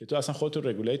که تو اصلا خودت رو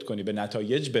رگولیت کنی، به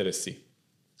نتایج برسی.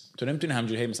 تو نمیتونی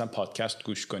همجوری مثلا پادکست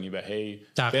گوش کنی و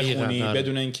بخونی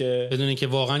بدون اینکه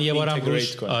واقعا یه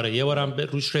بارم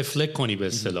روش رفلکت کنی به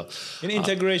اصطلاح. این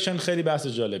اینتگریشن خیلی بحث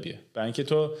جالبیه، برای اینکه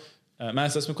تو من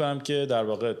احساس میکنم که در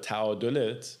واقع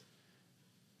تعادلت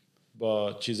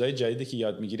با چیزای جدیدی که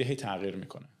یاد میگیری هی تغییر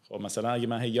میکنه. خب مثلا اگه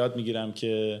من هی یاد میگیرم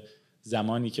که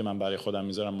زمانی که من برای خودم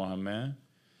میذارم مهمه،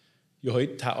 یا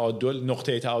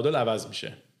نقطه تعادل عوض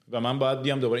میشه و من باید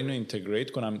بیام دوباره اینو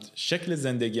اینتگریت کنم، شکل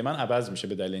زندگی من عوض میشه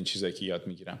به دلیل این چیزایی که یاد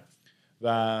میگیرم.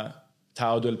 و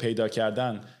تعادل پیدا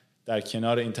کردن در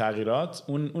کنار این تغییرات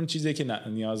اون چیزی که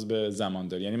نیاز به زمان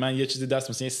داره. یعنی من یه چیزی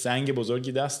مثلا یه سنگ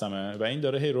بزرگی دستمه و این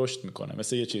داره هی رشد میکنه،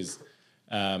 مثل یه چیز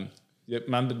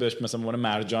من بهش مثلا عنوان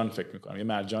مرجان فکر میکنم، یه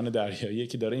مرجان دریایی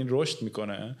که داره این رشد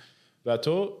میکنه و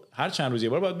تو هر چند روز یه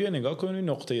بار باید بیا نگاه کنی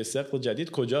نقطه ثقل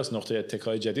جدید کجاست، نقطه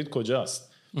اتکای جدید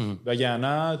کجاست.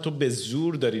 وگرنه تو به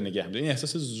زور داری نگه می‌داری. این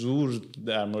احساس زور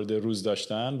در مورد روز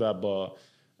داشتن و با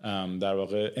در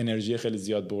واقع انرژی خیلی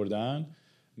زیاد بردن،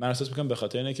 من احساس میکنم به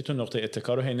خاطر اینه که تو نقطه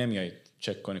اتکا رو هی نمیای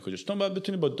چک کنی کجاست. تو باید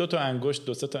بتونی با 2 تا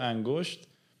انگشت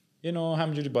اینو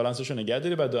همینجوری بالانسش رو نگه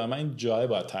داری و دائما این جای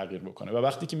باید تغییر بکنه. و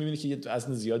وقتی که میبینی که یه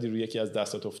وزن زیادی روی یکی از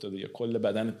دستات افتاده یا کل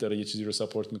بدنت داره یه چیزی رو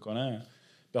ساپورت میکنه،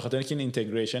 به خاطر اینکه این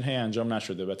اینتگریشن هی انجام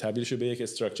نشده و تبدیل شده به یک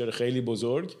استراکچر خیلی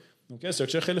بزرگ، ممکنه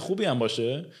استراکچر خیلی خوبی هم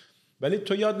باشه ولی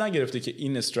تو یاد نگرفته که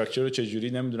این استراکچر رو چجوری،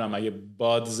 نمیدونم اگه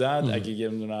باد زد، اگه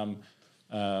نمیدونم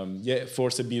یه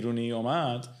فورس بیرونی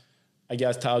اومد، اگه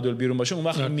از تعادل بیرون باشه اون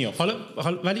وقت میافته.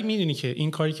 حالا ولی میدونی که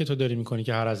این کاری که تو داری میکنی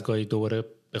که هر از گاهی دوباره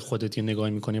به خودت یه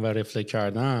نگاهی میکنی و رفلکت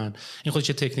کردن، این خودش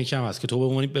یه تکنیک هم هست که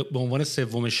تو به عنوان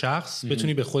سوم شخص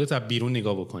بتونی به خودت از بیرون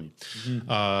نگاه بکنی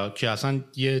که اصلا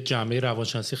یه جنبه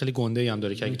روانشناسی خیلی گنده‌ای هم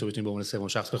داره که اگه تو بتونی به عنوان سوم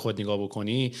شخص به خودت نگاه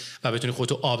بکنی و بتونی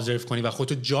خودتو ابزرو کنی و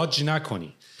خودتو جاج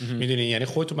نکنی. میدونی یعنی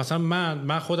خودت مثلا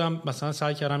من خودم مثلا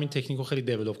سعی کردم این تکنیکو خیلی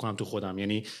دیولپ کنم تو خودم.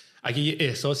 یعنی اگه یه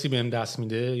احساسی بهم دست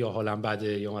میده یا حالم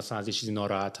بده یا مثلا از یه چیزی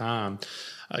ناراحتم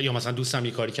یا مثلا دوستم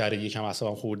یه کاری کرده یکم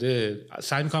اعصابم خورده،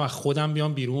 سعی میکنم از خودم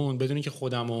بیام بیرون بدون اینکه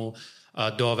خودمو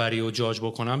داوری و جاج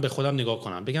بکنم، به خودم نگاه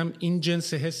کنم، بگم این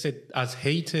جنس حس از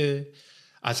هیت،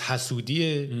 از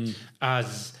حسودی،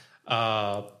 از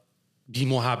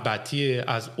بی‌محبتی،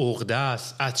 از عقده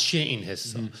است، از چیه این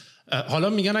حسا؟ حالا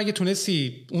میگن اگه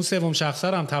تونستی اون سوم شخص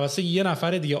هم توسط یه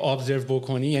نفر دیگه ابزرو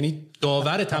بکنی، یعنی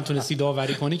داورت هم تونستی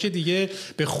داوری کنی، که دیگه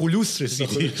به خلوص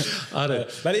رسیدی. آره.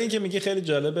 ولی این که میگی خیلی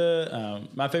جالبه.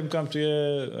 من فکر میکنم توی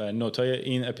نوتای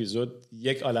این اپیزود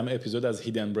یک عالم اپیزود از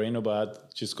هیدن برین رو باید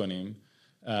چیز کنیم،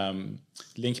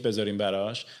 لینک بذاریم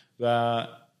براش. و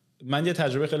من یه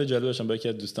تجربه خیلی جالب داشتم با یکی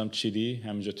از دوستام چیلی،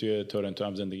 همینجا توی تورنتو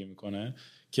هم زندگی میکنه،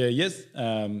 که یه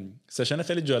سشن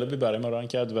خیلی جالبی برای ما ران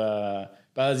کرد و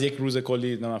بعد از یک روز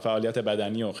کلی فعالیت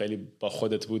بدنی و خیلی با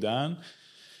خودت بودن،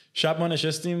 شب ما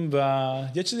نشستیم و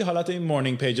یه چیزی حالت این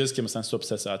مورنینگ پیجز که مثلا صبح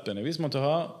 3 ساعت بنویس،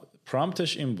 منتها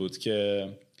پرامپتش این بود که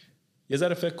یه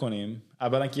ذره فکر کنیم.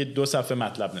 اولا که 2 صفحه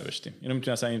مطلب نوشتیم، اینو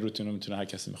میتونه اصلا این روتین رو میتونه هر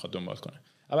کسی میخواد دنبال کنه.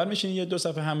 اول میشین یه 2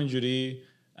 صفحه همینجوری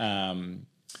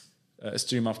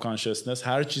استریم اف کانشسنس،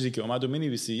 هر چیزی که اومد رو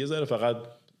مینویسی، یه ذره فقط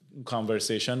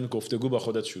کانورسیشن، گفتگو با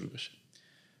خودت شروع بشه.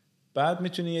 بعد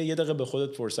میتونی یه دقیقه به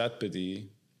خودت فرصت بدی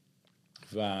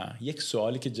و یک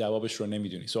سوالی که جوابش رو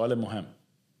نمیدونی، سوال مهم،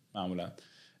 معمولا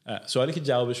سوالی که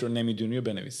جوابش رو نمیدونی رو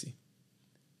بنویسی،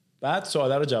 بعد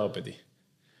سواله رو جواب بدی.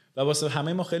 و واسه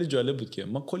همه ما خیلی جالب بود که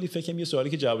ما کلی فکریم یه سوالی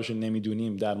که جوابش رو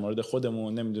نمیدونیم در مورد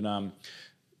خودمون، نمیدونم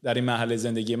در این مرحله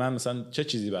زندگی من مثلا چه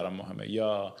چیزی برام مهمه،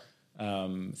 یا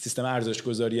سیستم ارزش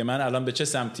گذاری من الان به چه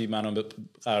سمتی منو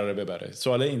قراره ببره،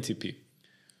 سوال این تیپی.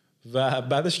 و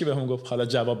بعدش که بهم گفت حالا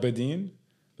جواب بدین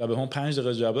و بهم 5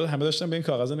 دقیقه جواب داد، همه داشتن به این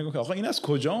کاغذ نگاه که آقا این از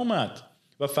کجا اومد،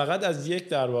 و فقط از یک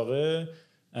در واقع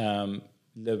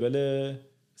لول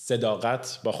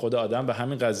صداقت با خود آدم و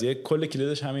همین قضیه کل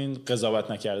کلیدش همین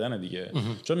قضاوت نکردن دیگه.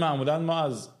 چون معمولا ما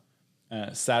از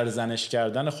سرزنش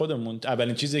کردن خودمون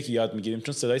اولین چیزی که یاد میگیریم،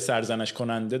 چون صدای سرزنش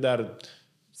کننده در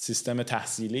سیستم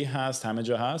تحصیلی هست، همه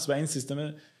جا هست، و این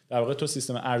سیستم در واقع تو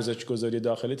سیستم ارزش گذاری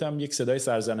داخلیت هم یک صدای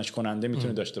سرزنش کننده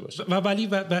میتونه داشته باشه. ولی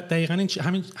دقیقاً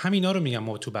همینا رو میگم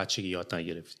ما تو بچگی یاد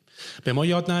نگرفتیم. به ما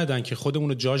یاد ندادن که خودمون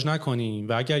رو جاج نکنیم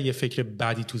و اگر یه فکر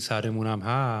بدی تو سرمون هم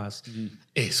هست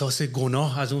احساس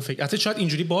گناه از اون فکر، حتی شاید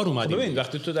اینجوری بار اومدیم. ببین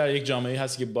وقتی تو در یک جامعه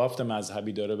هستی که بافت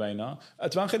مذهبی داره و اینا،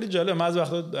 اتفاقا خیلی جالب. من از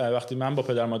وقتی من با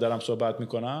پدر مادرم صحبت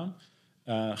میکنم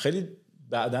خیلی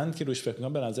بعدن که روش فکر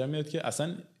میکنم به نظر میاد که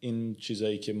اصلا این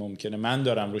چیزایی که ممکنه من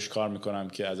دارم روش کار میکنم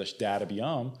که ازش در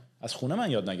بیام از خونه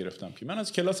من یاد نگرفتم، که من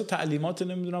از کلاس تعلیمات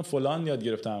نمیدونم فلان یاد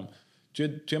گرفتم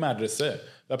توی مدرسه،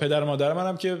 و پدر و مادر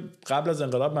منم که قبل از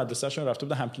انقلاب مدرسهشون رفته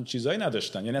بودن همچین چیزایی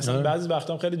نداشتن. یعنی اصلا بعضی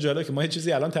وقتا خیلی جالبه که ما یه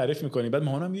چیزی الان تعریف میکنیم بعد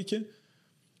مامانم میگه که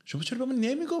شما چرا بهمون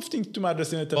نمیگفتین تو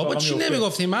مدرسه این اتفاقا میفته؟ بابا چی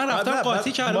نمیگفتین؟ من رفتم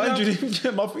قاطی کردم. ما اینجوری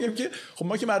که ما فکر که خب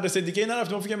ما که مدرسه دیگه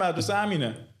نرفتیم، ما فکر مدرسه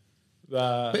همینه. و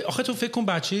آخه تو فکر کن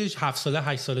بچه 7 ساله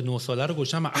 8 ساله 9 ساله رو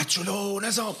گوشم اچلو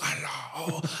نظام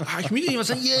الله میدونی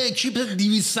مثلا یه اکیپ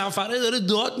 200 نفره داره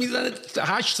داد میزنه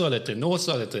 8 سالته 9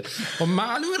 سالته، خب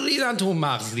معلومه ریدن تو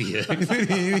مغز دیگه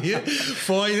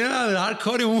فایده نداره هر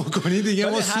کاری اون کنی دیگه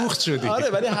ما سوخت شدیم. آره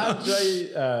ولی هر جایی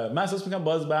من احساس میکنم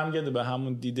باز برمیگرده به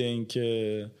همون دیده این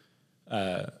که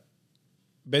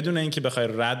بدون اینکه بخوای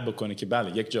رد بکنی که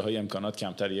بله یک جاهای امکانات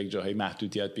کمتره یک جاهای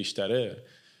محدودیت بیشتره،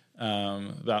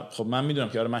 و خب من میدونم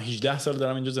که آره من 18 سال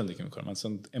دارم اینجا زندگی میکنم،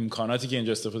 مثلا امکاناتی که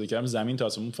اینجا استفاده کردم زمین تا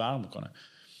آسمون فرق میکنه،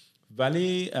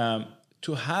 ولی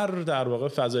تو هر در واقع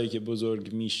فضایی که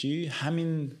بزرگ میشی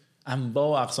همین انواع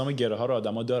و اقسام گره ها رو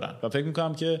آدما دارن و فکر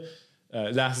میکنم که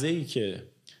لحظه ای که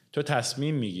تو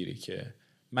تصمیم میگیری که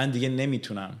من دیگه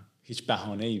نمیتونم هیچ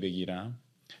بهانه‌ای بگیرم،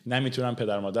 نمیتونم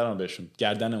پدر مادرم بهشون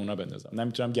گردن اونا بندازم،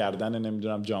 نمیتونم گردن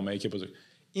نمیدونم جامعه‌ای که بزرگ،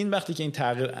 این وقتی که این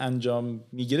تغییر انجام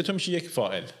میگیره تو میشه یک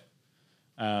فاعل.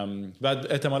 و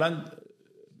احتمالاً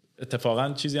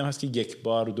اتفاقا چیزی هم هست که یک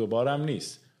بار دو بار هم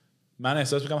نیست. من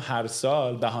احساس میکنم هر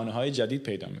سال بهانه‌های جدید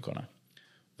پیدا میکنم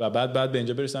و بعد به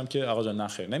اینجا برسم که آقا جان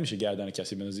نخیر نمیشه گردن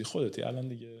کسی بندازی، خودتی الان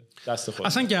دیگه دست خودت.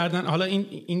 اصلا گردن، حالا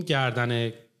این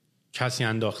گردن کسی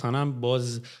انداختنم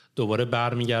باز دوباره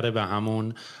برمیگره به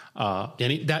همون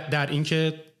یعنی در این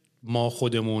که ما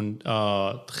خودمون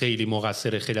خیلی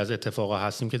مقصر خیلی از اتفاقا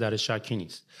هستیم که در شکی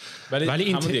نیست، ولی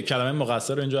این کلمه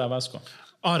مقصر رو اینجا عوض کن.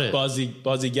 آره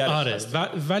بازیگر. آره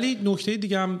ولی نکته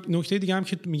دیگه هم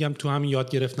که میگم تو همین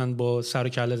یاد گرفتن با سر و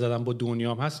کله زدن با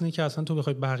دنیا هم هست، اینه که اصلا تو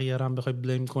بخوای بقیه رو هم بخوای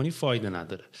بلیم کنی فایده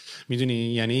نداره، میدونی؟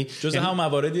 یعنی جز هم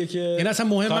مواردیه که یعنی اصلا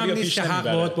مهم هم نیست که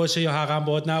حق باهات باشه یا حقم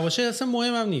باهات نباشه، اصلا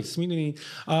مهم هم نیست، میدونی؟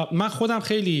 من خودم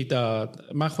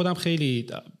خیلی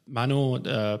منو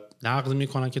نقد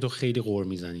میکنن که تو خیلی قور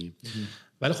میزنی،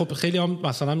 ولی خب خیلی هم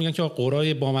مثلا میگن که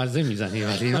قورای بامزه میزنی،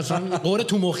 ولی مثلا قور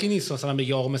تو مخی نیست مثلا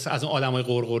بگی آقا مثلا از آدمای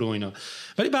قور و اینا،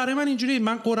 ولی برای من اینجوری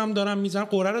من قورم دارم میزنم،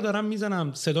 قوره رو دارم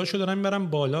میزنم، صداشو دارم میبرم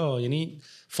بالا، یعنی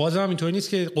فازم اینطوری نیست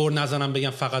که قور نزنم بگم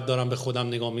فقط دارم به خودم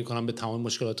نگاه میکنم به تمام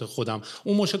مشکلات خودم،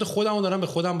 اون مشکلات خودمو دارم به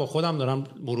خودم با خودم دارم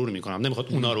مرور میکنم، نمیخواد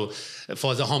اونا رو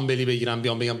فاز هامبلی بگیرم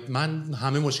بیام بگم من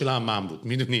همه مشکلام من بود،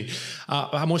 میدونی؟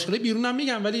 مشکل بیرونم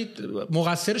میگم ولی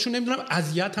مقصرشون نمیدونم،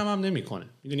 اذیت هم نمیکنه،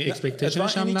 میدونی؟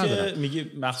 اکسپکتیشنش هم ندارم. میگی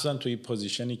مخصوصا توی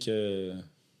پوزیشنی که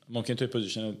ممکن توی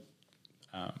پوزیشن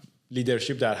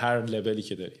لیدرشپ در هر لولی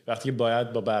که داری، وقتی که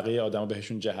باید با بقیه آدما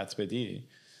بهشون جهت بدی،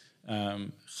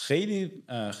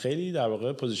 خیلی در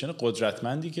واقع پوزیشن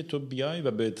قدرتمندی که تو بیای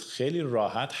و به خیلی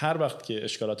راحت هر وقت که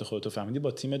اشکالات خودتو فهمیدی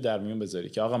با تیم در میون بذاری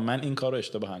که آقا من این کارو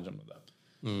اشتباه انجام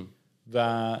دادم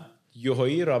و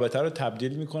یوهایی رابطه رو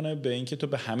تبدیل میکنه به اینکه تو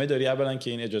به همه داری اولا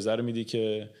که این اجازه رو میدی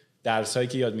که درسایی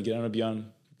که یاد میگیرن رو بیان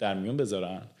در میون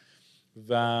بذارن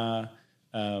و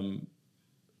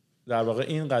در واقع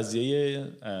این قضیه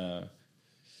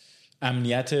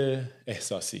امنیت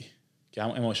احساسی که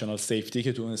هم ایموشنال سیفتی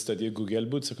که تو اون استادی گوگل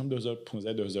بود سکم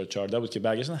 2015 2014 بود که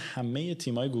برگشتن همه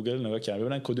تیمای گوگل نگاه کردن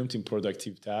ببینن کدوم تیم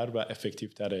پروداکتیو تر و افکتیو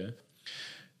تره،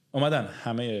 اومدن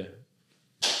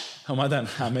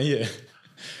همه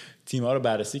تیم‌ها رو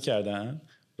بررسی کردن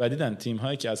و دیدن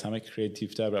تیم‌هایی که از همه کریتیو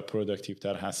تر و پروداکتیو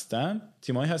تر هستن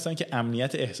تیم‌هایی هستن که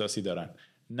امنیت احساسی دارن،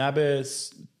 نه به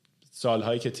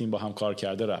سال‌هایی که تیم با هم کار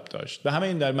کرده ربط داشت. به همه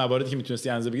این در مواردی که میتونستی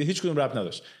اندازه بگیری هیچ کدوم ربط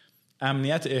نداشت.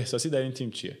 امنیت احساسی در این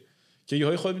تیم چیه؟ که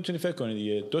یهویی خود میتونی فکر کنی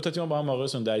دیگه دو تا تیم با هم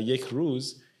مقایسه در یک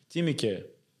روز، تیمی که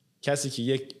کسی که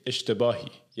یک اشتباهی،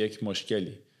 یک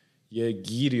مشکلی، یک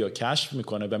گیری رو کشف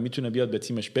میکنه و میتونه بیاد به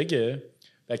تیمش بگه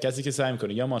و کسی که سعی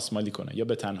میکنه یا ماسمالی کنه یا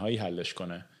به تنهایی حلش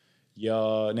کنه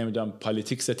یا نمیدونم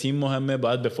پالیتیکس تیم مهمه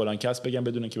باید به فلان کس بگم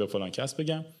بدون اینکه به فلان کس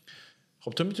بگم،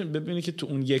 خب تو میتونی ببینی که تو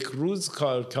اون یک روز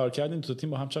کار کردن تو تیم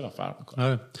با هم چقدر فرق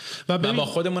میکنه. و با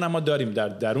خودمون هم ما داریم، در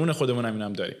درون خودمون هم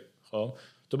اینم داریم. خب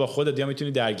تو با خودت یا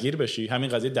میتونی درگیر بشی، همین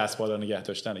قضیه دست بالا نگه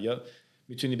داشتن، یا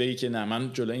میتونی بگی که نه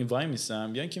من جلوی این وای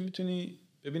میستم، یا اینکه میتونی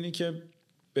ببینی که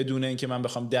بدون اینکه من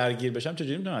بخوام درگیر بشم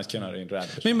چجوری میتونم از کنار این رد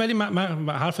بشم. ولی من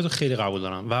حرفتو خیلی قبول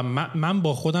دارم و من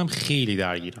با خودم خیلی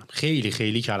درگیرم، خیلی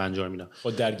خیلی کلنجار میدم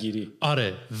خود درگیری.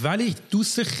 آره، ولی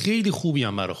دوست خیلی خوبی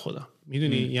ام برای خودم،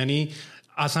 میدونی یعنی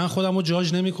اصلا خودم رو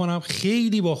جاج نمی کنم،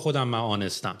 خیلی با خودم من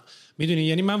آنستم، میدونی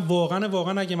یعنی من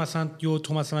واقعا اگه مثلا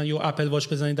تو مثلا اپل واچ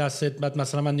بزنی دستت، بعد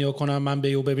مثلا من نگاه کنم من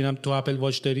به ببینم تو اپل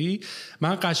واچ داری،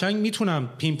 من قشنگ میتونم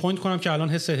پین پوینت کنم که الان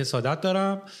حس حسادت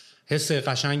دارم، حس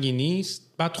قشنگی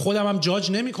نیست، بعد خودم هم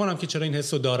جاج نمی کنم که چرا این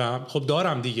حسو دارم، خب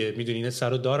دارم دیگه، میدونی این حس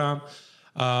رو دارم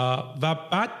و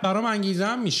بعد برام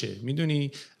انگیزه‌ام میشه،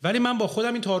 میدونی. ولی من با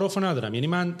خودم این تعارف رو ندارم، یعنی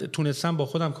من تونستم با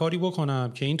خودم کاری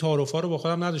بکنم که این تعارف‌ها رو با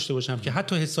خودم نداشته باشم، که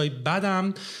حتی حسای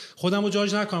بدم خودم رو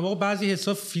جاج نکنم. آقا بعضی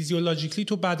حسا فیزیولوژیکلی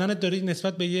تو بدنت داره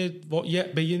نسبت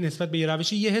به یه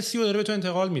روشی یه حسی رو داره به تو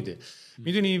انتقال میده،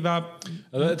 میدونی. و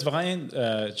اتفاقا این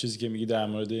چیزی که میگی در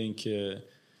مورد این که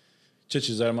چه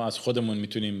چیزایی رو ما از خودمون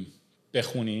میتونیم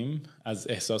بخونیم از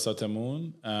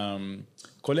احساساتمون،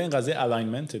 کل این قضیه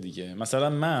الاینمنت دیگه. مثلا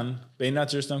من به این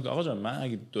نتیجه رسیدم که آقا جان من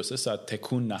اگه 2-3 ساعت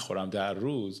تکون نخورم در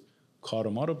روز، کار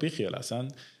ما رو بیخیال. اصلا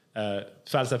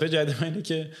فلسفه جدید اینه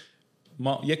که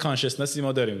ما یه کانشسنسی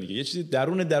ما داریم دیگه، یه چیزی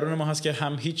درون ما هست که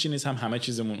هم هیچی نیست هم همه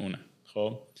چیزمون اونه.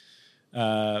 خب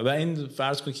و این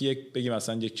فرض کن که بگیم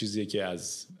مثلا یک چیزیه که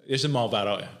از یه چیز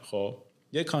ماوراه، خب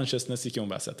یه کانشسنسی که اون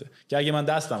وسطه، که اگه من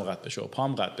دستم قطع بشه و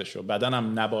پام قطع بشه و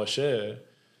بدنم نباشه،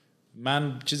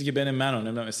 من چیزی که بین من و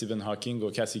نمیدونم استیون هاکینگ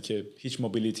و کسی که هیچ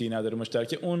موبیلیتی نداره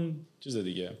مشترکه، اون چیز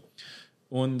دیگه،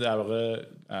 اون در واقع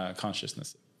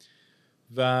کانشسنس.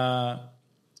 و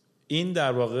این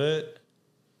در واقع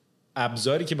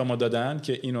ابزاری که به ما دادن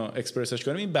که اینو اکسپرسش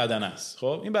کنیم، این بدن است.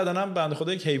 خب این بدن هم بنده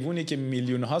خدا یک حیوانی که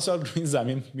میلیون ها سال روی این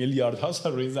زمین، میلیاردها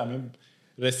سال روی این زمین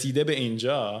رسیده به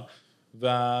اینجا و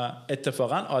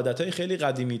اتفاقا عادتهای خیلی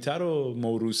قدیمی‌تر و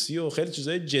موروثی و خیلی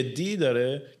چیزای جدی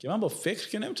داره که من با فکر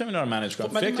که نمیتونم اینا رو منیج کنم.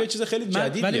 فکر چیز خیلی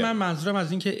جدیدیه. ولی من منظورم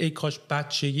از این که ای کاش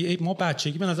ما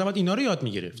بچگی به نظر من اینا رو یاد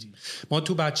میگرفتیم. ما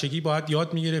تو بچگی باید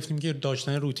یاد میگرفتیم که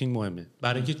داشتن روتین مهمه،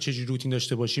 برای اینکه چجوری روتین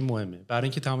داشته باشیم مهمه، برای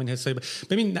اینکه تمام این حسای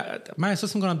ببین من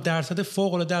احساس میکنم درصد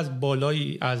فوق العاده از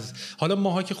بالایی از حالا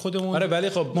ماها که خودمون آره، ولی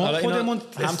خب ما خودمون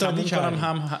هم تموم کنم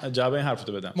هم جواب این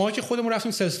حرفتو بدم. ما که خودمون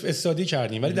رفتیم سلف استادی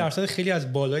کردیم، ولی درصد خیلی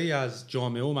از بالایی از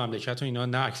جامعه و مملکت و اینا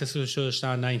نه اکسسش رو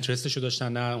داشتن، نه اینترستش رو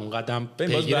داشتن، نه اون قدم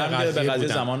پیگیر قضیه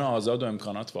زمان آزاد و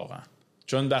امکانات واقعا.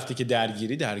 چون وقتی که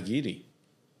درگیری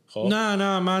خب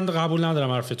نه من قبول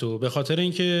ندارم حرف تو، به خاطر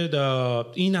اینکه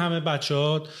این همه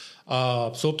بچه‌ها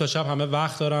صبح تا شب همه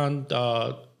وقت دارن،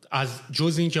 از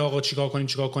جز این که آقا چیکار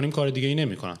کنیم کار دیگه ای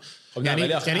نمیکنن. خب یعنی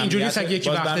اینجوری نیست که یکی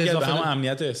وقت اضافه به هم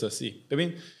امنیت احساسی.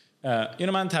 ببین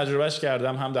اینو من تجربهش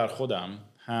کردم هم در خودم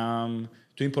هم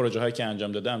تو این پروژه هایی که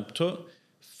انجام دادم. تو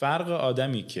فرق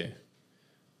آدمی که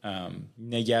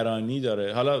نگرانی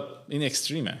داره، حالا این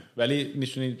اکستریمه ولی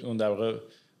میتونید اون در واقع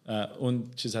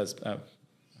اون چیز هست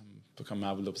بکنم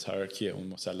مابلوبز هایرارکیه، اون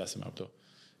مثلث مابلو،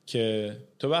 که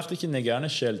تو وقتی که نگران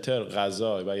شلتر،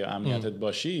 غذا و یا امنیتت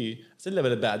باشی اصلا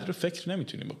لول بعدی رو فکر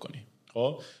نمیتونی بکنی.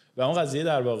 خب و اون قضیه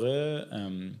در واقع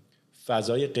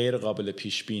فضای غیر قابل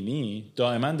پیش بینی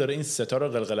دائما داره این ستا رو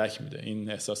قلقلک میده،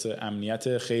 این احساس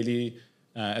امنیت خیلی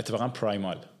اتفاقا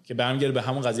پرایمال که برمیگرده به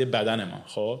همون قضیه بدن ما.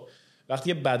 خب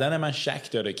وقتی که بدن من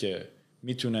شک داره که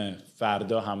میتونه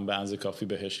فردا هم به اندازه کافی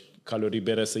بهش کالری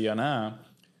برسه یا نه،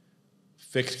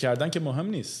 فکر کردن که مهم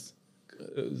نیست.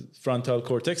 فرانتال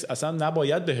کورتکس اصلا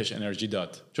نباید بهش انرژی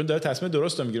داد، چون داره تصمیم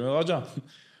درست رو میگیره. آقا جان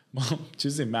ما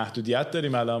چیزی محدودیت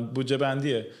داریم، الان بودجه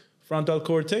بندیه. فرانتال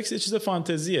کورتکس یه چیز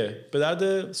فانتزیه، به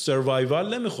درد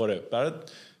سروایوال نمیخوره،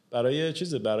 برای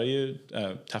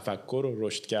تفکر و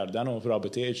رشد کردن و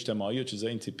رابطه اجتماعی و چیزای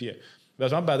این تیپیه.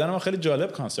 و بدن ما خیلی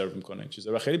جالب کانسرو میکنه این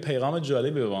چیزا و خیلی پیغام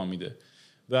جالبی به ما میده.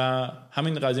 و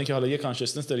همین قضیه که حالا یه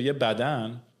کانشسنس داره، یه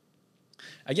بدن،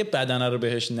 اگه بدن رو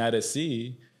بهش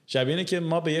نرسی، شبیه اینه که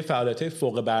ما به یه فعالیت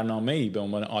فوق برنامه‌ای به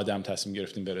عنوان آدم تصمیم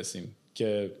گرفتیم برسیم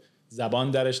که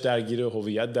زبان درش درگیره،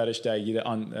 هویت درش درگیره،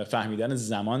 فهمیدن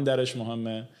زمان درش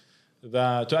مهمه.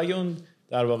 و تو اگه اون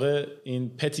در واقع این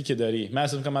پتی که داری، من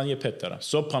احساس می‌کنم من یه پت دارم،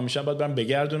 صبح پا میشم باید برم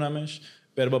بگردونمش،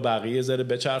 بره با بقیه ذره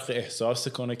بچرخ، احساس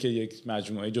کنه که یک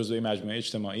مجموعه جزئی مجموعه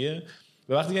اجتماعیه.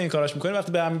 و وقتی که این کاراش می‌کنه،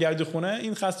 وقتی برمیگردی خونه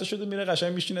این خسته شده میره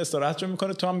قشنگ میشینه استراحت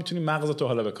می‌کنه، تو هم می‌تونی مغزتو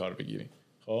حالا به کار بگیری.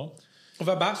 خب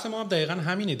و بحث ما هم دقیقاً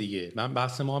همینه دیگه.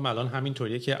 بحث ما هم الان همین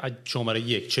طوریه که شماره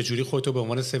 1 چجوری خودتو به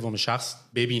عنوان سوم شخص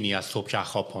ببینی از صبح که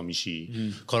خواب پا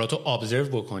میشی، کاراتو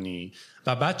ابزرو بکنی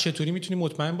و بعد چطوری میتونی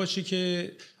مطمئن باشی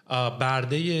که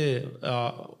برده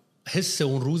حس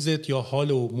اون روزت یا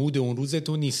حال و مود اون روزت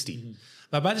تو نیستی.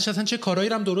 و بعدش اصلا چه کارهایی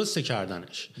رو هم درسته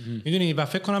کردنش. میدونی و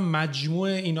فکر کنم مجموع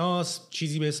اینا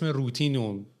چیزی به اسم روتین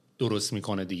رو درست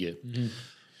میکنه دیگه.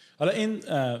 حالا این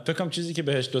فکر کنم چیزی که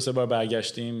بهش 2-3 بار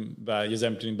برگشتیم و یه ذره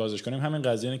میتونیم بازش کنیم همین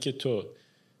قضیه اینه که تو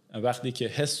وقتی که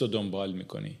حس رو دنبال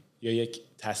میکنی یا یک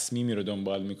تصمیمی رو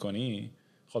دنبال میکنی،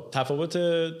 خب تفاوت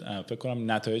فکر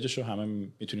کنم نتایجش رو همه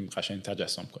میتونیم قشنگ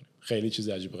تجسم کنیم، خیلی چیز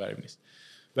عجیب و غریب نیست.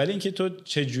 ولی اینکه تو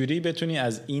چجوری بتونی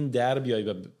از این در بیای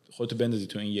و خودتو بندازی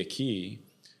تو این یکی،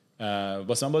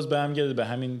 واسه من باز برمیگرده به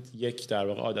همین یک در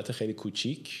واقع عادت خیلی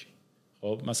کوچیک.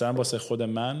 خب مثلا واسه خود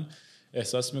من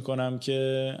احساس میکنم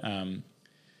که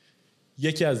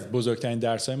یکی از بزرگترین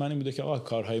درس‌های من این بوده که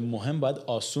کارهای مهم باید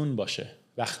آسون باشه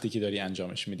وقتی که داری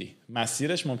انجامش میدی.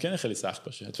 مسیرش ممکنه خیلی سخت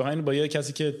باشه. اتفاقا این با یه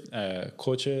کسی که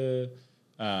کوچ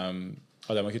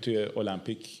آدمایی که توی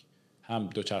المپیک هم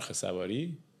دوچرخه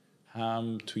سواری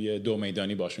هم توی دو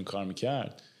میدانی باشون کار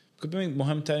میکرد، ببین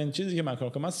مهمترین چیزی که من کار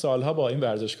میکنم، من سالها با این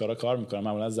ورزشکارا کار میکنم،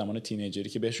 معمولا از زمان تینیجری،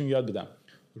 که بهشون یاد بدم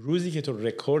روزی که تو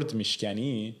رکورد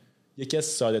میشکنی یکی از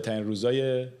ساده ترین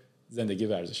روزای زندگی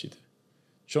ورزشیده،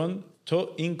 چون تو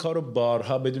این کارو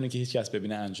بارها بدون که هیچ کس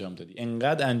ببینه انجام دادی،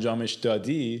 انقدر انجامش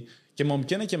دادی که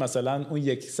ممکنه که مثلا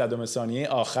اون 1/100 ثانیه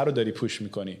آخر رو داری پوش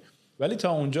میکنی، ولی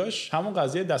تا اونجاش همون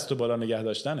قضیه دست و بالا نگه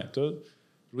داشتنه. تو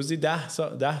روزی 10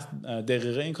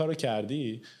 دقیقه این کارو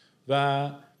کردی و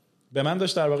به من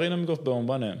داشت در واقع اینو میگفت به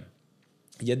عنوان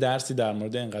یه درسی در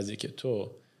مورد این قضیه که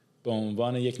تو به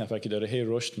عنوان یک نفر که داره هی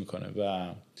رشد میکنه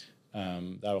و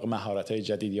در واقع مهارت‌های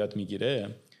جدید یاد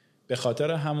میگیره، به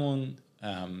خاطر همون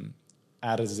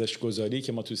ارزش گذاری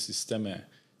که ما تو سیستم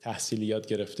تحصیلی یاد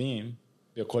گرفتیم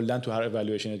یا کلا تو هر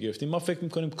اِوالویشن یاد گرفتیم، ما فکر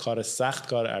میکنیم کار سخت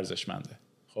کار ارزشمنده.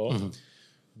 خب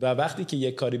و وقتی که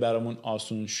یک کاری برامون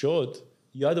آسون شد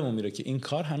یادمون میره که این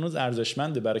کار هنوز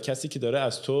ارزشمنده برای کسی که داره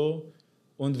از تو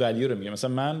اون ولیو رو میگه. مثلا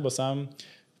من واسم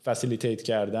فسیلیتیت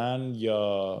کردن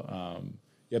یا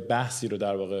بحثی رو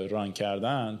در واقع ران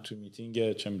کردن تو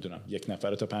میتینگ چه میدونم 1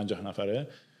 نفره تا 50 نفره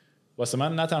واسه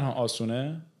من نه تنها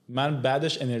آسونه، من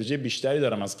بعدش انرژی بیشتری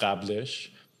دارم از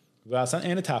قبلش و اصلا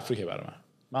عین تفریحه برای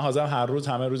من حاضرم هر روز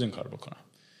همه روز این کار بکنم.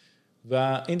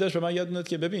 و این داشت به من یاد میداد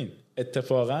که ببین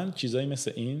اتفاقا چیزایی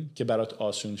مثل این که برات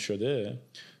آسون شده،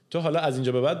 تو حالا از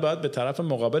اینجا به بعد باید به طرف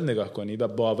مقابل نگاه کنی و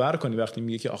باور کنی وقتی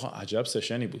میگه که آخه عجب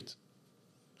سشنی بود.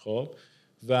 خب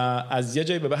و از یه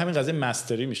جایی به بعد همین قضیه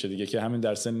مستری میشه دیگه، که همین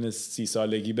در سن 30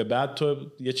 سالگی به بعد تو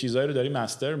یه چیزایی رو داری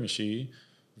مستر میشی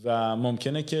و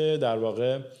ممکنه که در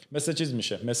واقع مثل چیز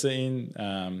میشه، مثل این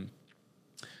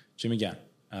چی میگن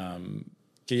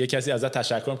که یه کسی ازت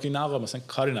تشکر میکنه، نه آقا مثلا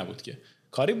کاری نبود، که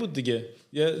کاری بود دیگه.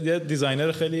 یه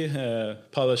دیزاینر خیلی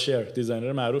پالاشر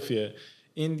دیزاینر معروفیه،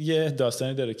 این یه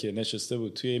داستانی داره که نشسته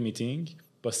بود توی میتینگ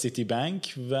با سیتی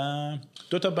بانک و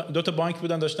دو تا بانک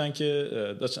بودن داشتن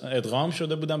ادغام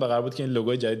شده بودن و قرار بود که این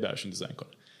لوگوی جدید براشون دیزاین کنه.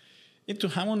 این تو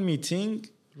همون میتینگ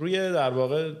روی در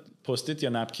واقع پستیت یا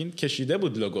نپکین کشیده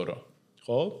بود لوگو رو.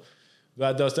 خب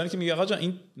و داستانی که میگه آقا جان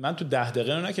این من تو 10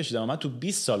 دقیقه رو نکشیدم، من تو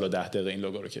 20 سال و 10 دقیقه این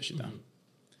لوگو رو کشیدم.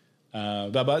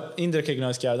 و بعد این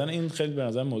ریکگنایز کردن این خیلی به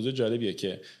نظر موضوع جالبیه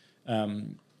که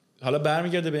حالا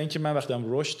برمیگرده به این که من وقتی هم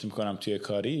رشد میکنم توی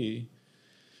کاری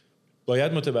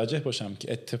باید متوجه باشم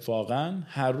که اتفاقا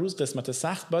هر روز قسمت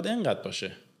سخت باید اینقدر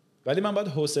باشه، ولی من باید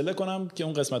حوصله کنم که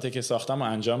اون قسمتی که ساختم رو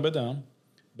انجام بدم.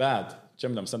 بعد چه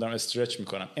میدونم مثلا دارم استرچ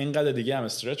میکنم، اینقدر دیگه هم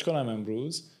استرچ کنم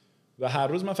امروز و هر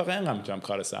روز من فقط اینقدر میتونم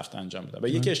کار سخت انجام بدم. و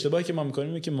یکی اشتباهی که ما میکنیم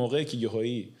اینه که موقعی که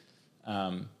یهویی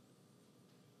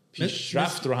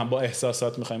پیشرفت رو هم با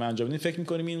احساسات میخوایم انجام بدیم فکر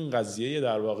میکنیم این قضیه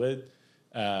در واقع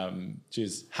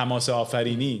چیز حماسه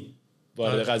آفرینی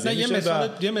وارد قضیه میشه.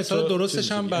 یه مثال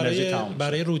درستش هم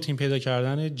برای روتین پیدا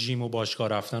کردن جیم و باشگاه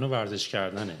رفتن و ورزش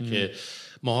کردنه که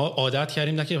ما عادت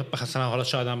کردیم نه که مثلا حالا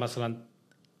شاید هم مثلا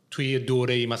توی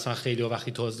دوره‌ای مثلا خیلی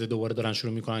وقتی تازه دوباره دارن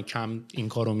شروع میکنن کم این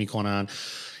کارو میکنن،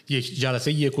 یک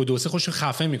جلسه 1 و 2 3 خودشون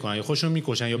خفه میکنن یا خودشون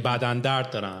میکشن یا بدن درد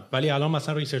دارن. ولی الان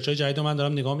مثلا ریسرچ‌های جدید من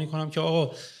دارم نگاه میکنم که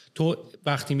آقا تو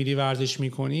وقتی میری ورزش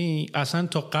میکنی اصلا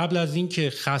تا قبل از این که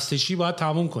خسته شی باید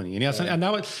تموم کنی، یعنی اصلا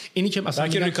نباید اینی که مثلا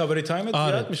میگن ریکاوری تایمت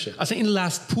زیاد میشه، اصلا این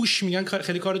لاست پوش میگن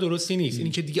خیلی کار درستی نیست. اینی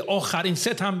که دیگه آخرین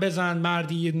ست هم بزن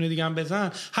مردی یه دونه دیگه هم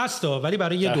بزن هستا، ولی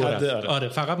برای یه دوره آره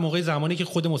فقط موقع زمانی که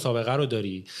خود مسابقه رو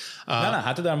داری. نه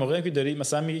حتی در موقعی که داری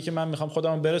مثلا میگی که من میخوام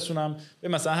خودمو برسونم به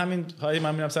مثلا همین های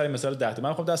من میرم سر مثال 10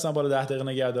 من خب دستم بالا 10 دقیقه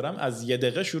نگه دارم، از 1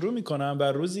 دقیقه شروع میکنم و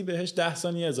روزی بهش 10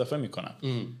 ثانیه اضافه میکنم.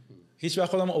 هیچ وقت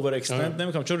خودم اوور اکستند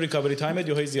نمیکنم چون ریکاوری تایم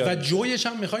یه های زیاد و جویش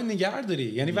هم میخوای نگه داری،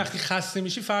 یعنی وقتی خسته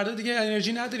میشی فردا دیگه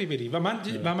انرژی نداری بری. و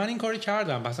من این کارو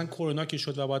کردم، مثلا کرونا که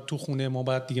شد و بعد تو خونه ما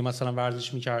بعد دیگه مثلا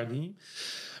ورزش میکردیم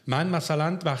من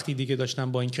مثلا وقتی دیگه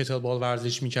داشتم با این کتل بال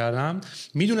ورزش میکردم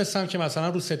میدونستم که مثلا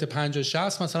رو ست 50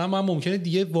 60 مثلا من ممکنه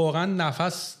دیگه واقعا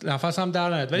نفسم در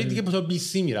نیاد، ولی دیگه تا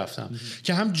 20 میرفتم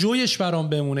که هم جویش برام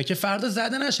بمونه که فردا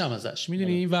زده نشم ازش.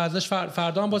 میدونی این ورزش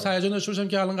فردا هم با هیجان داشته باشم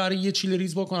که الان قراره یه چیل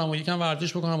ریز بکنم و یکم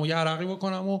ورزش بکنم و یه عرقی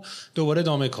بکنم و دوباره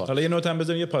ادامه کار. حالا یه نوت هم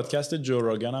بزنم، یه پادکست جو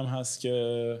روگن هم هست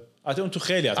که البته اون تو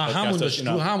خیلی از پادکستاش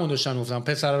همون داشتم گفتم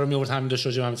پسر رو میورد همین داشت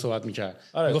راجع به همین صحبت میکرد.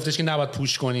 گفتش که نباید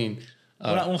پوش کنین.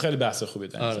 اون خیلی بحث خوبی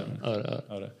داره.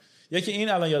 آره. یکی این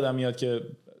الان یادم میاد که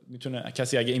میتونه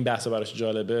کسی اگه این بحث براش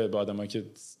جالبه با آدمایی که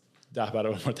 10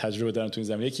 برابر تجربه دارن تو این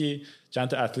زمینه، یکی چند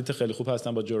تا اتلیت خیلی خوب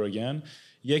هستن با جو روگن.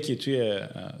 یکی توی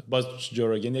با جو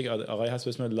روگن یک آقای هست به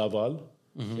اسم لاوال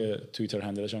که توییتر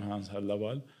هندلش هم هست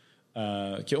لاوال،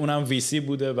 که اونم وی سی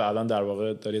بوده و الان در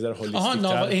واقع داره یه ذره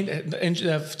هولیستیک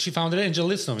تر. چی فاوندر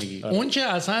انجلیست رو میگی؟ اون که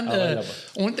اصلا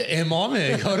اون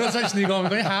امامه، کارو ازش نگاه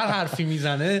میکنی هر حرفی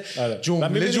میزنه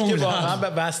جمله که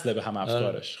واقعا وصله به هم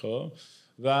افکارش. خب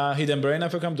و هیدن برین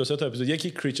فکر کنم 2-3 تا اپیزود،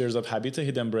 یکی کریچرز اف هابیت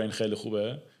هیدن برین خیلی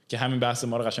خوبه که همین بحث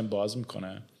ما رو قشنگ باز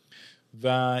میکنه،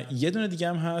 و یه دونه دیگه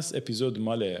هم هست اپیزود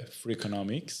مال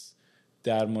فریکونومیکس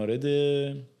در مورد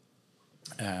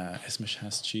اسمش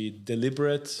هست چی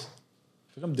deliberate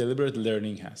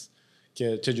learning هست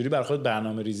که چجوری برای خودت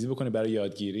برنامه ریزی بکنی برای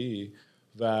یادگیری،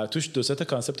 و توش 2-3 تا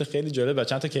کانسپت خیلی جالب و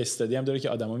چند تا کیس استادی هم داره که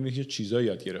آدما میگن که چیزا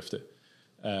یاد گرفته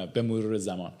به مرور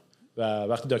زمان، و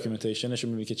وقتی داکیومنتیشنش رو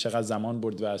میبینی که چقدر زمان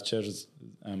برد و از چه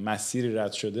مسیری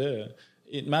رد شده.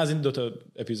 من از این 2 تا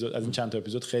اپیزود، از این چند تا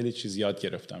اپیزود خیلی چیز یاد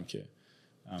گرفتم که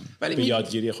به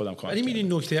یادگیری خودم کمک کرد. ولی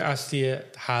میدونی نکته اصلی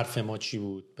حرف ما چی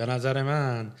بود؟ به نظر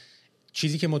من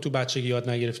چیزی که ما تو بچگی یاد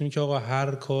نگرفتیم که آقا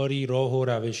هر کاری راه و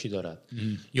روشی دارد.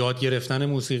 یاد گرفتن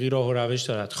موسیقی راه و روش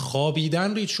دارد.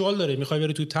 خوابیدن ریچوال داره. میخوای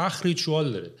بری تو تخت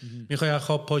ریچوال داره. میخوای از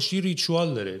خواب پاشی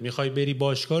ریچوال داره. میخوای بری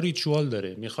باشگاه ریچوال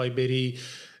داره. میخوای بری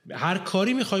هر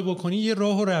کاری میخوای بکنی یه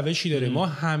راه و روشی داره. ما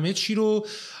همه چی رو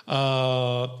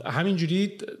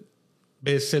همینجوری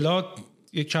به اصطلاح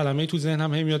یک کلمه تو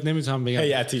ذهنم نمیاد نمیتونم بگم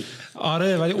هیئتی.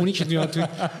 آره ولی اونی که میاد تو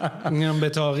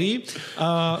بتاقی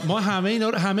ما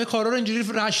همه کارا رو اینجوری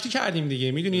رشتی کردیم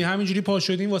دیگه. میدونی همینجوری پا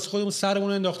شدیم واسه خودمون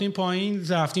سرمون انداختیم پایین،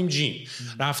 رفتیم جیم،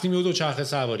 رفتیم یه دوچرخه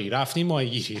سواری، رفتیم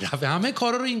ماهیگیری، همه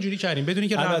کارا رو اینجوری کردیم بدونی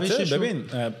که روشش. ببین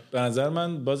به نظر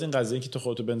من باز این قضیه که تو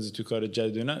خودتو بنزی تو کار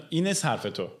جدید نه، اینه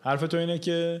حرف تو اینه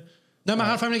که نه، من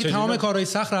حرفم اینه که تمام کارهای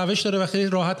سخت روش داره و خیلی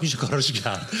راحت میشه کاراشو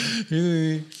کرد.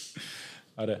 میدونی؟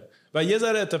 آره. و یه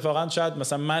ذره اتفاقا شاید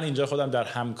مثلا من اینجا خودم در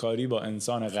همکاری با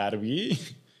انسان غربی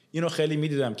اینو خیلی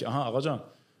میدیدم که آقا جان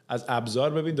از ابزار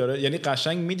ببین داره، یعنی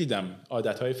قشنگ میدیدم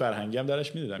عادتهای فرهنگی هم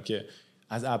درش میدیدم که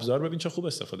از ابزار ببین چه خوب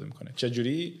استفاده میکنه، چه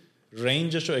جوری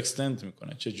رنجش رو اکستند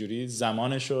میکنه، چه جوری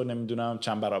زمانش رو نمیدونم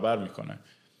چند برابر میکنه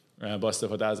با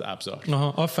استفاده از ابزار.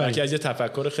 آفرین. که از یه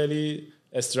تفکر خیلی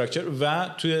استراکچر و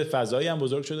توی فضایی هم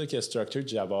بزرگ شده که استراکچر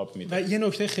جواب میده. و یه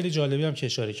نکته خیلی جالبی هم که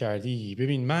اشاره کردی،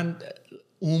 ببین من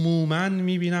عموماً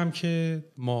میبینم که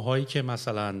ماهایی که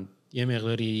مثلا یه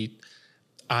مقداری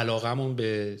علاقمون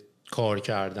به کار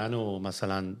کردن و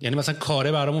مثلا یعنی مثلا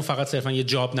کاره برامون فقط صرفا یه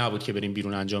جاب نبود که بریم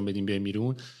بیرون انجام بدیم بیایم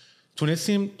بیرون،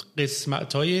 تونستیم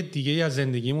قسمت‌های دیگه از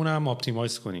زندگیمون هم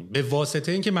آپتیمایز کنیم به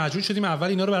واسطه اینکه مجبور شدیم اول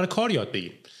اینا رو برای کار یاد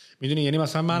بگیریم. میدونی یعنی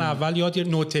مثلا من اول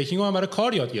نوت تیکینگ رو من برای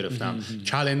کار یاد گرفتم،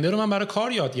 کلندر رو من برای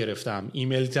کار یاد گرفتم،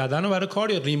 ایمیل زدن رو برای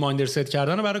کار ریمایندر ست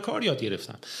کردن رو برای کار یاد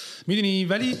گرفتم. میدونی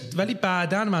ولی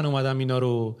بعداً من اومدم اینا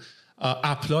رو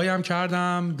اپلای هم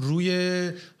کردم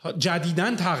روی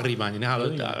جدیدن تقریبا. یعنی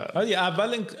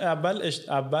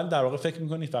اول در واقع فکر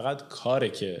می‌کنی فقط کاره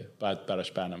که بعد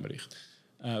براش برنامه ریخت،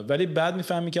 ولی بعد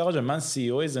میفهمی که آقا جان من سی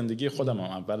او زندگی خودم هم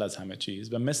اول از همه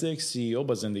چیز و مثل یک سی او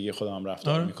با زندگی خودم هم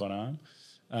رفتار میکنم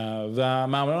و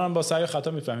معمولا هم با سعی و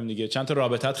خطا میفهمیم دیگه. چند تا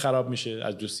رابطت خراب میشه،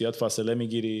 از دوستیات فاصله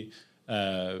میگیری،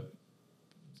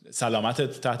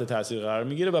 سلامتت تحت تاثیر قرار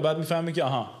میگیره و بعد میفهمی که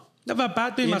آها. و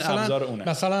بعد ببین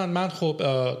مثلا من خب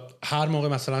هر موقع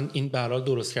مثلا این به هر حال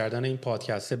درست کردن این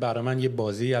پادکسته برای من یه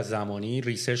بازی از زمانی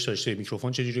ریسرچ داشته.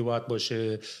 میکروفون چجوری باید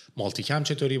باشه، مالتی کم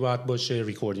چطوری باید باشه،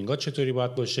 ریکوردینگات چطوری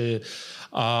باید باشه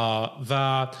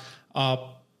و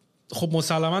خب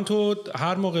مسلما تو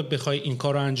هر موقع بخوای این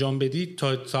کار رو انجام بدی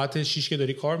تا ساعت 6 که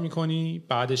داری کار میکنی،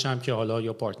 بعدش هم که حالا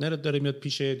یا پارتنرت داره میاد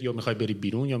پیشت یا میخوای بری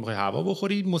بیرون یا میخوای هوا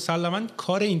بخوری، مسلما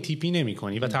کار این تیپی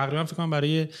نمیکنی و تقریبا فکر کنم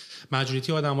برای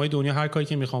ماجوریتی آدمای دنیا هر کاری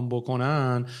که میخوان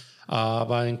بکنن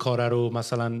و این کار رو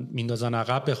مثلا میندازن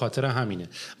عقب به خاطر همینه.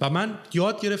 و من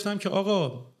یاد گرفتم که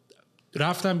آقا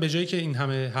رفتم به جایی که این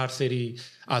همه هر سری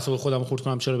اعصاب خودم خورد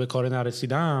کنم چرا به کار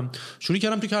نرسیدم، شروع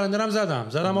کردم تو کلندرم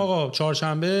زدم آقا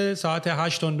چهارشنبه ساعت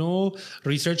 8 تا 9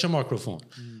 ریسرچ مایکروفون،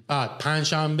 بعد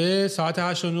پنجشنبه ساعت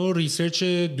 8 تا 9 ریسرچ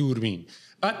دوربین،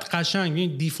 بعد قشنگ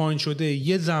این دیفاین شده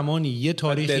یه زمانی یه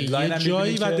تاریخی یه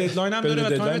جایی و ددلاین هم داره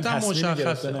و تایمت هم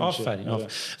مشخصه. آفرین.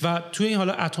 و توی این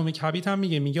حالا اتمیک هابیت هم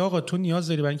میگه آقا تو نیاز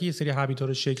داری برای اینکه یه سری هابیت ها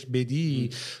رو شکل بدی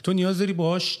تو نیاز داری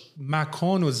باهاش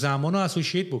مکان و زمان رو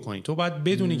اسوسییت بکنی. تو باید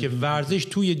بدونی که ورزش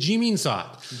توی جیم این ساعت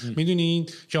میدونین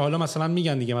که حالا مثلا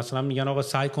میگن دیگه مثلا میگن آقا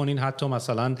سعی کنین حتی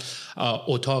مثلا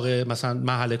اتاق مثلا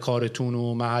محل کارتون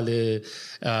و محل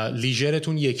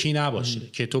لیژرتون یکی نباشه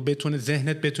که تو بتونه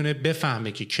ذهنت بتونه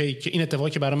بفهمه که این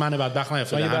اتفاقی که برای من بدبخت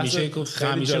نیفتاده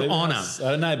همیشه آنم.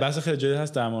 آره نه بحث خیلی جالب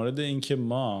هست در مورد اینکه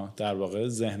ما در واقع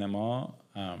ذهن ما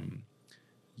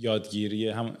یادگیری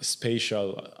هم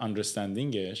spatial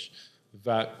understandingش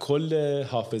و کل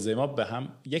حافظه ما به هم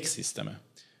یک سیستمه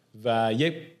و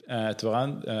یک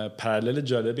اتفاقا پرالل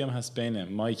جالبی هم هست بین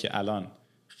مایی که الان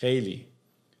خیلی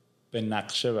به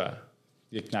نقشه و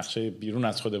یک نقشه بیرون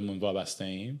از خودمون وابسته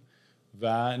ایم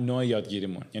و نوع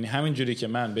یادگیریمون. یعنی همین جوری که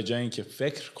من به جای اینکه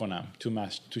فکر کنم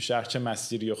تو شهر چه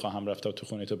مسیری رو خواهم رفت تا تو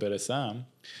خونه تو برسم،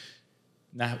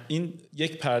 این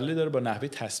یک پرالل داره با نحوه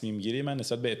تصمیم گیری من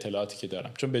نسبت به اطلاعاتی که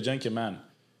دارم. چون به جای اینکه من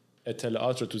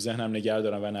اطلاعات رو تو ذهنم نگه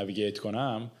دارم و نویگیت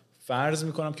کنم، فرض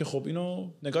میکنم که خب اینو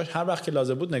نگاهش هر وقت که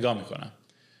لازم بود نگاه میکنم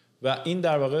و این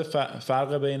در واقع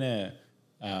فرق بین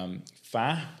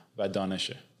فهم و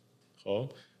دانشه.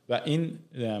 خب و این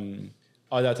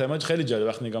عادت ما خیلی جالب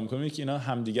وقت نگاه میکنیم که اینا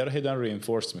همدیگه رو هیدن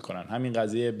رینفورس میکنن. همین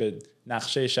قضیه به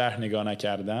نقشه شهر نگاه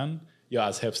نکردن یا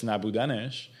از حفظ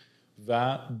نبودنش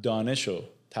و دانش رو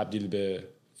تبدیل به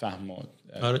فهم و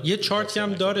یه چارتی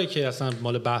هم داره که اصلا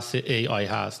مال بحث AI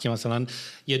هست که مثلا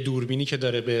یه دوربینی که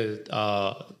داره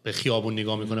به خیابون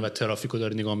نگاه میکنه و ترافیک رو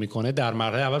داره نگاه میکنه در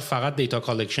مرحله اول فقط دیتا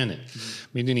کالکشنه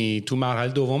میدونی، تو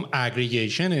مرحله دوم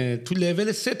اگریگیشنه، تو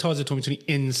لول 3 تازه تو میتونی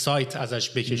انسایت ازش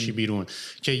بکشی بیرون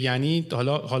که یعنی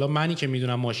حالا منی که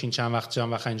میدونم ماشین چند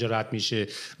وقت اینجا رد میشه،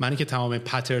 منی که تمام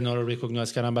پترنا رو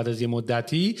ریکگنایز کردم بعد از یه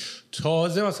مدتی،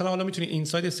 تازه مثلا حالا میتونی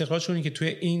اینسایت استخراج کنی که توی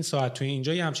این ساعت توی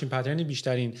اینجا یه همچین پترنی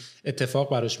بیشترین اتفاق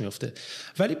براش میفته.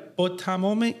 ولی با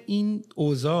تمام این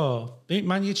اوضاع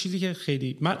من یه چیزی که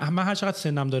خیلی من هر چقدر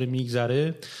سنم داره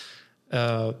میگذره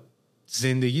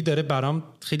زندگی داره برام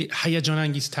خیلی هیجان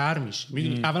انگیزتر میشه.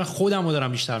 میدونی اولا خودمو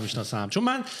دارم بیشتر میشناسم، چون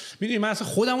من میدونی من اصلا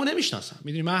خودمو نمیشناسم.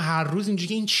 میدونی من هر روز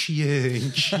اینجوری این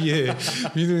چیه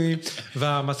میدونی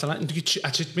و مثلا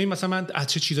اینجوری مثلا من از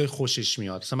چه چیزای خوشش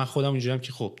میاد. مثلا من خودم اینجوریم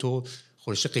که خب تو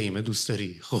خورش قیمه دوست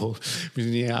داری، خب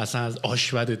میدونی اصلا از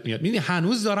آش بدت میاد. میدونی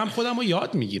هنوز دارم خودمو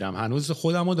یاد میگیرم، هنوز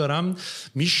خودمو دارم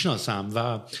میشناسم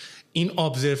و این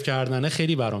ابزرو کردنه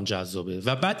خیلی برام جذابه.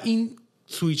 و بعد این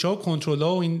سویچ ها و کنترل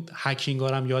ها و این هکینگ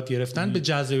ها هم یاد گرفتن به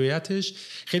جذابیتش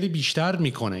خیلی بیشتر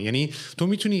میکنه. یعنی تو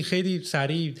میتونی خیلی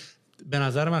سریع به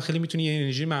نظر من خیلی میتونی یه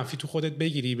انرژی منفی تو خودت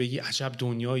بگیری عجب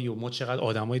دنیایی و ما چقدر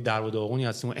آدمای در و داغونی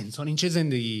هستیم و انسان این چه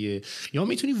زندگیه، یا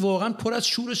میتونی واقعا پر از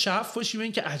شور و شعف باشی و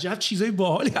اینکه عجب چیزای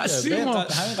باحالی هستیم.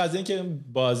 همین قضیه که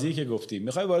بازی که گفتی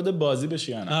میخوای وارد بازی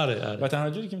بشی یا نه؟ آره. و تنها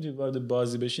جوری که میتونی وارد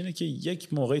بازی بشی اینه که یک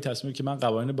موقعی تصمیم که من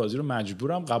قوانین بازی رو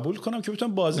مجبورم قبول کنم که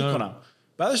بتونم بازی کنم.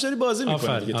 بعدش داری بازی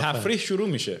میکنی دیگه، تفریح شروع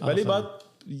میشه. ولی بعد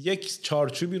یک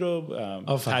چارچوبی رو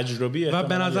تجربی و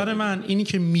به نظر من اینی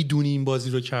که میدونی این بازی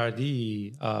رو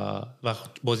کردی و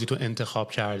بازی تو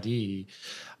انتخاب کردی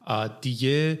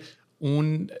دیگه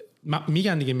اون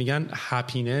میگن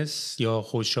هپینس یا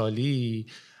خوشحالی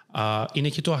اینه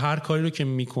که تو هر کاری رو که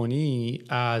میکنی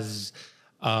از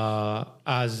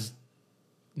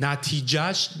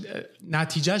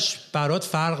نتیجهش برات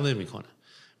فرق نمیکنه.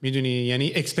 میدونی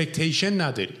یعنی اکسپکتیشن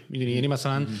نداری. میدونی یعنی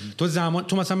مثلا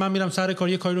تو مثلا من میرم سر کار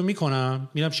یه کاری رو میکنم،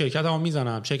 میرم شرکتمو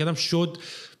میزنم، شرکتم شد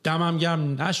دمم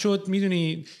گرم نشد،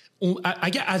 میدونی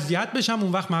اگه اذیت بشم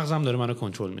اون وقت مغزم داره منو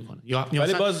کنترل میکنه.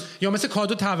 یا مثل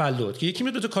کادو تولد که یکی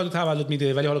میاد تو کادو تولد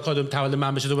میده ولی حالا کادو تولد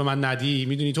من بشه تو به من ندی.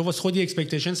 میدونی تو واسه خودی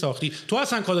اکسپکتیشن ساختی، تو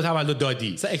اصلا کادو تولد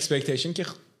دادی. مثلا اکسپکتیشن که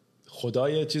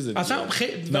خدای چیز دیگه اصلا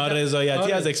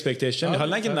نارضایتی از اکسپکتیشن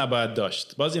حالا که نباید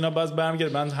داشت. باز اینا باز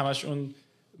برمیگرده من همش اون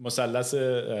مثلث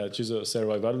چیزو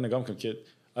سروایوال رو نگاه میکنم که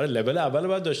آره لول اول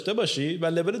باید داشته باشی و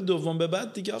لول دوم به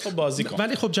بعد دیگه آقا بازی کن.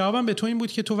 ولی خب جوابم به تو این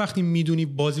بود که تو وقتی میدونی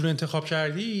بازی رو انتخاب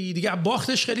کردی دیگه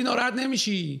باختش خیلی ناراحت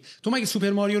نمیشی. تو مگه سوپر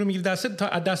ماریو رو میگیری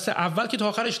دست اول که تا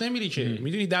آخرش نمیری که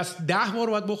میدونی دست 10 بار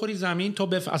باید بخوری زمین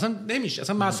تو اصلا نمیشه،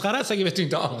 اصلا مسخره است اگه بتونی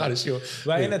تا آخرش.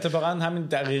 و این اتفاقا همین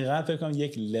دقیقاً فکر کنم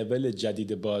یک لول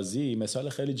جدید بازی مثال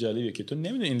خیلی جالبیه که تو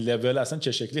نمیدونی این لول اصلا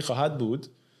چه شکلی خواهد بود.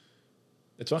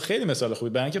 اتفاقا خیلی مثال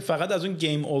خوبی برای اینکه فقط از اون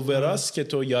گیم اووراست که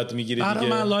تو یاد میگیری دیگه. برای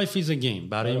من لایف ایز ا گیم،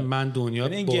 برای من دنیا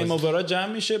این گیم اوورا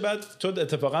جمع میشه. بعد تو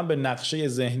اتفاقا به نقشه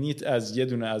ذهنیت از یه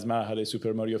دونه از مرحله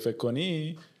سوپر ماریو فکر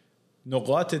کنی،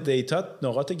 نقاط دیتا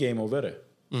نقاط گیم اووره.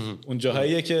 اون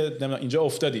جاهاییه که اینجا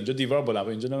افتادی، اینجا دیوار بالا،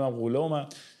 اینجا نمیدونم قوله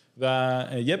اومد و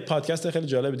یه پادکست خیلی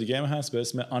جالب دیگه هم هست به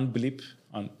اسم On Bleep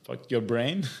On Fuck Your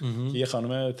Brain که یه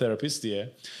خانم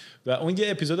تراپیستیه و اون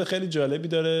یه اپیزود خیلی جالبی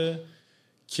داره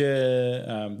که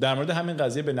در مورد همین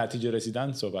قضیه به نتیجه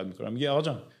رسیدن صحبت میکنه. میگه آقا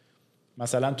جان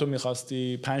مثلا تو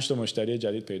میخواستی 5 تا مشتری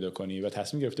جدید پیدا کنی و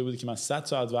تصمیم گرفته بودی که من 100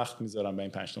 ساعت وقت میذارم به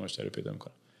این 5 تا مشتری پیدا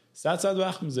میکنم. 100 ساعت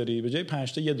وقت میذاری به جای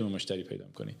 5 تا یه دونه مشتری پیدا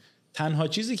میکنی. تنها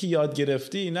چیزی که یاد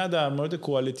گرفتی نه در مورد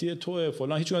کوالیتی تو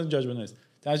فلان هیچ چیزی جاجمنت نیست.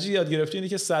 تنها یاد گرفتی اینه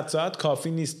که 100 ساعت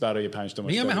کافی نیست برای 5 تا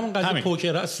مشتری. میگم همون قضیه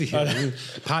پوکر هستی.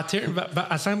 پترن و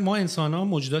اصلا ما انسان‌ها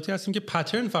موجوداتی هستیم که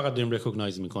پترن فقط داریم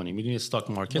ریکگنایز می‌کنیم. می‌دونی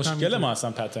استاک مارکت مشکل ما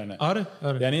اصلا پترنه. آره.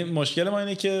 یعنی مشکل ما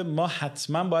اینه که ما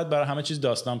حتما باید برای همه چیز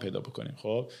داستان پیدا بکنیم.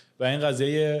 خب و این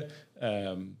قضیه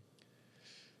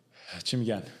چی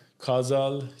میگن؟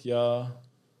 کازال یا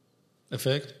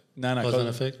افکت؟ نه کازن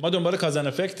افکت. ما دنبال کازن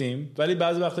افکتیم ولی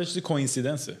بعضی وقتا چیزی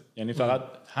کوینسیدنسه، یعنی فقط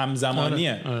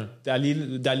همزمانیه.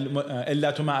 دلیل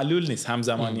علت و معلول نیست،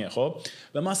 همزمانیه. خب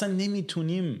و ما اصلا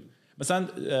نمیتونیم مثلا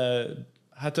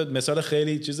حتی مثال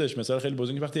خیلی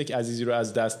بزرگی وقتی یک عزیزی رو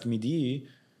از دست میدی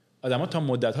آدما تا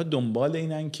مدت‌ها دنبال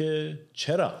اینن که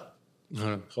چرا.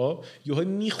 خب یهو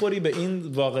میخوری به این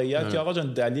واقعیت که آقا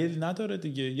جان دلیل نداره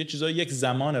دیگه، یه چیزا یک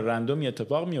زمان رندومی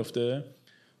اتفاق میفته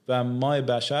و ما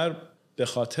بشر به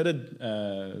خاطر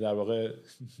در واقع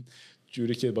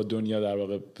جوری که با دنیا در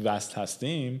واقع وصل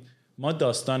هستیم ما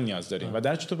داستان نیاز داریم و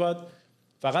در تو باید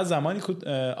فقط زمانی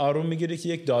آروم میگیری که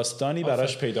یک داستانی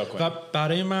براش پیدا کنی. و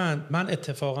برای من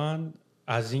اتفاقا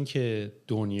از این که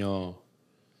دنیا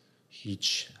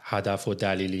هیچ هدف و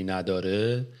دلیلی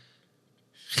نداره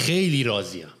خیلی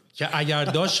راضیم، که اگر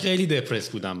داشت خیلی دپرس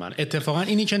بودم من. اتفاقا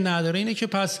اینی که نداره اینه که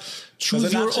پس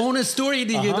choose your own story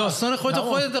دیگه. داستان خودت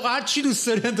هر چی دوست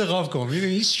داری انتخاب کن.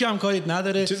 میدونی هیچ کم کاریت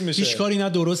نداره، هیچ کاری نه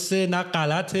درسته نه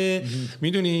غلطه.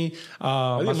 میدونی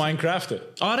ماینکرافته.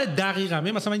 آره دقیقاً.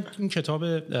 مثلا این کتاب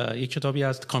یک کتابی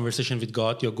هست Conversation with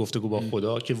God یا گفتگو با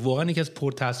خدا که واقعا یکی از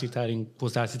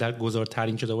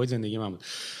پرتاثیرگذارترین کتابای زندگی من بود.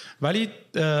 ولی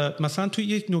مثلا توی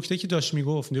یک نکته که داشت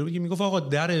میگفت آقا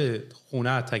در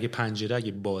خونه‌ت اگه پنجره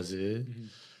اگه بازه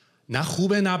نه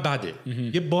خوبه نه بده.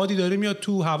 یه بادی داره میاد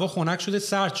تو، هوا خنک شده،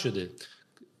 سرد شده.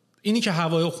 اینی که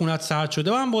هوای خونه‌ت سرد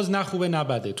شده هم باز نه خوبه نه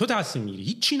بده. تو تصمیم میگیری.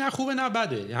 هیچ چی نه خوبه نه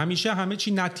بده. همیشه همه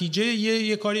چی نتیجه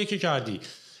یه کاریه که کردی.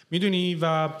 میدونی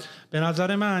و به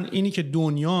نظر من اینی که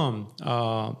دنیا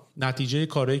نتیجه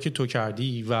کارهایی که تو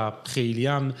کردی و خیلی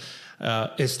هم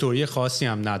استوری خاصی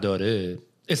هم نداره.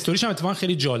 استوریش هم اتفاقا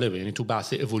خیلی جالبه، یعنی تو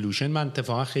بحث اِوولوشن من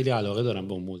اتفاقا خیلی علاقه دارم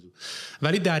به اون موضوع.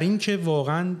 ولی در این که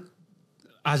واقعا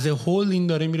از هول این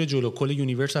داره میره جلو، کل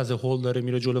یونیورس از هول داره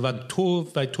میره جلو و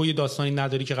تو یه داستانی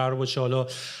نداری که قرار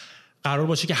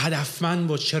باشه که هدفمند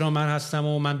باشه چرا من هستم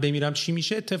و من بمیرم چی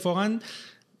میشه. اتفاقا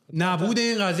نبود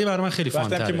این قضیه برای من خیلی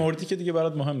فان‌تره. وقتی که مردی که دیگه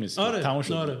برات مهم نیست. تموم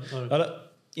شد. آره.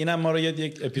 اینم ما رو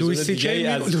یک اپیزود دیگه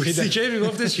از لوئیس سی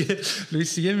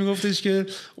کی میگفتش که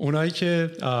اونایی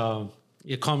که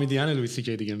یه کامیدین لوئیس سی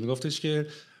کی دیگه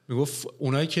میگفت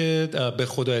اونایی که به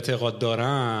خدا اعتقاد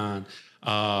دارن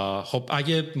خب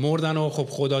اگه مردن و خب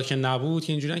خدا که نبود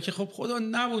که اینجوریه که خب خدا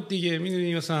نبود دیگه،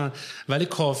 میدونی مثلا، ولی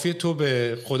کافیه تو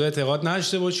به خدا اعتقاد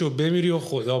نداشته باشی و بمیری و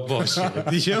خدا باشه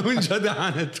دیگه اونجا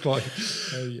دهنت کاری.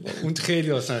 اون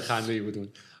خیلی اصلا خنده‌ای بود. اون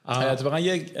اتفاقا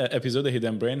یک اپیزود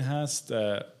هیدن برین هست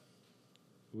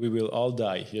We Will All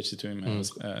Die یه چیزی تو این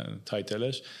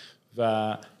تایتلش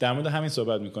و در مورد همین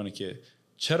صحبت میکنه که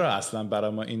چرا اصلا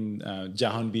برای ما این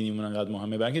جهان بینیمون انقدر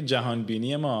مهمه. برای اینکه جهان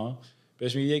بینی ما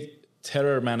بهش میگه یک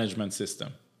ترور منیجمنت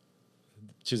سیستم،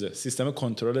 سیستم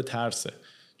کنترل ترسه.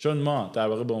 چون ما در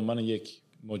واقع به عنوان یک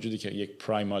موجودی که یک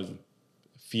پرایمال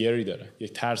فیری داره،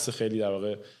 یک ترس خیلی در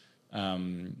واقع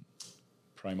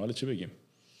پرایمال چی بگیم؟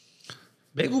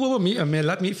 بگو بابا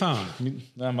ملت میفهم.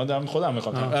 نه من دارم خودم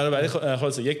میخوام. برای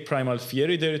خلاصه یک پرایمال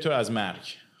فیری داری تو از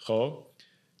مرگ. خب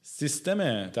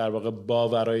سیستم در واقع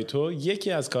باورای تو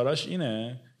یکی از کاراش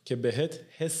اینه که بهت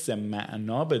حس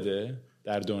معنا بده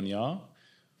در دنیا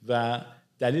و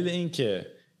دلیل این که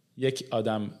یک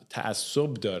آدم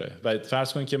تعصب داره و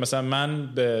فرض کن که مثلا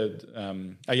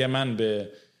اگر من به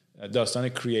داستان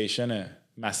کرییشن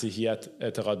مسیحیت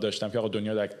اعتقاد داشتم که آقا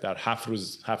دنیا در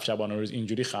 7 شبانه روز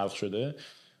اینجوری خلق شده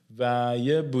و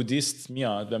یه بودیست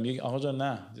میاد و میگه آقا جان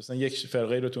نه، مثلا یک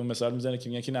فرقه رو تو اون مثال میزنه که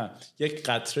میگه که نه، یک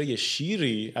قطره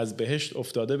شیری از بهشت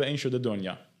افتاده و این شده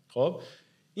دنیا. خب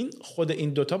خود این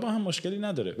دوتا با هم مشکلی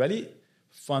نداره، ولی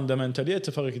فاندامنتالی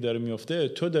اتفاقی که داره میفته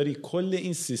تو داری کل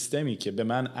این سیستمی که به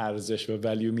من ارزش و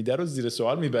ولیو میده رو زیر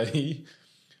سوال میبری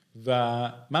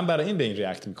و من برای این به این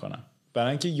ریاکت میکنم. برای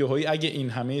اینکه یهویی اگه این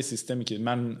همه سیستمی که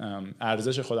من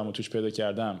ارزش خودم رو توش پیدا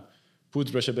کردم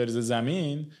پودر بشه بریزه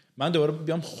زمین، من دوباره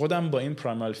بیام خودم با این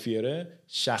پرایمال فیر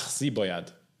شخصی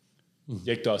باید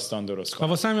یک داستان درست کنم.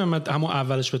 واسه همین من همون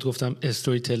اولش بهت گفتم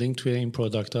استوری تلینگ توی این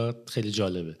پروداکت ها خیلی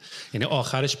جالبه. یعنی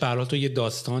آخرش برات تو یه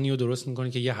داستانی رو درست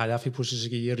می‌کنی که یه هدفی پشتشه،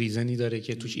 که یه ریزنی داره،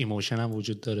 که توش ایموشن هم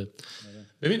وجود داره.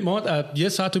 ببین ما 1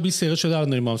 ساعت و 20 دقیقه شده الان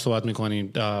داریم با هم صحبت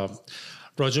می‌کنیم.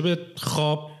 راجع به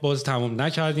خواب باز تمام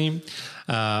نکردیم،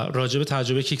 راجع به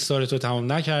تجربه کیکستارتر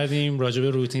تمام نکردیم، راجع به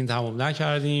روتین تمام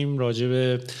نکردیم، راجع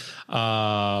به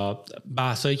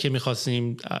بحثایی که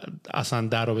می‌خواستیم اصلا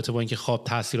در رابطه با اینکه خواب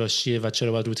تاثیرش چیه و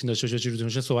چرا باید روتین داشته باشه چه روتین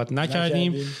باشه صحبت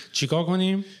نکردیم. چیکار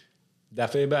کنیم؟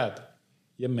 دفعه بعد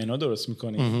یه منو درست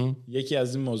می‌کنیم، یکی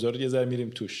از این موضوع رو یه ذره میریم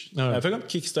توش. من فکر کنم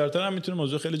کیکستارتر هم میتونه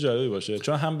موضوع خیلی جالبی باشه،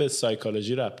 چون هم به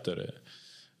سایکولوژی ربط داره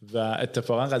و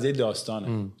اتفاقا قضیه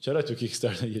داستانه. چرا تو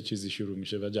کیکستارتر یه چیزی شروع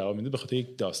میشه و جواب میده؟ به خاطر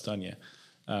یک داستانیه.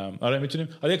 آره میتونیم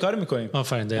یه کاری میکنیم.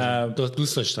 آفرین،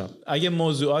 دوست داشتم. اگه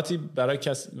موضوعاتی برای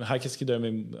هر کسی که داره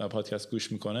این پادکست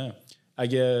گوش میکنه،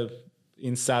 اگه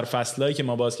این سرفصلایی که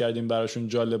ما باز کردیم براشون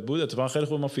جالب بود، اتفاقا خیلی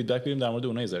خوب ما فیدبک بدیم در مورد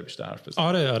اونها یه ذره بیشتر حرف بزنیم.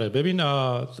 آره ببین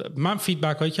من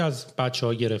فیدبک هایی که از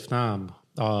بچه‌ها گرفتم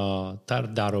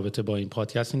در رابطه با این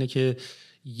پادکست اینه که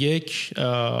یک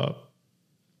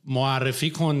معرفی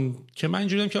کن که من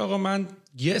اینجوریم که آقا من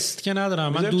گست که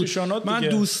ندارم، من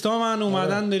دوستان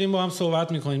اومدن داریم با هم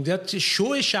صحبت میکنیم.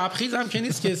 شو شبخیز هم که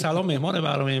نیست که سلام مهمان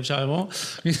برنامه امشب ما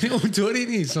اونطوری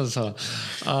نیست مثلا.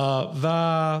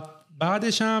 و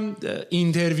بعدش هم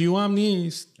اینترویو هم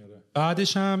نیست،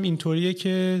 بعدش هم اینطوریه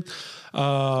که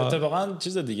اتفاقا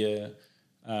چیز دیگه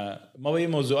ما با یه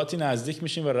موضوعاتی نزدیک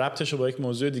میشیم و ربطش رو با یک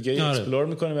موضوع دیگه اکسپلور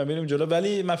میکنیم و میریم جلو.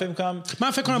 ولی من فکر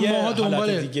کنم ماها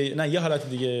دنبال یه حالت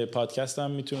دیگه پادکست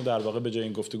هم میتونه در واقع به جای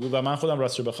این گفتگو، و من خودم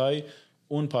راستش بخوای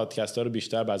اون پادکست ها رو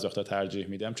بیشتر بعضی وقتا ترجیح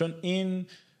میدم، چون این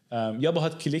یا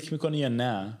باهات کلیک میکنه یا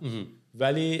نه.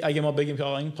 ولی اگه ما بگیم که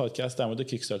آقا این پادکست در مورد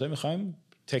کیکستارتر میخوایم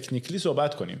تکنیکلی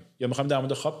صحبت کنیم یا میخوایم در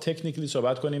مورد خواب تکنیکلی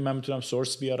صحبت کنیم، من میتونم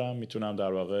سورس بیارم، میتونم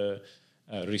در واقع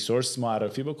ریسورس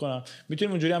معرفی بکنم،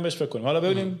 میتونیم اونجوری هم بهش فکر کنیم. حالا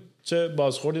ببینیم چه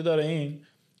بازخوردی داره این،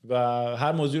 و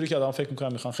هر موضوعی که آدم فکر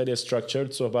میکنم میخوان خیلی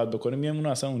استراکچرد صحبت بکنیم میام اونو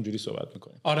اصلا اونجوری صحبت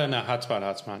میکنیم. آره نه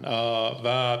حتما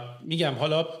و میگم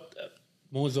حالا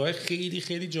موضوع خیلی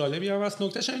خیلی جالبی هم هست.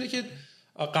 نکتهش اینه که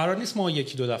قرار نیست ما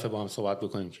 1-2 دفعه با هم صحبت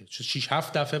بکنیم، که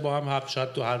 6-7 دفعه با هم، شاید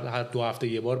هر 2 هفته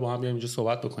یه بار با هم بیایم اینجا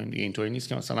صحبت بکنیم دیگه. اینطوری نیست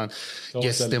که مثلا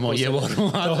گست ما یه بار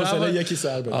حوصله یکی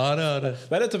سر بره. آره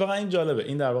ولی اتفاقا این جالبه.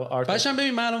 این در واقع باشم.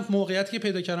 ببین من الان موقعیتی که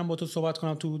پیدا کردم با تو صحبت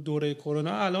کنم تو دوره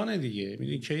کرونا الان دیگه،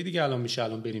 میدونی کی دیگه الان میشه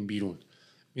الان بریم بیرون،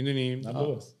 میدونیم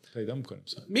پیدا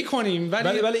میکنیم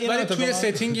ولی توی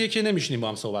ستینگیه که نمیشینیم با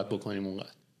هم صحبت بکنیم اونقدر.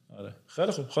 آره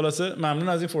خیلی خوب. خلاصه ممنون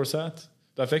از این فرصت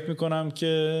و فکر میکنم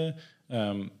که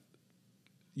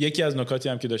یکی از نکاتی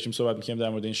هم که داشتیم صحبت می‌کردیم در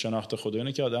مورد این شناخت خود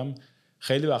اینه که آدم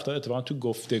خیلی وقتا اتفاقا تو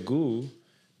گفتگو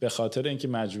به خاطر اینکه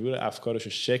مجبور افکارش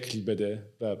رو شکل بده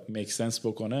و میک سنس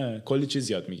بکنه کلی چیز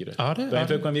یاد میگیره. و این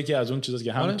فکر کنم یکی از اون چیزاست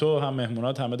که هم تو هم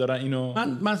مهمونات همه دارن اینو.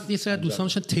 من یه سری دوستان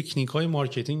داشتن تکنیک‌های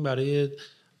مارکتینگ برای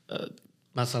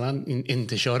مثلا این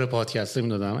انتشار پادکست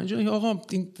میدادم. اینجوری آقا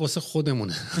این واسه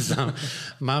خودمونه.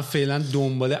 من فعلا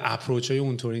دنبال اپروچ‌های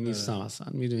اونطوری نیستم اصلا،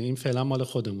 میدونی این فعلا مال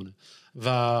خودمونه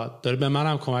و داره به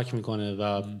منم کمک میکنه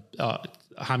و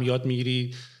هم یاد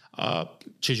میگیری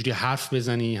چجوری حرف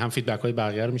بزنی، هم فیدبک‌های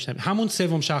بقیه رو میشنوی. همون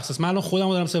سوم شخص است. من الان خودم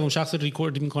دارم سوم شخص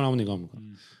ریکورد میکنم و نگاه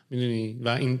میکنم، میدونی، و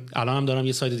این الان هم دارم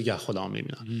یه ساید دیگه خودم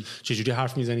میبینم چجوری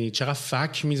حرف میزنی، چقدر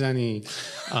فک میزنی،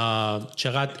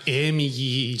 چقدر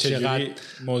میگی، چقدر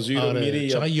موضوع رو میری،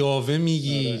 چقدر یاوه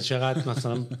میگی، چقدر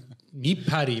مثلا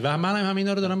میپری. و من هم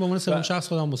همینا رو دارم به عنوان سوم شخص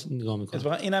خودم نگاه میکنم.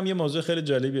 اتفاقا اینم یه موضوع خیلی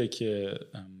جالبیه که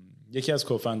یکی از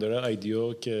کوفاندرها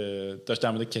ایدیو که داشت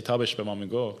در مورد کتابش به ما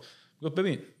میگفت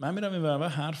ببین من میرم این برنامه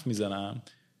حرف میزنم،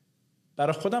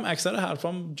 برای خودم اکثر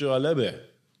حرفام جالبه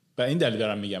و این دلیل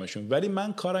دارم میگمشون، ولی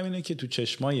من کارم اینه که تو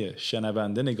چشمای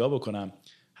شنونده نگاه بکنم،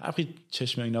 حرفی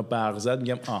چشم اینا برق زد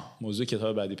میگم موضوع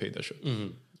کتاب بعدی پیدا شد.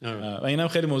 و اینم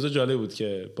خیلی موضوع جالب بود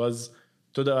که باز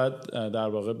تو در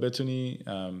واقع بتونی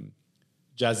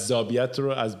جذابیت رو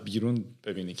از بیرون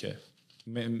ببینی که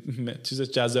چیز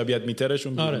جذابیت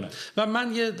میترشون بیرونه. و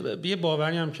من یه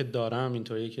باوری هم که دارم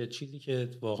اینطوریه که چیزی که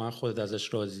واقعا خودت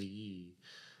ازش راضی،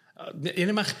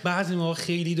 یعنی من بعضی موقع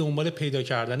خیلی دنبال پیدا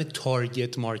کردن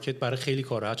تارگت مارکت برای خیلی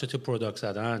کارها، چه تو پروداکت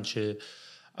زدن، چه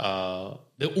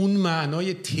به اون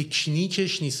معنای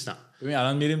تکنیکش نیستم. ببین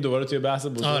الان میریم دوباره توی بحث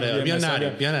بزرگ. آره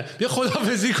بیا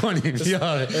خداحافظی کنیم.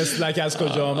 اسلک از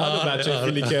کجا آمد؟ بچه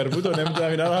فلیکر بود و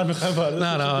نمیدونم اینا رو میخوام وارد.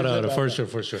 نه آره for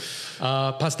sure.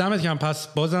 پس دمت گرم.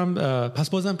 پس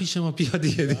بازم پیش ما بیا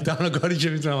دیگه. تنها کاری که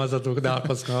میتونم ازت بکنم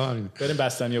درخواست کنم همین. بریم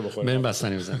بستنیو بخوریم. بریم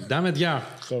بستنی بزنیم. دمت گرم.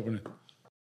 قربونت.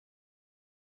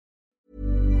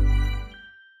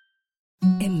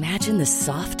 Imagine the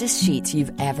softest sheets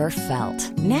you've ever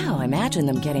felt. Now imagine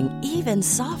them getting even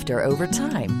softer over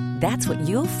time. That's what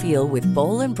you'll feel with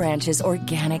Boll & Branch's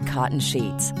organic cotton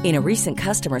sheets. In a recent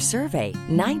customer survey,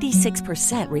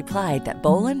 96% replied that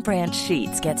Boll & Branch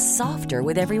sheets get softer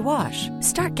with every wash.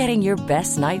 Start getting your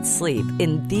best night's sleep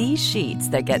in these sheets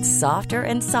that get softer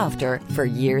and softer for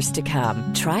years to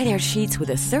come. Try their sheets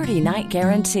with a 30-night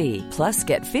guarantee. Plus,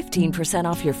 get 15%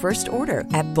 off your first order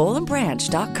at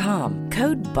bollandbranch.com.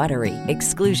 Code BUTTERY.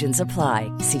 Exclusions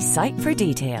apply. See site for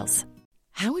details.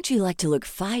 How would you like to look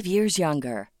 5 years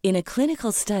younger? In a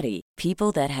clinical study,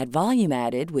 people that had volume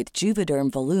added with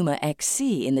Juvederm Voluma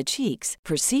XC in the cheeks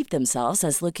perceived themselves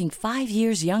as looking 5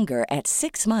 years younger at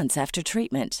 6 months after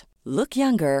treatment. Look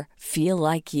younger, feel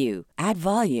like you. Add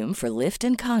volume for lift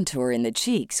and contour in the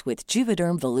cheeks with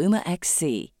Juvederm Voluma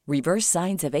XC. Reverse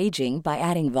signs of aging by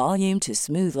adding volume to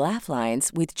smooth laugh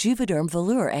lines with Juvederm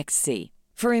Volure XC.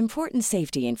 For important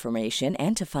safety information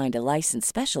and to find a licensed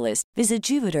specialist, visit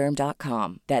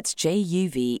Juvederm.com. That's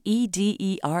JUVEDERM.com.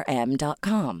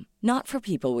 Not for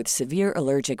people with severe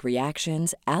allergic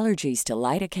reactions, allergies to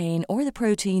lidocaine, or the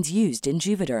proteins used in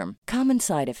Juvederm. Common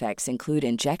side effects include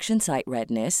injection site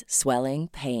redness, swelling,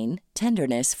 pain,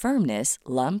 tenderness, firmness,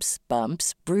 lumps,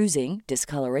 bumps, bruising,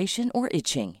 discoloration, or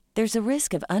itching. There's a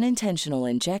risk of unintentional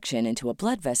injection into a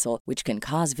blood vessel, which can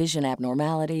cause vision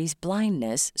abnormalities,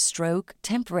 blindness, stroke,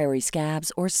 temporary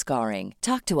scabs, or scarring.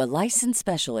 Talk to a licensed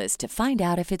specialist to find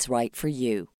out if it's right for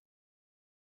you.